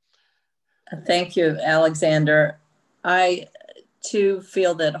first? Thank you, Alexander. I too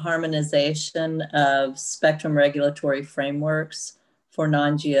feel that harmonization of spectrum regulatory frameworks for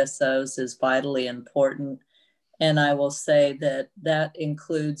non-GSOs is vitally important. And I will say that that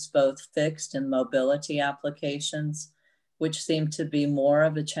includes both fixed and mobility applications, which seem to be more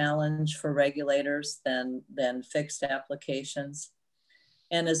of a challenge for regulators than fixed applications.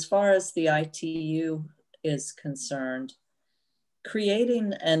 And as far as the ITU is concerned,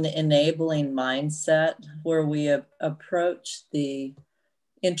 creating an enabling mindset where we approach the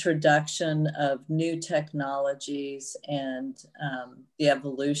introduction of new technologies and the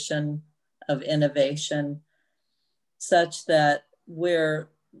evolution of innovation such that we're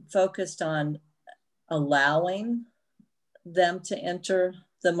focused on allowing them to enter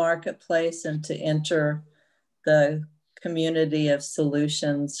the marketplace and to enter the community of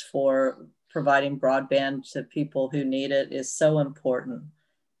solutions for providing broadband to people who need it is so important,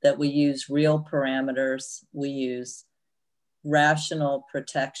 that we use real parameters, we use rational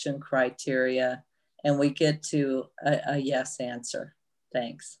protection criteria, and we get to a yes answer.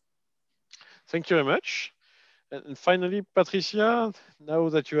 Thanks. Thank you very much. And finally, Patricia, now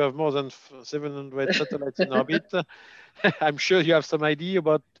that you have more than 700 satellites in orbit, I'm sure you have some idea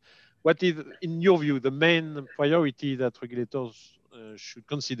about what is, in your view, the main priority that regulators should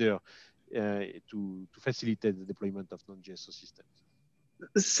consider to facilitate the deployment of non-GSO systems.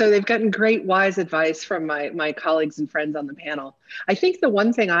 So they've gotten great, wise advice from my colleagues and friends on the panel. I think the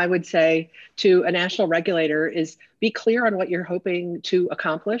one thing I would say to a national regulator is be clear on what you're hoping to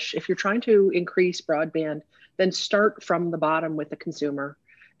accomplish. If you're trying to increase broadband, then start from the bottom with the consumer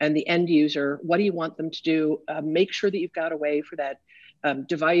and the end user. What do you want them to do? Make sure that you've got a way for that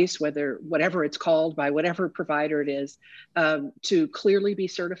device, whatever it's called by whatever provider it is, to clearly be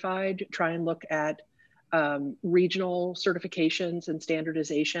certified. Try and look at regional certifications and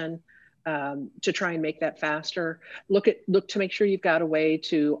standardization to try and make that faster. Look to make sure you've got a way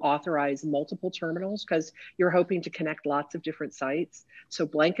to authorize multiple terminals, because you're hoping to connect lots of different sites. So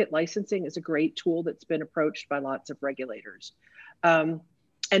blanket licensing is a great tool that's been approached by lots of regulators. And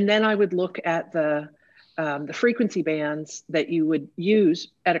then I would look at the frequency bands that you would use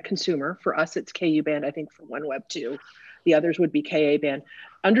at a consumer. For us, it's KU band, I think, for OneWeb 2. The others would be KA band.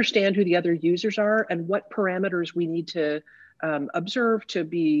 Understand who the other users are and what parameters we need to observe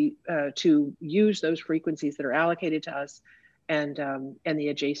to use those frequencies that are allocated to us and the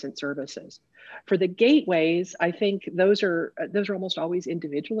adjacent services. For the gateways, I think those are almost always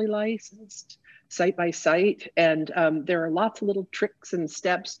individually licensed, site by site, and there are lots of little tricks and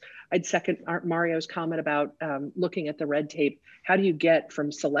steps. I'd second Mario's comment about looking at the red tape. How do you get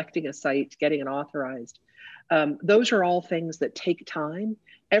from selecting a site to getting it authorized? Those are all things that take time.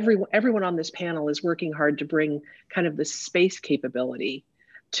 Everyone on this panel is working hard to bring kind of the space capability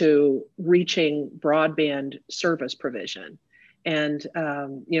to reaching broadband service provision. And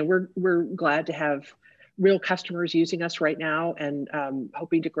we're glad to have real customers using us right now and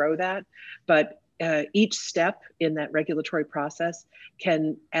hoping to grow that. But each step in that regulatory process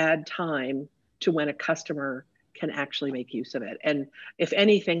can add time to when a customer can actually make use of it. And if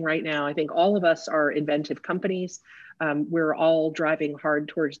anything right now, I think all of us are inventive companies. We're all driving hard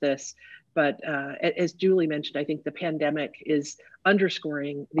towards this. But as Julie mentioned, I think the pandemic is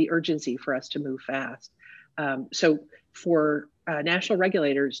underscoring the urgency for us to move fast. So for national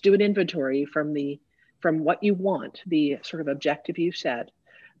regulators, do an inventory from what you want, the sort of objective you set,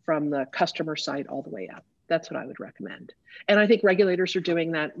 from the customer side all the way up. That's what I would recommend. And I think regulators are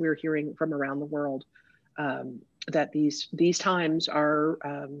doing that. We're hearing from around the world that these times are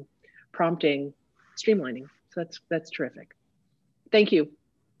prompting streamlining. So that's terrific. Thank you.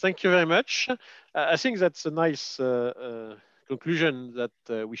 Thank you very much. I think that's a nice conclusion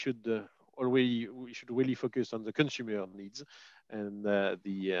that we should really focus on the consumer needs and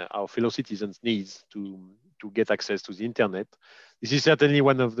our fellow citizens' needs to get access to the internet. This is certainly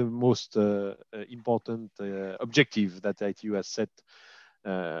one of the most important objectives that ITU has set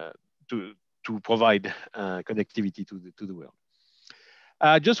to provide connectivity to the world.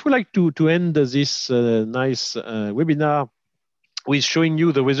 I just would like to end this nice webinar with showing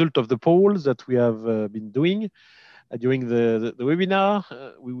you the result of the polls that we have been doing. during the webinar.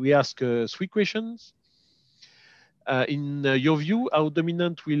 We ask 3 questions. In your view, how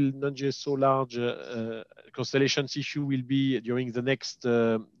dominant will non-GSO large constellations issue will be during the next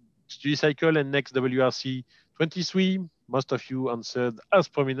study cycle and next WRC 23? Most of you answered as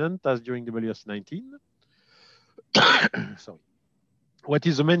prominent as during WRC 19. Sorry. What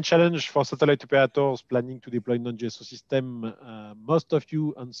is the main challenge for satellite operators planning to deploy non-GSO system? Most of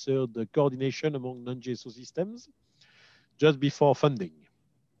you answered the coordination among non-GSO systems just before funding.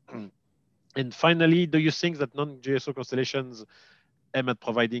 And finally, do you think that non-GSO constellations aim at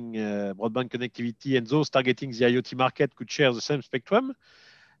providing broadband connectivity and those targeting the IoT market could share the same spectrum?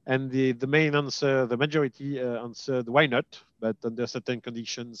 And the main answer, the majority answered why not, but under certain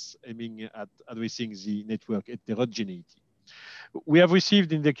conditions aiming at addressing the network heterogeneity. We have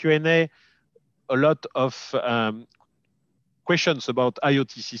received in the Q&A a lot of questions about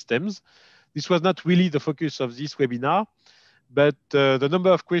IoT systems. This was not really the focus of this webinar, but the number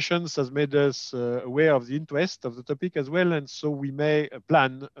of questions has made us aware of the interest of the topic as well. And so we may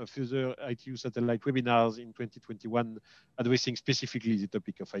plan further ITU satellite webinars in 2021 addressing specifically the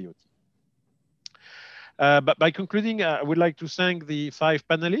topic of IoT. But by concluding, I would like to thank the 5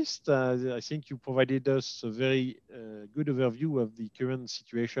 panelists. I think you provided us a very good overview of the current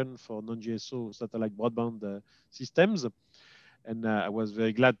situation for non-GSO satellite broadband systems. And I was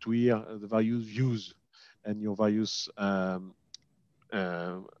very glad to hear the various views and your various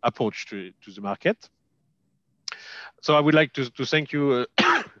approach to the market. So I would like to thank you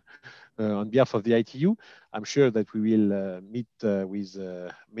on behalf of the ITU. I'm sure that we will meet with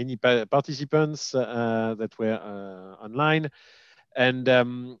many participants that were online. And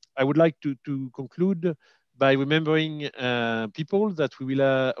I would like to conclude by remembering people that we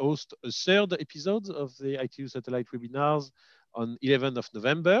will host a 3rd episode of the ITU satellite webinars on 11th of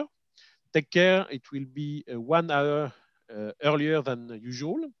November. Take care, it will be 1 hour earlier than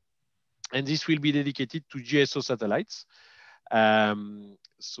usual. And this will be dedicated to GSO satellites.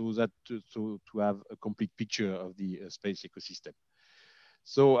 So that to have a complete picture of the space ecosystem.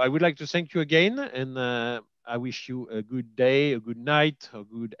 So I would like to thank you again, and I wish you a good day, a good night, a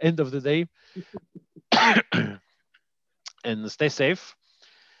good end of the day, and stay safe.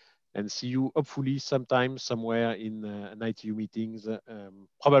 And see you hopefully sometime somewhere in an ITU meetings,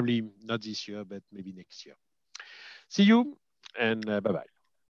 probably not this year, but maybe next year. See you, and bye-bye.